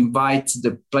to invite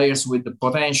the players with the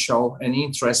potential and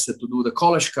interest to do the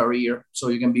college career. So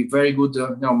you can be very good.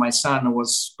 My son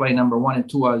was playing number 1 and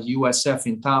 2 at USF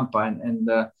in Tampa, and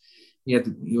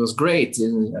he was great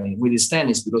with his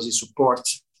tennis because he support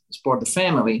the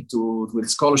family with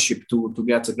scholarship to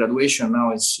get a graduation.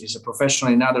 Now he's a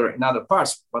professional in other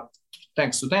parts, but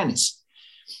thanks to tennis.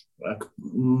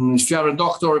 If you are a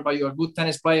doctor, but you're a good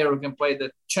tennis player, you can play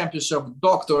the championship of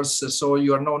doctors. So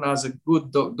you are known as a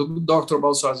good doctor, but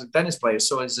also as a tennis player.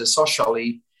 So it's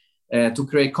socially to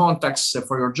create contacts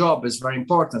for your job is very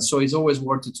important. So it's always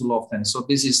worth it to love tennis. So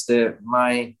this is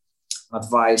my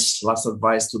last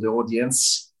advice to the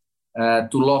audience, to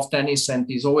love tennis. And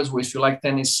it's always, if you like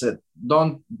tennis,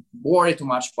 don't worry too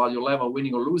much about your level,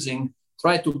 winning or losing.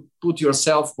 Try to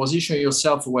position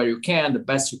yourself where you can, the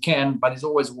best you can, but it's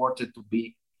always worth it to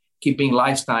be keeping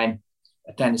lifetime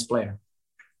a tennis player.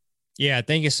 Yeah,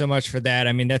 thank you so much for that.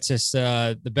 I mean, that's just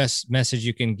the best message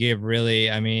you can give,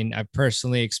 really. I mean, I've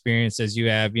personally experienced, as you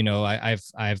have,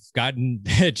 I've gotten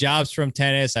jobs from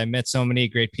tennis. I met so many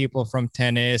great people from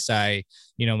tennis.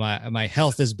 My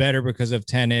health is better because of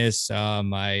tennis.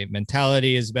 My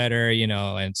mentality is better,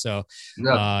 and so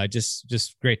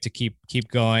just great to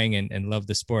keep going and love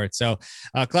the sport. So,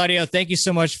 Claudio, thank you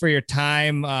so much for your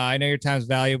time. I know your time's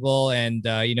valuable, and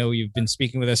you've been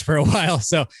speaking with us for a while.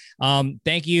 So,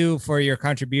 thank you for your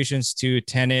contributions to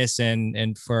tennis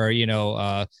and for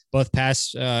both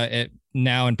past,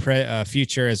 now and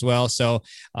future as well. So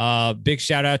big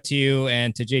shout out to you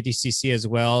and to JTCC as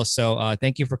well. So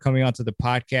thank you for coming on to the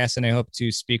podcast, and I hope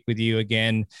to speak with you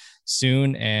again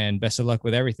soon, and best of luck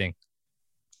with everything.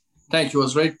 Thank you. It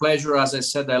was a great pleasure. As I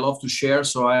said, I love to share.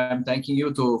 So I'm thanking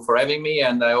you for having me,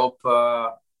 and I hope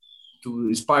to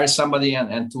inspire somebody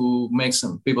and to make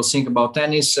some people think about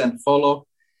tennis and follow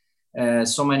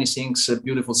so many things,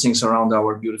 beautiful things around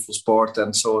our beautiful sport.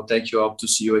 And so thank you. I hope to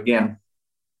see you again.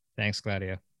 Thanks,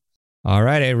 Claudio. All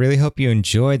right. I really hope you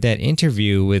enjoyed that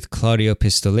interview with Claudio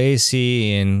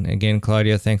Pistolesi. And again,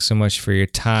 Claudio, thanks so much for your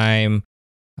time.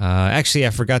 Actually,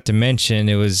 I forgot to mention,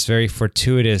 it was very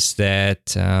fortuitous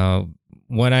that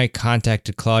when I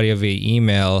contacted Claudio via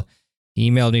email, he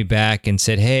emailed me back and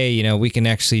said, hey, we can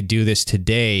actually do this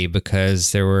today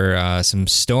because there were some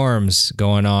storms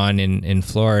going on in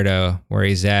Florida where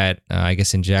he's at, I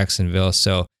guess in Jacksonville.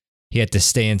 So he had to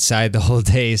stay inside the whole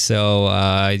day. So,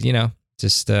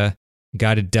 just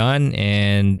got it done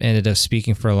and ended up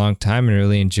speaking for a long time, and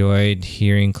really enjoyed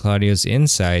hearing Claudio's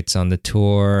insights on the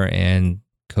tour and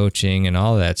coaching and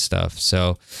all of that stuff.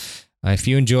 So if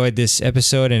you enjoyed this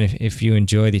episode, and if you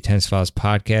enjoy the Tennis Files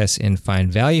podcast and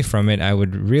find value from it, I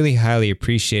would really highly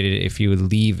appreciate it if you would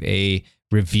leave a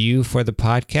review for the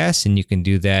podcast. And you can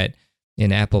do that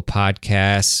in Apple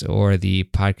Podcasts or the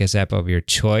podcast app of your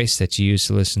choice that you use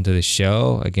to listen to the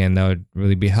show. Again, that would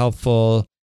really be helpful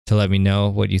to let me know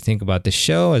what you think about the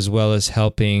show, as well as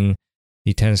helping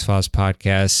the Tennis Files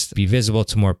podcast be visible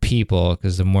to more people,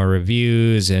 because the more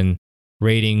reviews and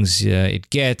ratings it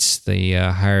gets, the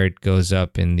higher it goes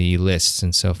up in the lists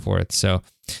and so forth. So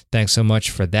thanks so much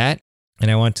for that.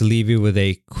 And I want to leave you with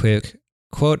a quick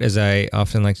quote, as I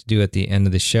often like to do at the end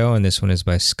of the show, and this one is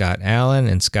by Scott Allen.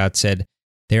 And Scott said,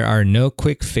 "There are no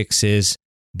quick fixes,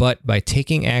 but by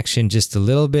taking action just a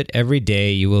little bit every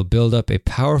day, you will build up a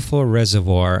powerful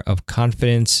reservoir of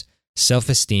confidence,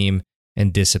 self-esteem,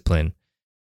 and discipline."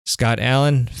 Scott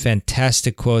Allen,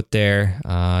 fantastic quote there.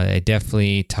 I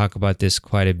definitely talk about this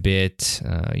quite a bit,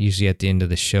 usually at the end of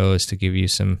the shows to give you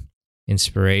some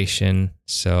inspiration.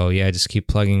 So yeah, just keep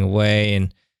plugging away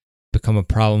and become a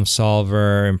problem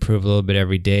solver, improve a little bit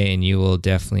every day, and you will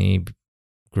definitely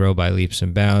grow by leaps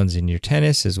and bounds in your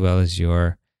tennis as well as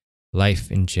your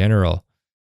life in general.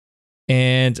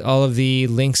 And all of the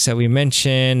links that we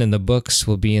mentioned and the books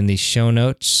will be in the show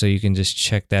notes, so you can just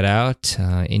check that out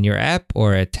in your app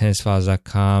or at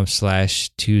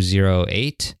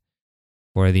tennisfiles.com/208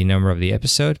 for the number of the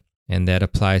episode. And that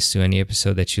applies to any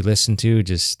episode that you listen to.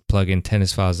 Just plug in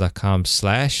tennisfiles.com/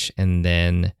 and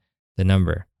then the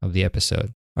number of the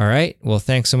episode. All right. Well,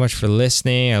 thanks so much for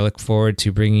listening. I look forward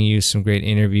to bringing you some great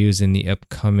interviews in the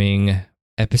upcoming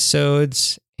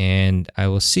episodes. And I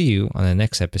will see you on the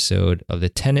next episode of the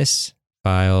Tennis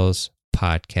Files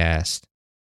Podcast.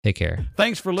 Take care.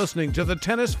 Thanks for listening to the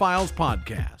Tennis Files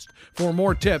Podcast. For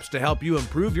more tips to help you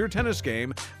improve your tennis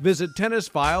game, visit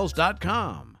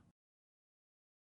tennisfiles.com.